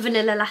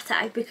vanilla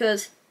latte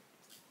because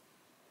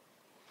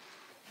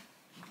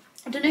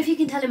I don't know if you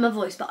can tell in my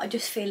voice, but I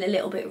just feel a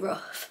little bit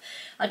rough.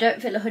 I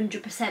don't feel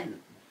 100%.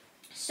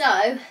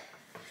 So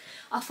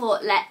I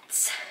thought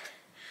let's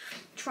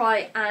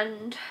try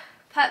and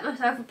perk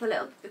myself up a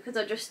little because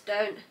I just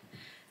don't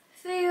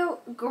feel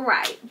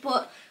great,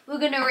 but we're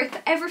going to rip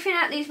everything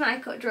out these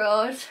makeup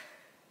drawers.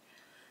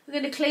 We're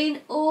going to clean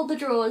all the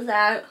drawers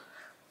out.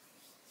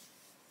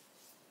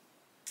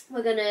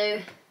 We're going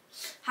to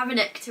have a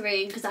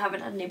nectarine because I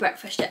haven't had any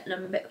breakfast yet and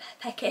I'm a bit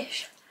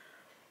peckish.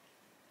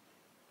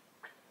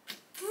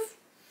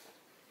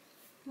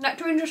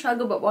 Nectarines are so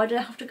good, but why do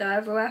they have to go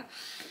everywhere?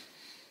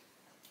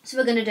 So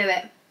we're going to do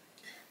it.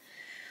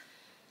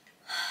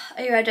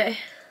 Are you ready?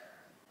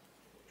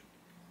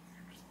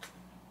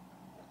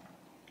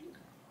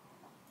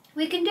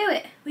 We can do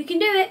it. We can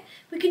do it.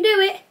 We can do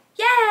it.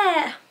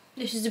 Yeah!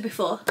 This is the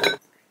before.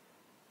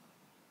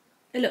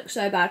 It looks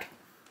so bad.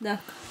 Look.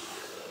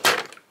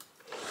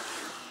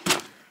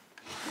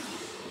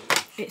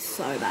 It's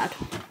so bad.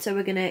 So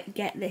we're going to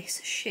get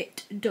this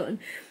shit done.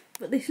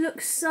 But this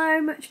looks so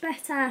much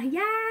better.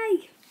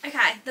 Yay!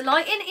 Okay, the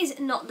lighting is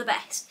not the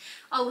best.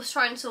 I will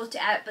try and sort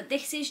it out, but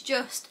this is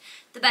just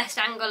the best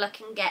angle I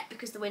can get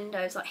because the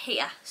window's like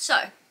here.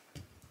 So,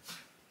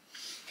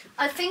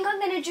 I think I'm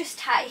going to just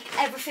take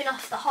everything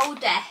off the whole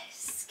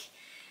desk,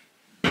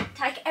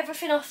 take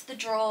everything off the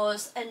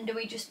drawers, and do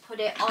we just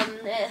put it on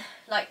the,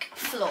 like,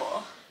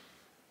 floor?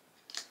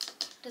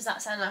 Does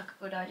that sound like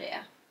a good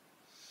idea?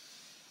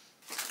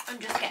 And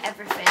just get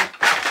everything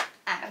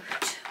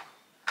out.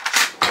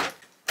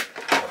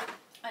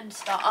 And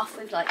start off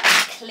with, like,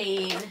 a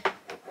clean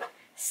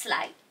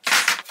slate.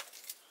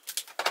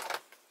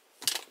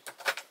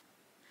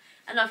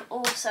 And I've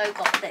also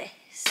got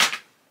this.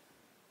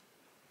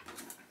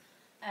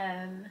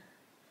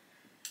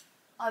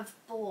 I've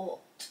bought,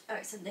 oh,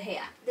 it's under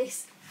here,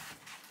 this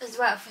as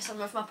well for some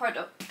of my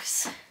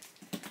products.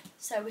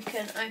 So we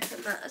can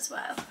open that as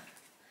well.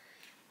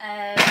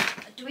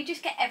 Do we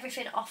just get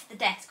everything off the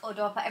desk, or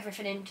do I put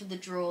everything into the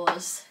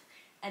drawers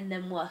and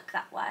then work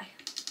that way?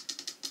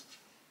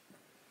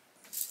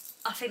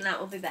 I think that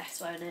will be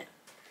best, won't it?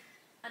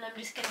 And I'm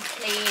just going to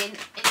clean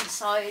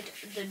inside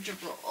the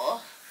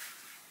drawer.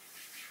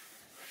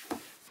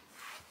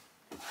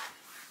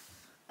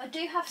 I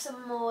do have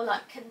some more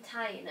like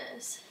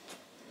containers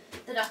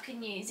that I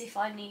can use if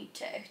I need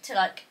to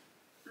like,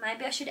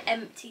 maybe I should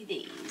empty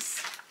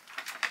these.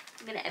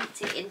 I'm going to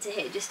empty it into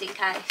here just in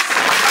case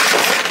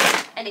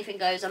anything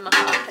goes on my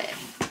carpet.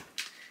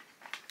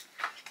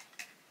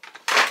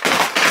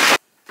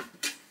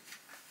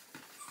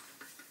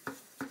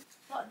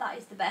 Like that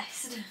is the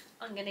best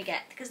I'm going to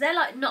get, because they're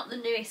like not the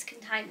newest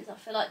containers. I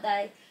feel like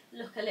they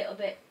look a little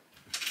bit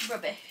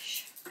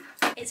rubbish.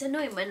 It's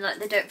annoying when like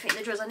they don't fit in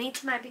the drawers. I need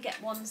to maybe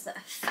get ones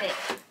that fit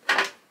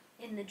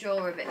in the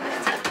drawer a bit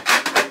better.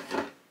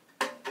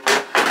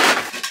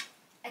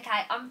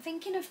 Okay, I'm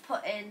thinking of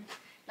putting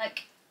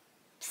like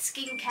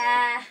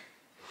skincare,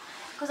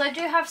 because I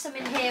do have some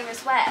in here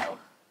as well.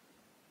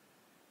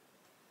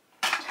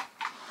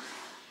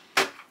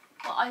 But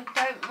I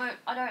don't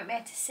want me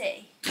to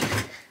see.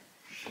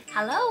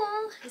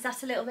 Hello, is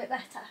that a little bit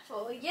better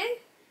for you?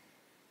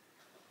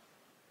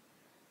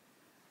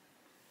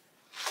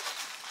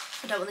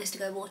 I don't want this to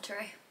go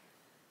watery.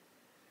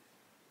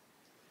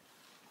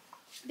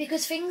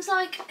 Because things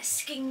like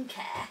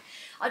skincare,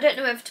 I don't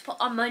know whether to put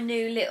on my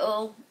new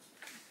little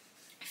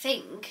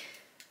thing.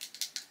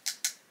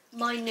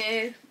 My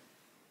new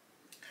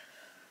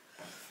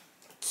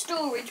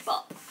storage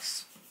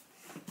box.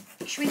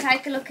 Should we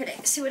take a look at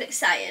it, see what it's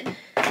saying?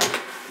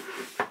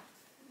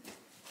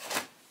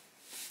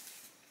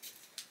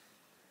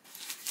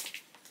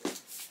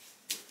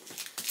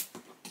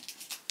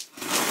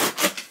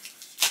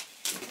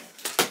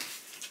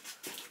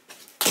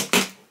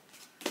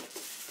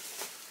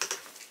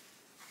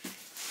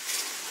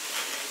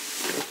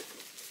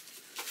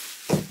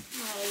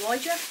 Why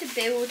do you have to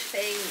build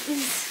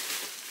things?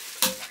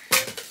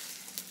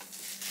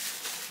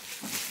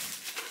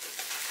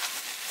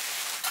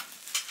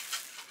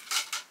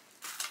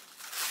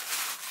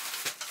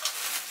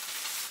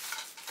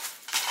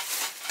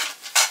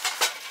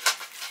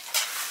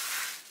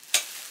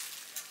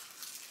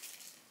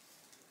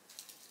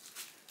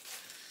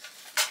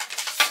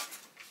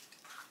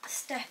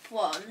 Step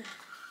 1,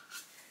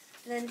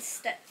 then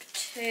step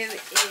 2 is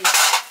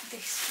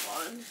this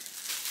one.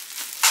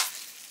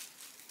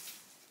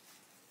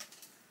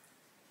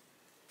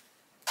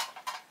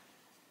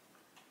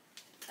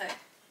 Oh,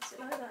 is it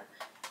like that?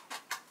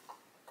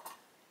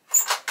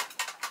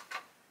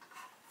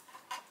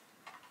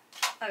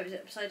 Oh, is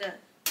it upside down?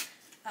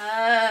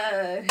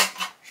 Oh,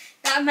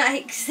 that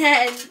makes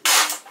sense.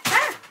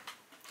 Ah,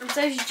 I'm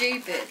so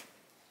stupid.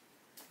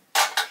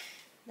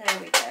 There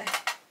we go.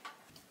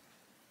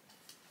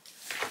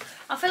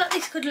 I feel like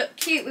this could look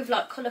cute with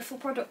like colourful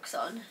products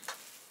on.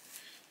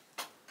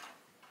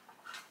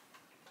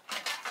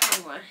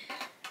 Anyway.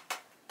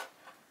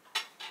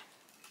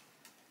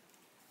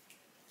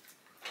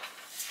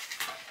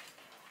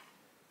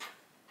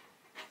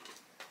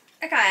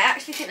 Okay, I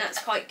actually think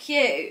that's quite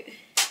cute.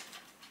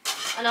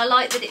 And I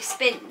like that it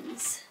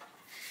spins.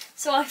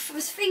 So I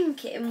was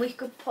thinking we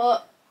could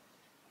put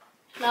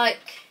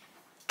like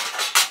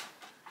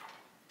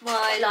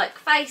my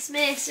face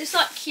mist, just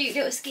like cute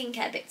little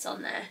skincare bits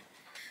on there.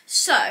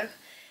 So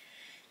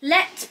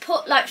let's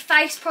put like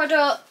face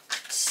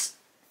products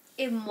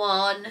in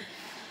one.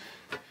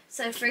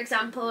 So for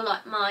example,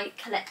 like my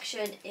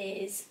collection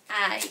is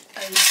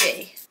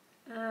AOG.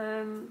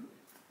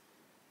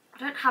 I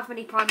don't have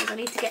many primers, I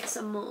need to get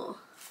some more.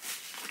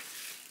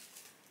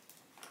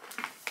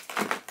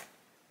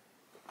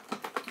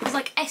 There's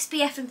like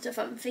SPF and stuff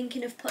I'm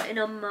thinking of putting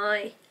on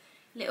my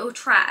little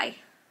tray.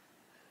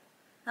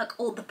 Like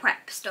all the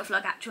prep stuff,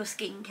 like actual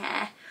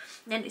skincare.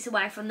 And then it's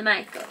away from the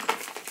makeup.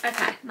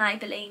 Okay,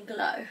 Maybelline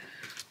Glow.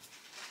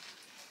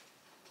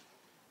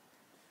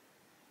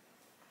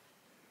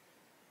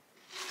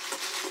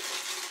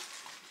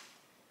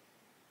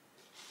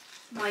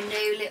 My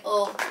new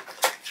little,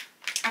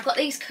 I've got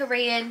these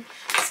Korean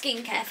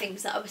skincare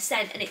things that I was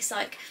sent, and it's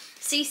like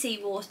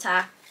CC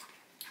water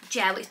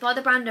gel. It's by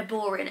the brand of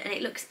Boring, and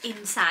it looks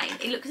insane.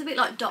 It looks a bit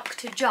like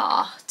Dr.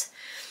 Jart.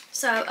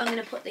 So I'm going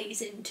to put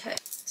these in too.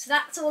 So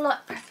that's all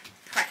like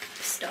prep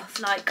stuff,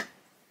 like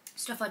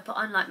stuff I'd put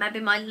on, like maybe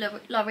my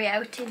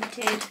L'Oreal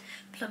tinted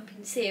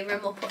plumping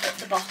serum I'll put at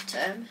the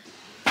bottom.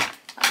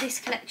 This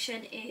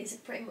collection is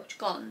pretty much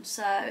gone,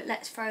 so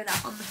let's throw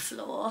that on the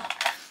floor.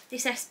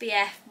 This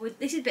SPF,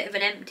 this is a bit of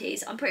an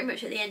empties. I'm pretty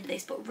much at the end of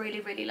this, but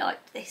really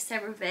liked this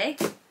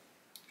CeraVe.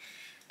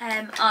 This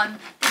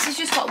has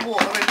just got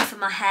water in for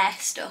my hair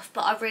stuff,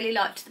 but I really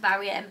liked the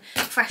Barry M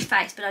Fresh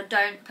Face, but I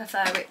don't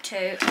prefer it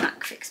to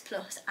MAC Fix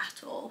Plus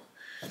at all.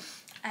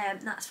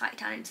 That's fake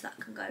tan, so that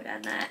can go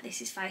down there.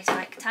 This is face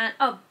fake tan.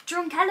 Oh,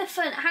 Drunk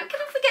Elephant. How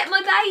can I forget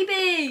my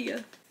baby?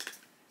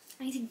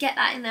 I need to get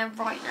that in there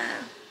right now.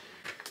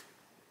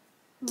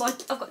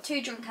 I've got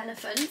 2 Drunk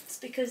Elephants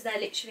because they're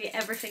literally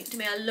everything to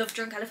me. I love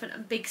Drunk Elephant.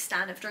 I'm a big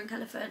stan of Drunk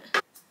Elephant.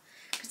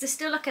 Because there's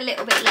still like a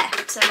little bit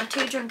left. So my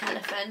 2 Drunk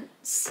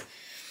Elephants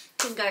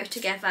can go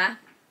together.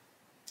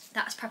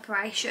 That's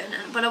preparation.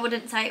 But I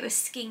wouldn't say it was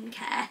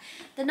skincare.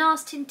 The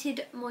NARS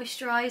Tinted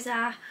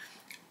Moisturiser.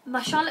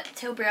 My Charlotte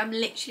Tilbury I'm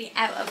literally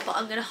out of, but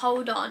I'm going to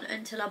hold on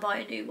until I buy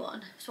a new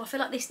one. So I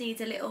feel like this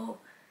needs a little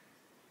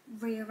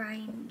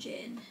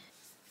rearranging.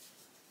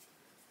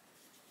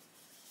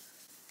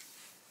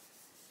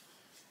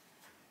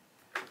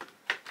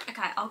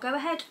 Okay, I'll go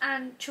ahead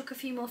and chuck a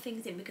few more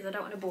things in because I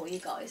don't want to bore you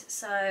guys.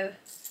 So,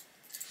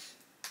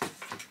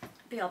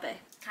 BRB.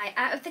 Okay,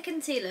 out of the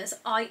concealers,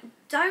 I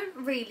don't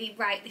really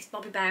rate this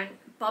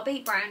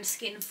Bobbi Brown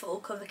Skin Full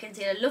Cover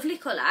Concealer. Lovely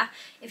colour.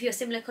 If you're a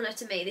similar colour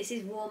to me, this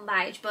is warm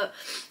beige, but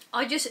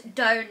I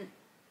didn't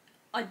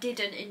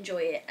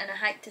enjoy it, and I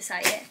hate to say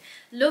it.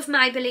 Love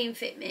Maybelline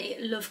Fit Me,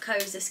 love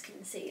Kosas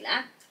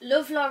Concealer.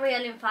 Love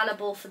L'Oreal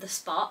Infallible for the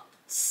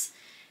spots,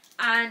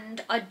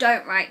 and I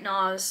don't rate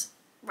NARS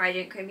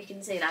Radiant Creamy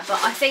Concealer,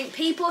 but I think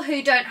people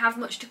who don't have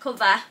much to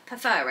cover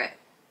prefer it.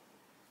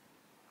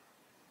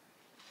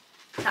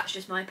 That's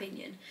just my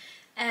opinion.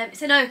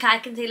 It's an okay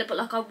concealer, but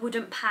like I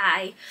wouldn't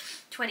pay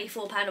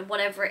 £24 or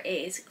whatever it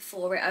is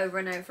for it over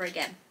and over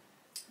again.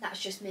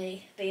 That's just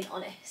me being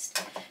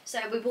honest. So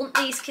we want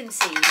these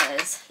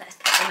concealers. Let's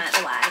put them out of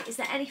the way. Is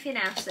there anything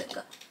else that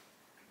got...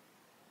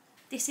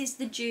 This is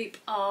the dupe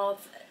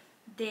of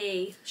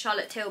the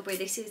Charlotte Tilbury.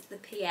 This is the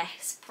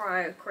PS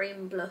Pro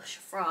Cream Blush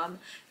from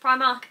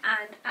Primark,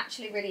 and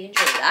actually really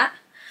enjoy that.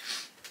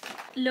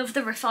 Love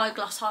the Refined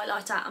Gloss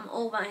Highlighter. I'm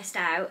almost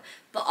out,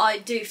 but I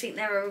do think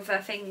there are other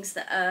things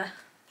that are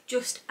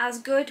just as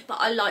good, but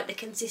I like the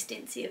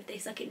consistency of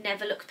this. Like, it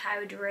never looks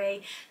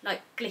powdery,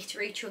 like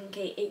glittery,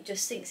 chunky. It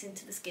just sinks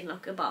into the skin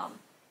like a balm.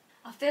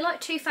 I feel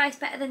like Too Faced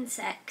Better Than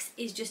Sex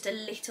is just a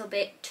little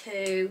bit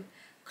too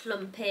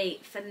clumpy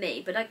for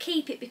me, but I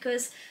keep it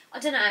because, I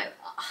don't know,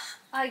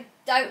 I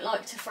don't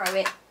like to throw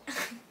it.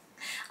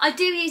 I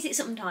do use it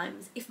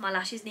sometimes if my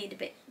lashes need a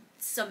bit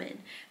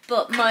summing,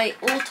 but my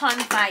all-time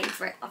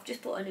favourite, I've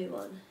just bought a new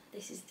one.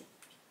 This is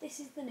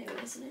the new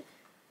one, isn't it?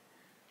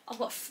 I've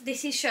got,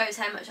 this shows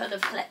how much I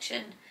love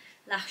Collection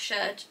Lash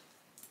Shade.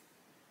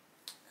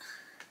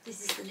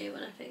 This is the new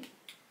one, I think.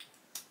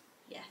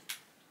 Yeah.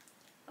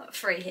 I've got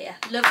 3 here.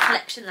 Love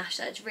Collection Lash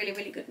Shade.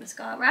 Really good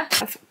mascara.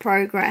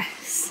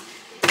 Progress.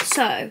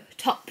 So,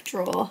 top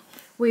drawer.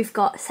 We've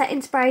got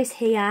setting sprays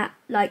here,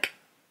 like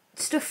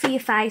stuff for your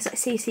face, like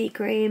CC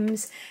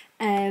creams,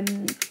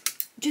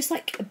 just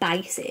like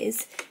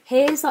bases.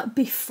 Here's like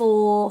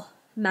before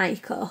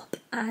makeup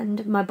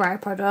and my brow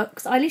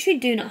products. I literally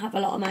do not have a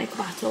lot of makeup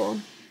at all.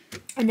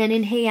 And then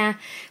in here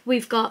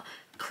we've got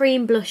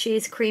cream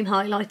blushes, cream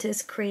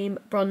highlighters, cream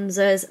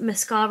bronzers,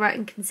 mascara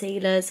and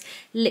concealers,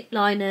 lip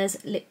liners,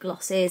 lip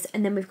glosses,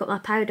 and then we've got my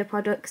powder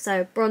products,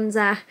 so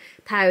bronzer,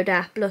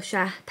 powder,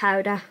 blusher,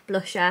 powder,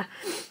 blusher,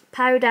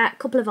 powder,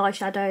 couple of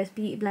eyeshadows,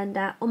 beauty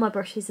blender. All my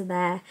brushes are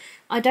there.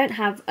 I don't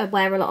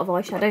wear a lot of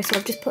eyeshadow, so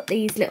I've just put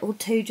these little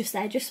 2 just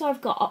there, just so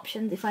I've got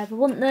options if I ever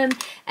want them.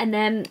 And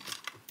then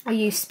I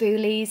use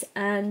spoolies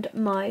and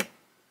my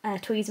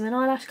Tweezerman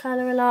eyelash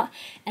curler a lot,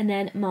 and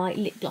then my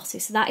lip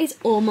glosses. So that is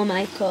all my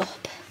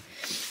makeup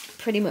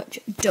pretty much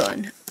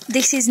done.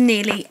 This is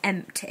nearly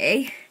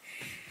empty.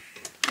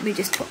 Let me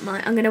just put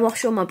I'm going to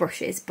wash all my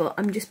brushes, but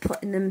I'm just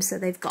putting them so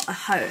they've got a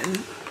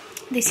home.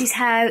 this is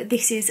how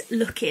this is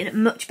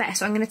looking much better.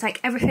 So I'm going to take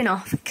everything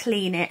off,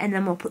 clean it, and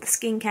then we'll put the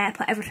skincare,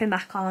 put everything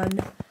back on.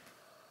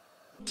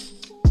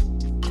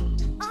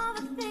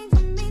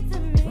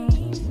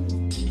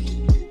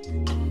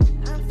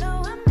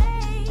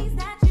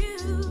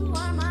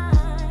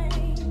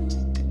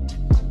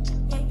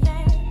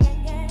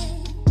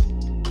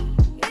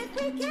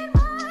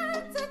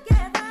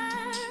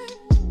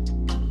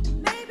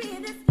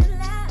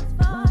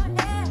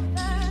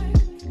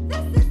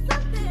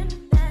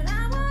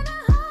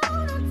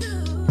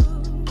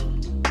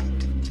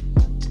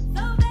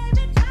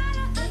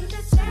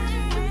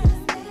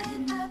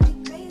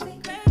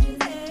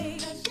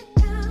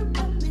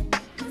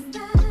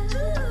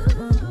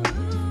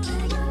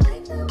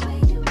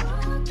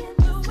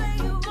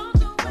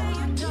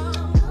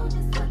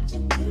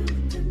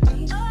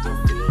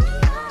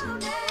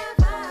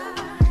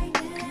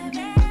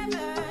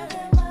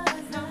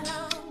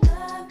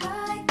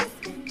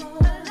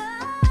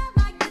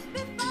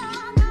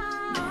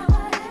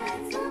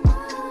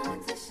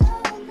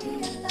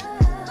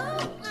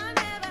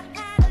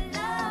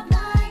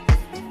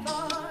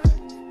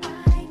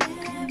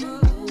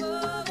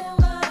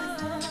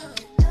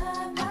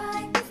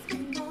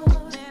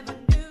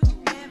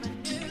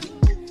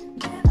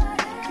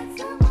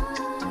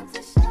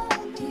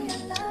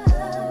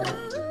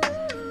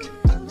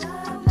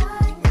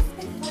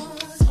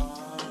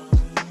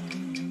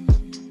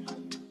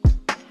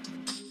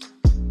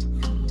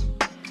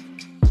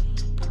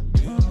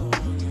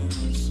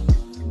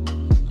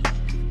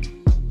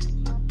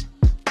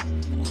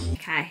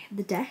 Okay,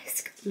 the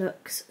desk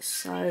looks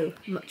so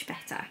much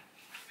better.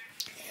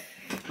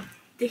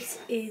 This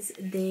is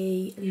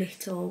the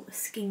little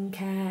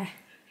skincare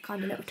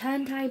kind of little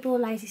turntable,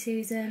 Lazy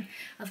Susan.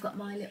 I've got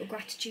my little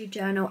gratitude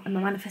journal and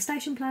my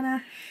manifestation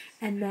planner,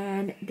 and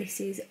then this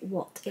is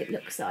what it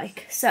looks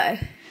like. So,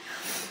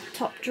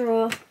 top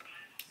drawer,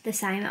 the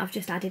same. I've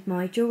just added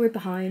my jewellery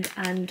behind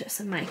and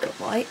some makeup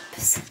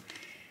wipes.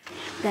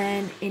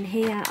 Then in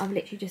here, I've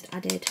literally just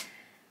added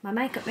my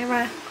makeup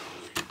mirror.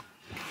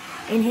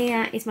 In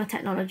here is my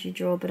technology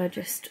drawer, but I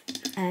just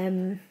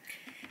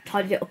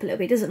tidied it up a little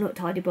bit. It doesn't look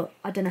tidy, but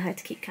I don't know how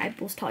to keep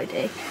cables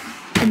tidy.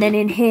 And then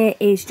in here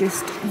is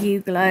just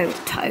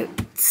YouGlow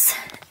totes.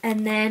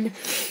 And then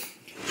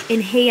in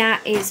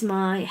here is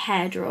my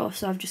hair drawer.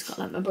 So I've just got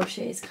like my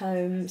brushes,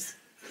 combs,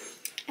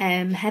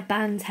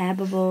 headbands, hair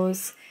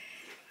bubbles,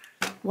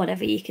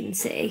 whatever you can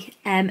see.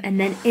 And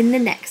then in the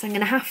next, I'm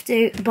going to have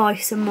to buy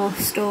some more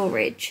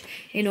storage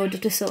in order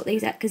to sort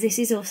these out, because this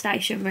is all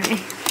stationery.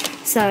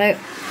 So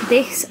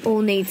this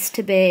all needs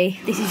to be,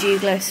 this is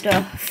YouGlow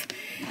stuff.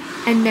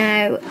 And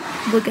now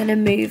we're going to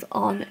move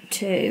on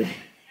to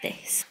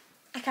this.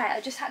 Okay, I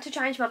just had to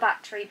change my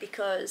battery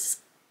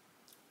because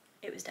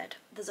it was dead.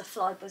 There's a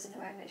fly buzzing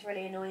around and it's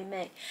really annoying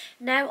me.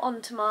 Now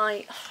on to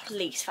my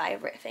least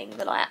favourite thing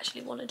that I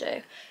actually want to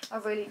do. I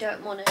really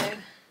don't want to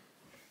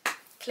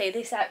clear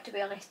this out, to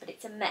be honest, but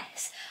it's a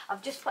mess.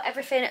 I've just put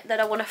everything that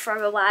I want to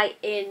throw away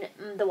in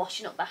the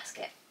washing up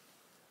basket.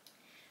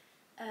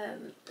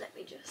 Let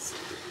me just,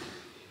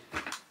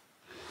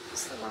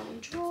 it's the wrong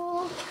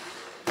drawer.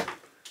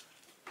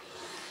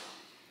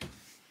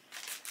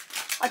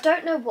 I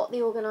don't know what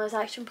the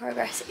organisation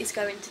progress is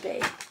going to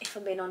be, if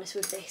I'm being honest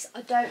with this.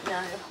 I don't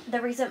know.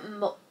 There isn't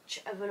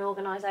much of an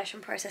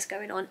organisation process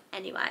going on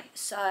anyway,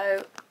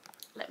 so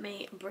let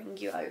me bring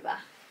you over.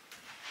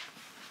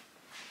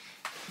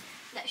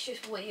 Let's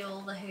just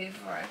wheel the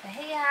Hoover over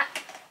here.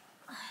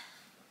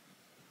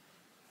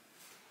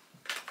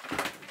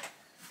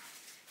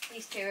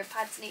 These period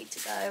pads need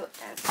to go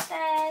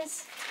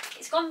downstairs.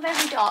 It's gone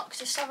very dark,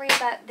 so sorry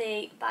about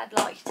the bad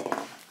lighting.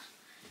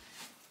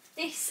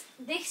 This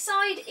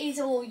side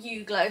is all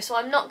YouGlow, so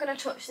I'm not going to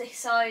touch this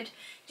side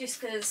just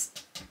because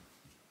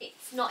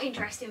it's not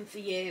interesting for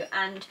you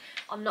and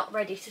I'm not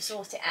ready to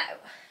sort it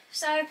out.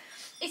 So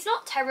it's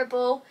not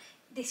terrible.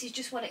 This is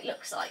just what it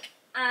looks like.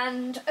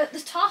 And at the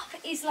top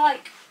is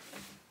like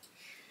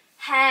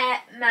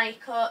hair,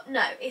 makeup.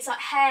 No, it's like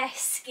hair,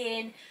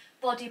 skin,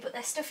 body, but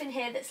there's stuff in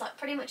here that's like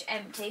pretty much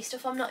empty,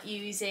 stuff I'm not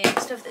using,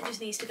 stuff that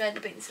just needs to go in the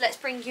bin. So let's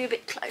bring you a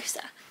bit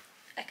closer.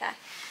 Okay,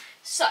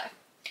 so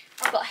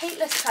I've got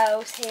heatless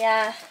curls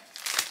here,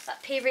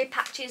 like period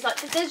patches, like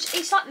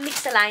it's like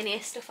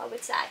miscellaneous stuff, I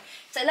would say.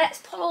 So let's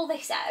pull all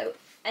this out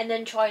and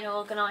then try and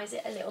organise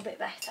it a little bit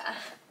better.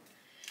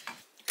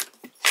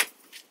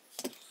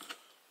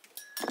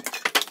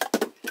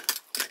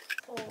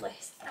 Pull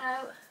this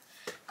out.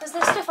 Because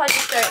there's stuff I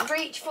just don't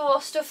reach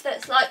for, stuff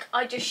that's like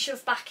I just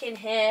shove back in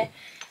here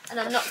and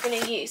I'm not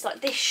going to use. Like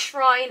this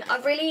shrine, I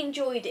really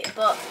enjoyed it,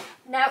 but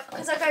now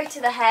because I go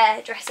to the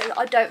hairdresser,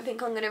 I don't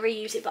think I'm going to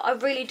reuse it, but I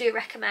really do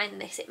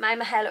recommend this. It made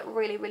my hair look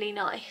really, really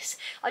nice.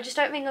 I just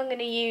don't think I'm going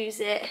to use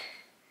it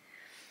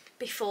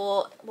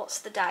before, what's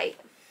the date?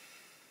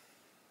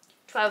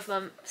 12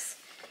 months.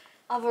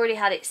 I've already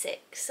had it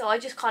 6, so I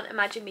just can't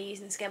imagine me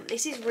using this again. But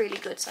this is really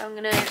good, so I'm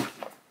going to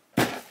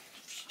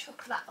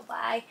chuck that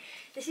away.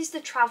 This is the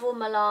Travel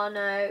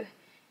Milano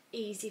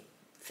Easy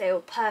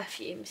Feel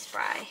perfume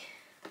spray.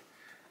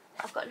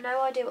 I've got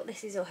no idea what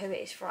this is or who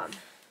it is from,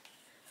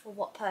 or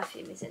what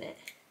perfume is in it.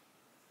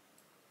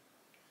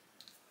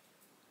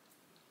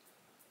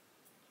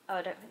 Oh,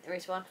 I don't think there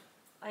is one.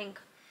 I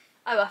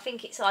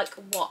think it's like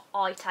what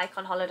I take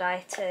on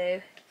holiday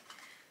to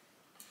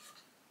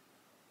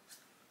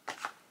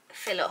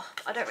fill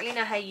up. I don't really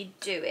know how you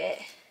do it.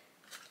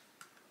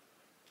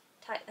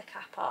 Take the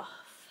cap off.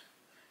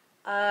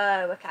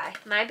 Oh, okay.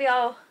 Maybe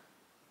I'll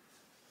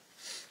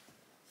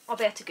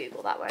be able to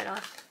Google that, won't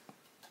I?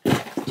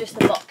 Just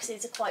the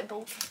boxes are quite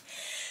bulky.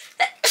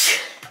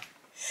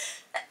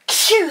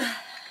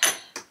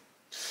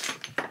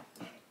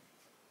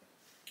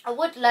 I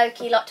would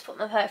low-key like to put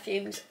my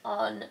perfumes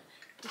on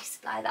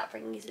display. That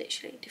ring is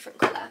literally a different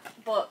colour,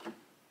 but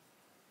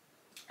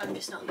I'm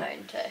just not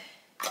going to.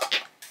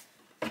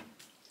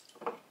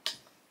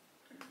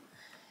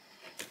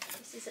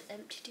 This is an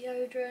empty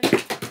deodorant.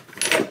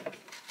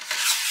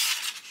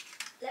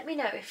 Let me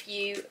know if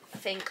you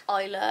think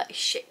Isla is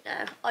shit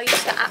now. I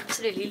used to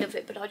absolutely love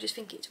it, but I just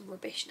think it's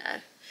rubbish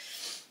now.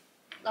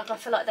 Like, I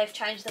feel like they've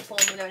changed the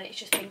formula and it's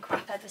just been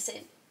crap ever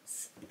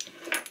since.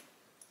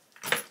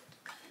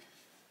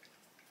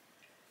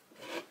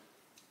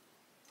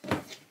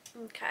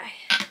 Okay.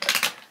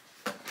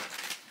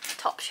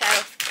 Top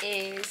shelf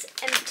is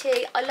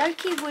empty. I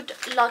low-key would,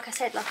 like I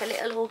said, like a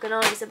little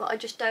organiser, but I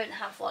just don't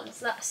have one.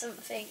 So that's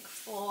something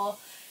for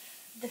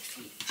the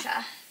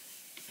future.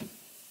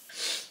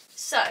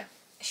 So,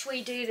 should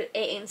we do it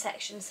in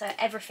sections? So,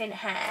 everything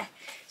hair.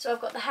 So,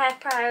 I've got the Hair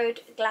Proud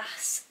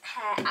Glass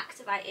Hair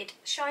Activated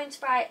Shine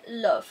Spray.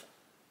 Love.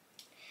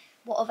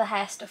 What other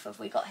hair stuff have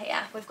we got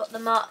here? We've got the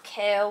Mark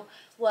Hill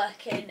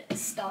Working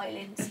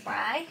Styling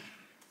Spray.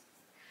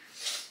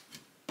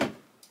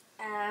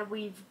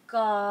 We've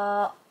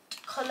got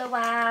Colour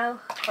Wow.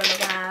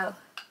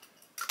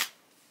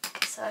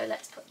 So,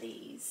 let's put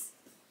these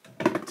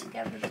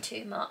together, the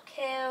two Mark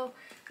Hill.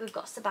 We've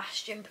got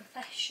Sebastian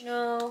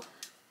Professional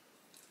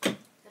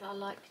that I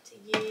like to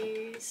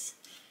use.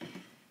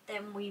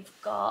 Then we've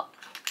got,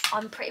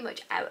 I'm pretty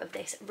much out of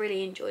this,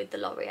 really enjoyed the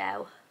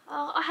L'Oreal.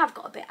 Oh, I have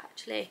got a bit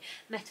actually.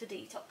 Metal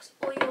Detox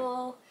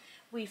Oil.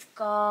 We've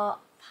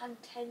got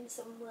Pantene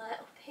somewhere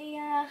up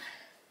here.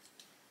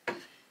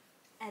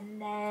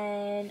 And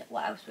then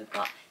what else we've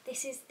got?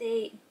 This is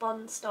the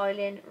Bond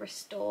Styling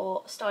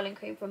Restore Styling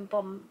Cream from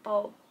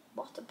Boldplex.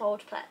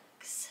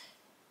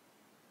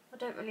 I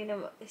don't really know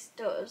what this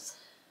does.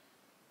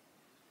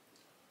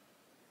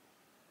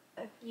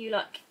 You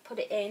like put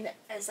it in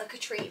as like a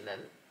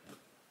treatment.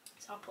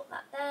 So I'll put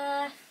that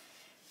there.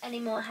 Any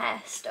more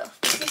hair stuff?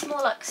 This is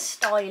more like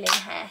styling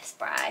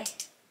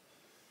hairspray.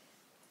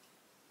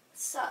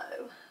 So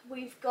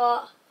we've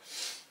got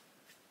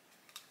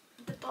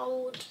the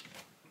Bold.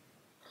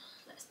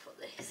 Let's put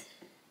this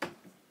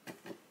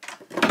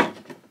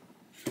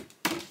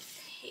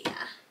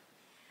here.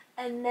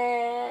 And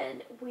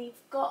then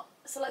we've got,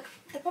 so like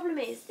the problem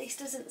is this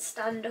doesn't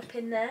stand up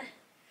in there.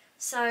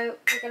 So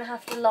we're going to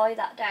have to lie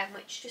that down,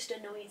 which just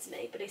annoys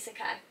me, but it's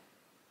okay.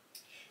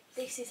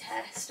 This is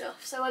hair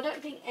stuff. So I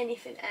don't think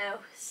anything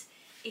else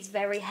is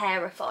very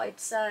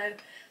hairified. So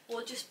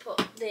we'll just put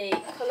the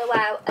Colour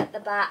Wow at the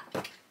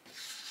back,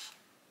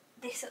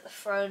 this at the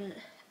front,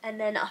 and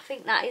then I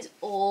think that is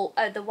all.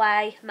 Oh, the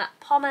Way Matte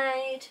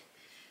Pomade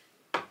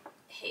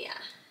here.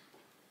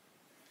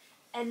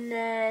 And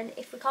then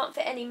if we can't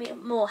fit any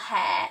more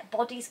hair,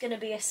 body's going to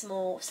be a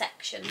small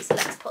section, so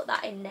let's put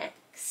that in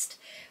next.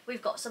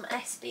 We've got some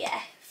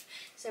SPF.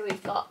 So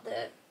we've got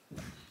the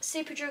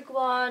Superdrug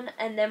one,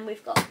 and then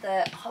we've got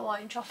the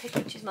Hawaiian Tropic,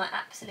 which is my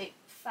absolute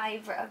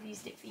favourite. I've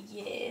used it for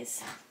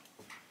years.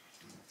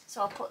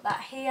 So I'll put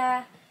that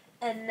here.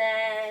 And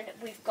then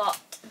we've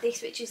got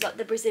this, which is like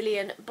the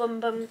Brazilian Bum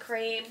Bum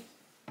Cream.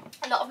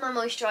 A lot of my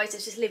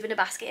moisturisers just live in a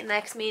basket in there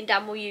because me and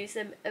Dan will use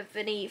them of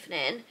an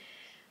evening.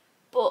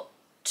 But,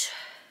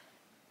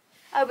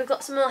 oh, we've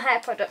got some more hair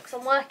products.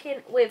 I'm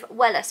working with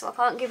Wella, so I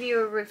can't give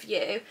you a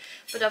review.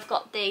 But I've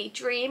got the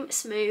Dream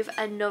Smooth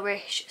and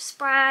Nourish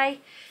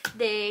Spray,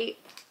 the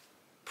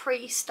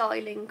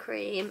Pre-Styling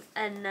Cream,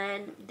 and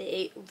then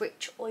the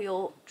Rich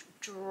Oil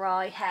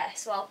Dry Hair.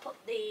 So I'll put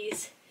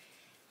these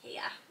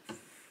here.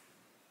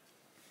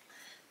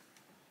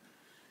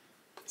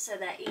 So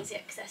they're easy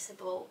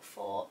accessible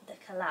for the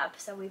collab.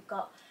 So we've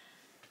got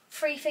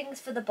 3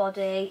 things for the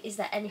body. Is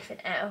there anything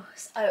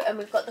else? Oh, and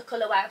we've got the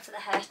Colour Wow for the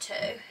hair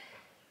too.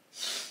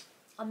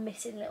 I'm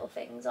missing little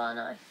things, aren't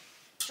I?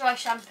 Dry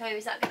shampoo,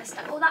 is that going to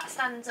stand? Oh, that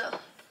stands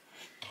up.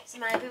 So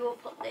maybe we'll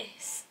put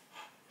this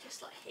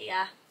just like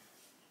here.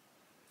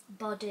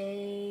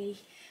 Body.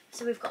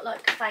 So we've got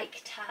like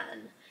fake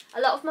tan.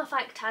 A lot of my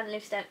fake tan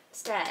lives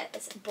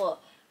downstairs, but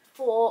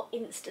for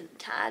instant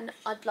tan,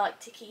 I'd like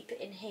to keep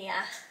it in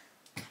here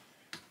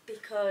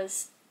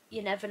because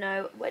you never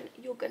know when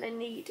you're going to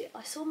need it.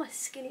 I saw my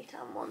skinny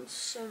tan one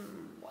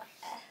somewhere.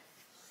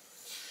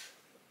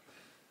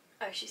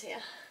 Oh, she's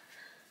here.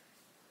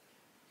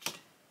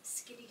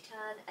 Skinny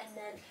tan, and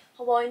then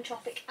Hawaiian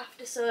Tropic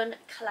After Sun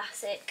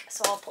Classic.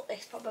 So I'll put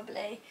this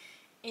probably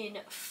in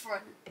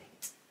front.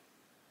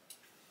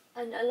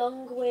 And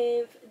along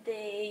with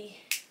the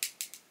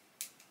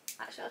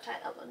Actually, I'll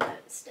take that one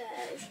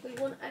downstairs. We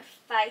want a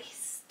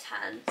face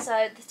tan.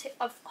 So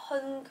I've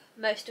hung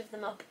most of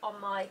them up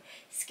on my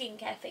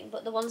skincare thing,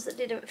 but the ones that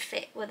didn't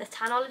fit were the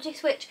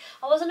Tanologist, which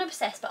I wasn't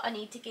obsessed, but I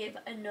need to give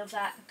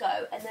another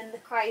go. And then the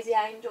Crazy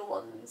Angel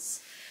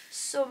ones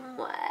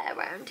somewhere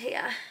around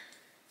here.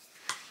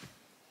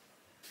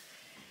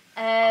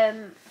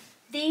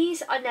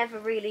 These I never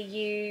really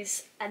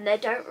use, and they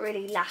don't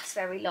really last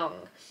very long.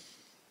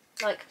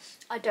 Like,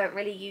 I don't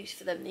really use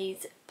for them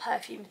these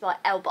perfumes by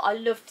Elle, but I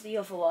loved the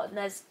other one.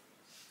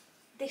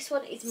 This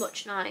one is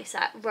much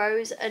nicer.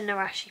 Rose and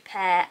Narashi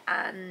pear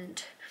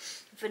and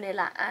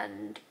vanilla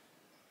and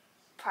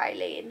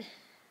praline.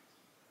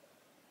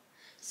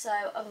 So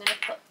I'm going to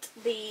put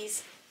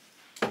these,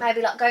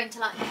 maybe like going to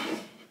like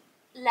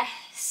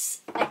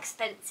less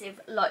expensive,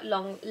 like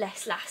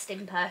less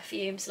lasting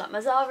perfumes. Like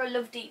my Zara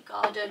Love Deep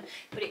Garden,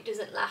 but it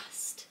doesn't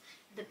last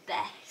the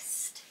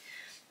best.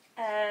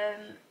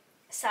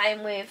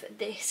 Same with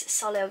this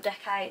Soleil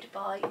Decade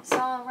by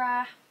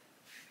Zara.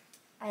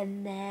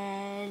 And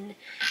then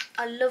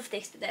I love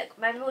this, but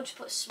maybe we'll just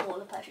put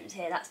smaller perfumes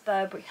here. That's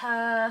Burberry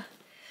Her.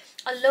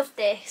 I love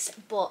this,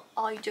 but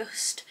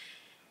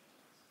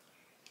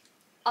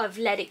I've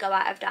let it go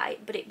out of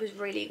date, but it was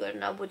really good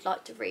and I would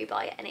like to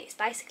rebuy it. And it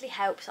basically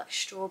helps like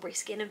strawberry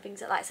skin and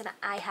things like that. It's an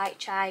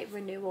AHA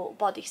Renewal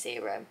Body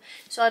Serum.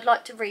 So I'd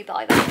like to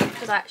rebuy that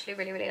because I actually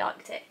really, really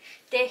liked it.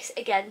 This,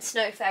 again,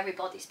 Snow Fairy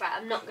Body Spray.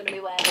 I'm not going to be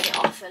wearing it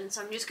often,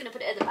 so I'm just going to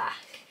put it at the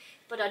back.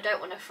 But I don't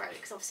want to throw it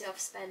because obviously I've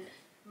spent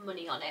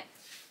money on it.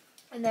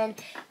 And then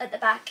at the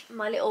back,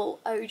 my little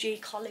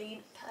OG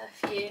Colleen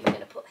perfume I'm going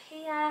to put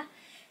here.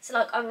 So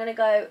like I'm going to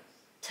go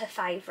to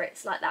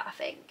favourites like that, I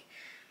think.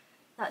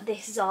 Like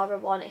this Zara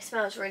one, it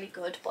smells really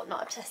good, but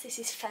not obsessed. This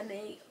is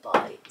Femi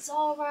by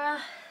Zara.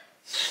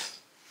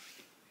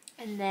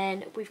 And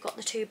then we've got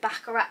the two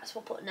Baccarats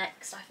we'll put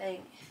next, I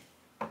think.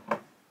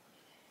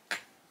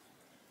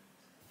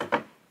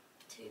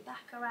 Two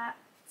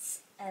Baccarats.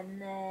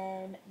 And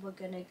then we're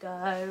going to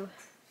go...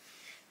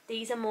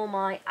 These are more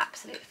my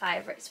absolute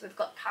favourites. We've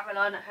got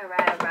Carolina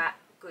Herrera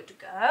Good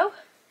Girl.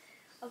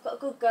 I've got a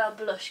Good Girl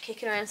blush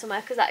kicking around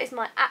somewhere because that is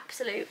my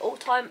absolute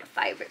all-time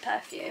favourite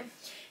perfume.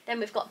 Then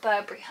we've got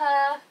Burberry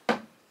Her.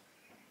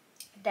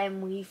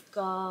 Then we've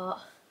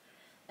got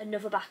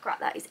another Baccarat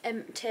that is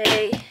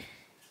empty.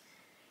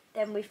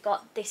 Then we've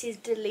got, this is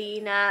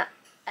Delina,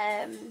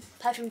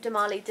 Perfume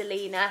Damali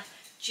Delina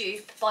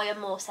dupe by a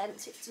More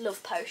Sense. It's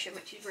Love Potion,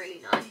 which is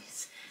really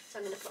nice. So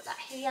I'm going to put that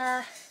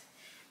here.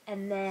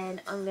 And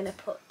then I'm going to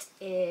put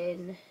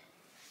in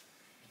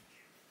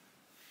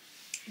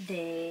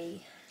the...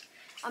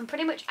 I'm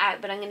pretty much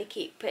out, but I'm going to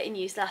keep putting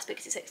use last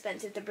because it's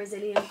expensive. The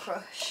Brazilian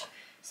Crush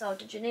Sol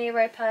de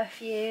Janeiro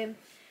perfume.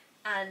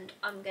 And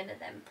I'm going to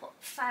then put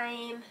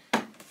Fame.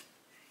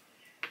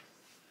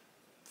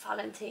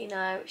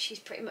 Valentino. She's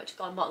pretty much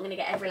gone, but I'm going to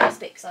get every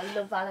last bit because I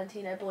love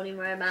Valentino Born in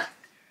Roma.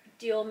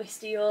 Dior Miss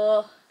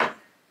Dior.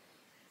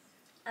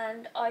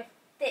 And I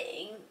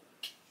think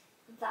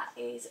that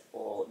is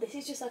all. This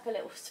is just like a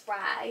little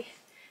spray.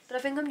 But I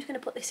think I'm just going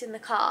to put this in the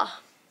car.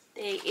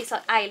 It's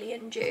like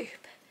Alien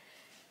dupe.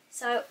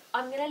 So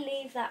I'm going to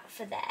leave that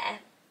for there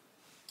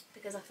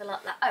because I feel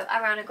like that. Oh,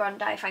 Ariana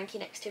Grande Thank You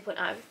Next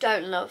 2.0.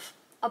 Don't love.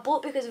 I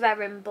bought because of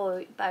Erin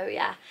Boya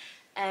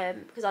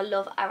because I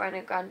love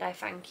Ariana Grande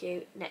Thank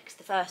You Next,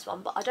 the first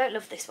one, but I don't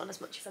love this one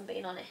as much if I'm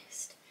being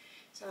honest.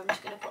 So I'm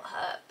just going to put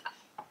her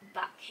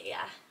back here.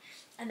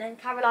 And then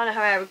Carolina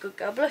Herrera Good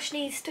Girl blush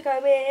needs to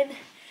go in.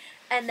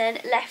 And then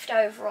left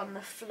over on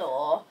the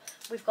floor,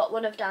 we've got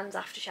one of Dan's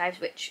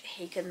aftershaves, which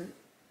he can,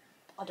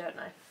 I don't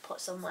know, put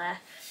somewhere.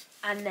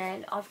 And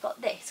then I've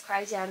got this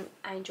Crazy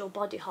Angel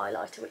body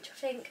highlighter, which I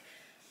think,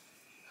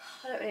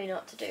 I don't really know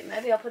what to do.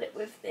 Maybe I'll put it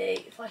with the,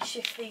 if I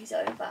shift these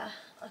over,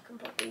 I can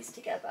put these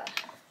together.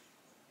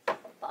 But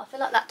I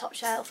feel like that top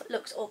shelf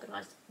looks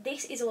organised.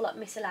 This is all like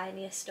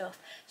miscellaneous stuff,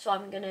 so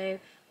I'm going to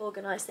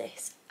organise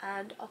this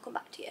and I'll come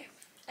back to you.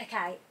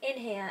 Okay, in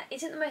here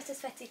isn't the most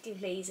aesthetically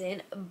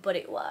pleasing, but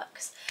it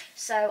works.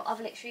 So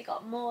I've literally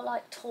got more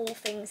like tall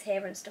things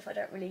here and stuff I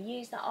don't really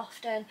use that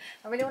often.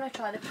 I really want to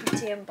try the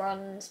Pretty and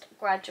Bronzed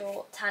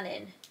Gradual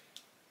Tanning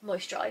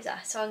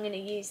Moisturiser, so I'm going to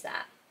use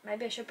that.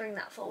 Maybe I should bring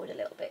that forward a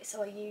little bit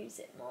so I use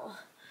it more.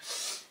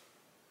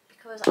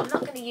 Because I'm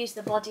not going to use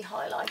the body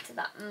highlighter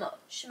that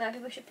much. Maybe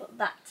we should put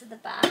that to the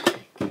back.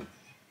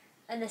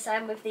 And the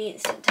same with the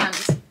Instant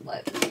Tans.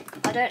 Well,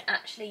 I don't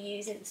actually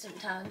use Instant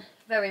Tan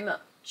very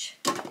much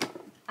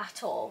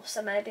at all,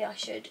 so maybe I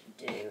should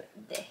do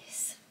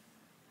this.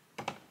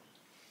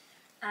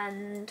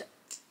 And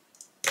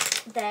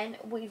then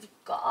we've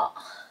got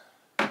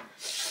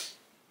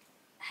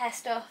hair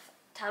stuff,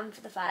 tan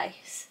for the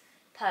face,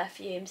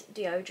 perfumes,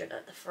 deodorant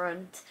at the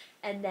front,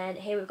 and then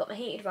here we've got my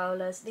heated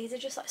rollers. These are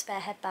just like spare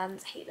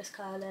headbands, heatless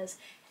curlers,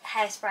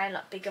 hairspray and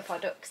like bigger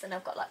products. Then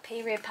I've got like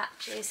period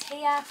patches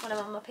here when I'm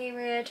on my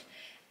period,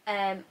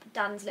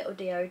 Dan's little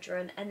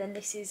deodorant, and then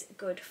this is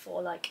good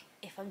for like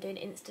if I'm doing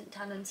instant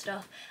tan and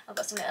stuff. I've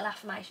got some little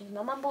affirmations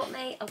my mum bought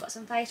me, I've got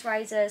some face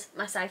razors,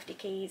 my safety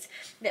keys,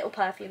 little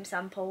perfume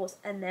samples,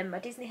 and then my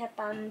Disney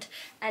headband,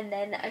 and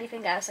then the only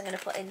thing else I'm going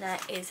to put in there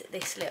is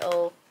this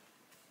little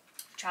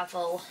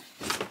travel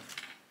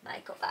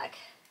makeup bag,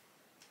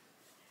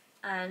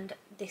 and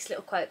this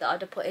little quote that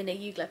I'd have put in a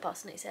YouGlow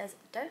post, and it says,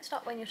 "Don't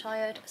stop when you're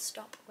tired,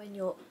 stop when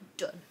you're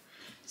done."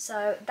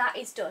 So that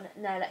is done.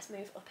 Now let's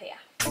move up here.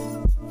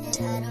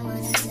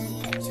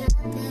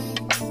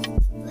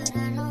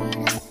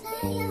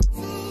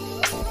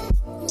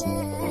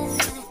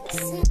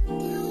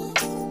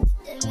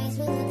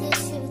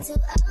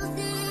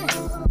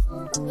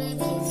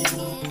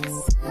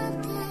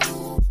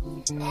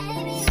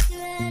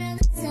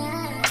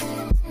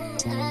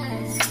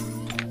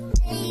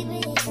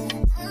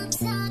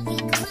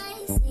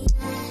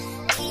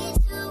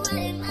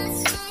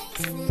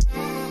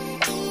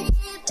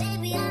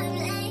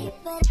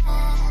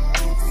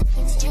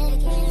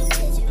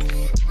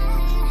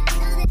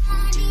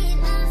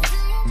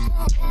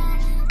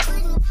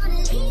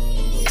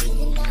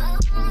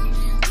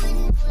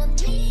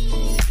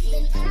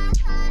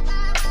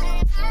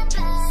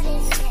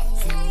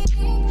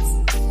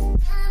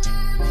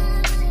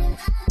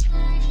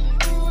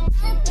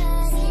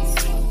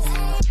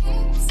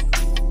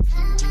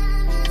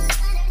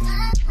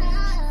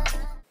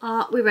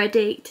 Are we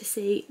ready to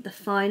see the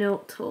final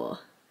tour?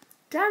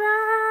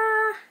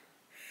 Ta-da!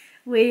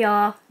 We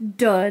are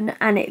done,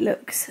 and it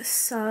looks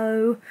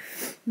so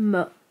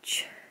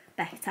much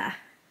better.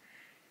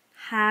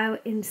 How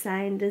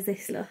insane does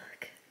this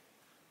look?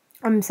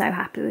 I'm so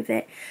happy with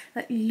it.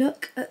 Like,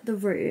 look at the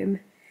room.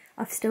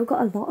 I've still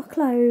got a lot of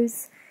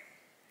clothes,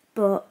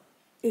 but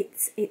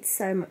it's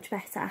so much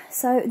better.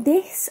 So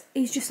this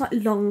is just like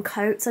long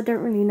coats I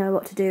don't really know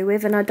what to do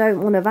with, and I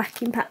don't want to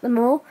vacuum pack them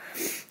all.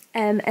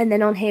 And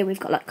then on here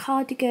we've got like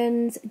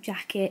cardigans,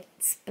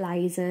 jackets,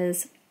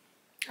 blazers,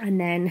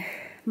 and then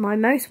my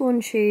most worn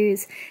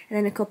shoes, and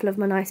then a couple of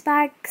my nice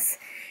bags,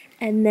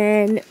 and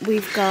then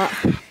we've got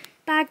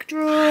bag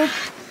drawer,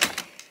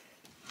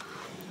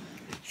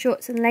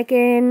 shorts and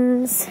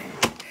leggings,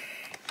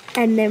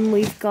 and then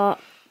we've got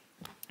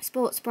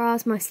sports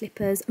bras, my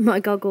slippers,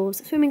 my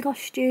goggles, swimming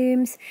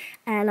costumes,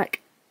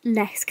 like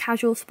less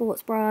casual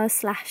sports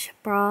bras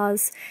 /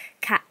 bras,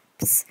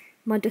 caps,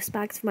 my dust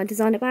bags for my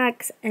designer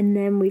bags, and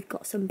then we've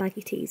got some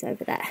baggy tees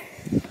over there.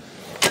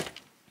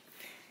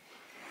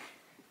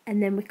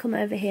 And then we come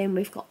over here and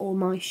we've got all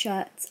my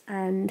shirts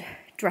and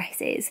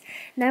dresses.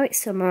 Now it's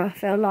summer, I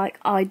feel like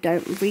I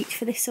don't reach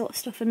for this sort of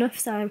stuff enough,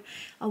 so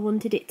I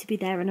wanted it to be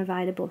there and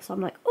available, so I'm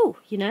like, oh,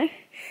 you know.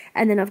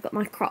 And then I've got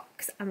my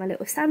Crocs and my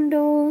little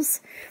sandals,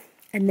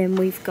 and then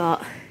we've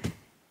got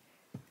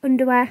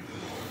underwear,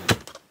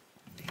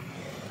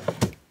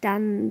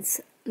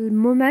 Dan's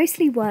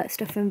mostly work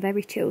stuff and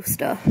very chill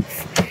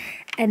stuff,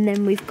 and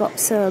then we've got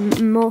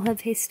some more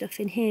of his stuff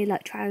in here,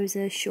 like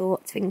trousers,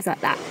 shorts, things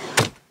like that.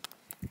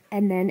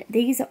 And then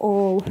these are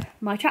all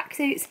my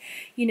tracksuits.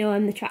 You know,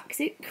 I'm the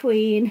tracksuit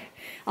queen.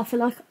 I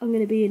feel like I'm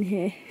going to be in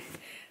here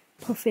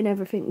puffing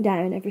everything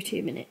down every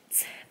 2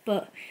 minutes.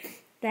 But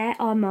there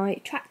are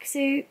my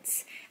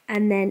tracksuits.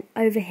 And then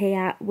over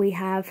here we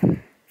have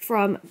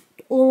from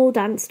all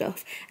dance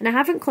stuff. And I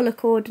haven't colour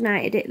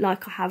coordinated it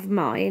like I have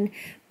mine.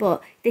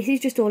 But this is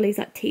just all these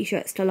like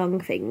t-shirts to long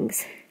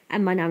things.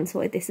 And my nan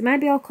sorted this. So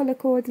maybe I'll colour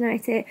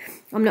coordinate it.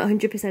 I'm not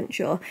 100%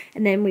 sure.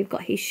 And then we've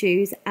got his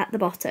shoes at the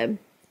bottom.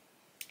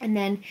 And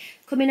then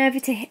coming over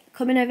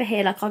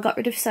here, like I got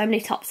rid of so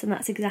many tops, and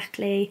that's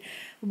exactly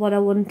what I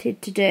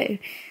wanted to do.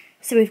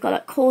 So we've got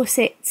like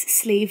corsets,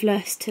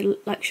 sleeveless to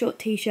like short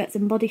t-shirts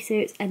and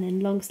bodysuits, and then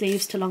long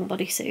sleeves to long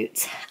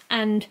bodysuits.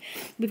 And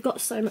we've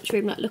got so much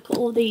room. Like, look at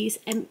all these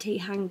empty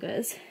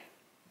hangers.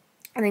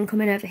 And then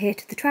coming over here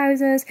to the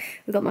trousers,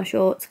 we've got my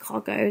shorts,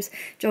 cargos,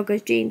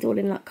 joggers, jeans, all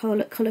in like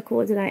colour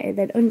coordinated.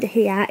 Then under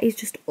here is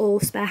just all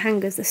spare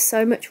hangers. There's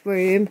so much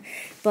room,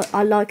 but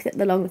I like that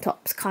the long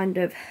tops kind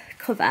of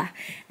cover.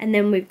 And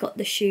then we've got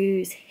the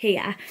shoes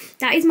here.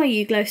 That is my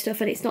YouGlow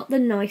stuff, and it's not the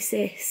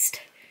nicest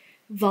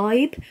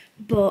vibe,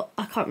 but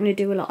I can't really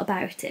do a lot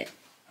about it.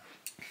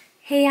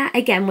 Here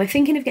again, we're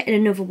thinking of getting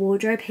another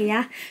wardrobe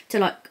here to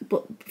like,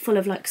 but full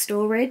of like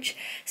storage.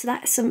 So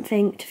that's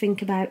something to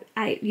think about,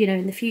 you know,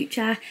 in the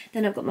future.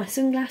 Then I've got my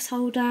sunglass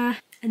holder,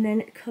 and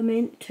then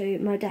coming to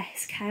my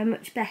desk. How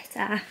much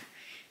better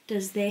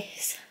does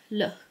this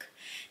look?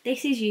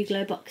 This is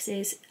YouGlow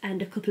boxes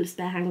and a couple of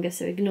spare hangers,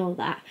 so ignore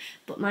that.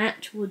 But my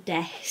actual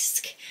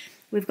desk,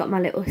 we've got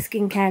my little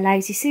skincare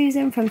Lazy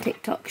Susan from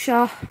TikTok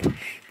shop.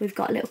 We've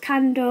got a little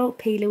candle,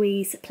 P.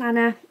 Louise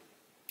planner,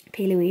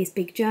 P. Louise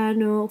big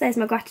journal. There's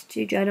my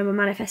gratitude journal, my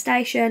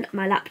manifestation,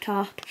 my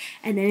laptop,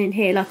 and then in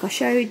here, like I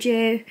showed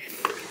you,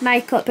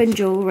 makeup and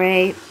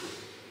jewellery,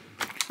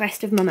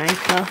 rest of my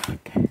makeup,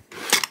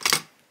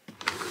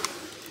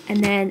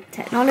 and then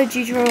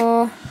technology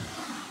drawer,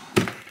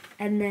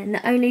 and then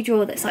the only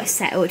drawer that's like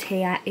settled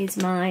here is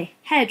my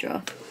hair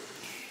drawer.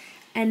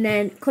 And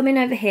then coming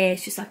over here,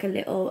 it's just like a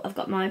little, I've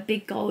got my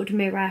big gold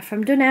mirror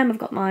from Dunham, I've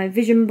got my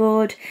vision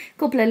board, a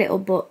couple of little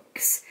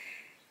books,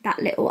 that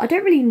little, I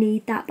don't really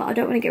need that, but I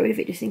don't want to get rid of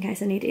it just in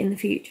case I need it in the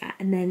future.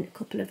 And then a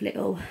couple of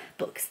little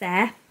books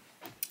there.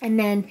 And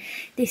then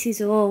this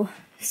is all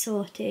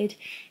sorted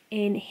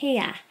in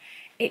here.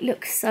 It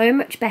looks so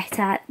much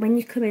better. When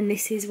you come in,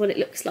 this is what it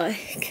looks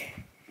like.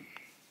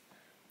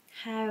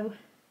 How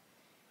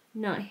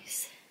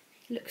nice.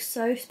 It looks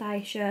so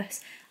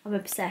spacious. I'm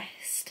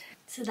obsessed.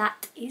 So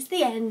that is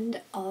the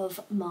end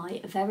of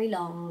my very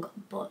long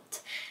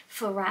but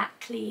thorough,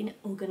 clean,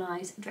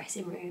 organised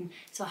dressing room.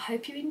 So I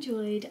hope you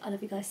enjoyed. I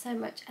love you guys so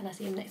much and I'll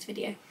see you in the next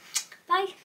video. Bye!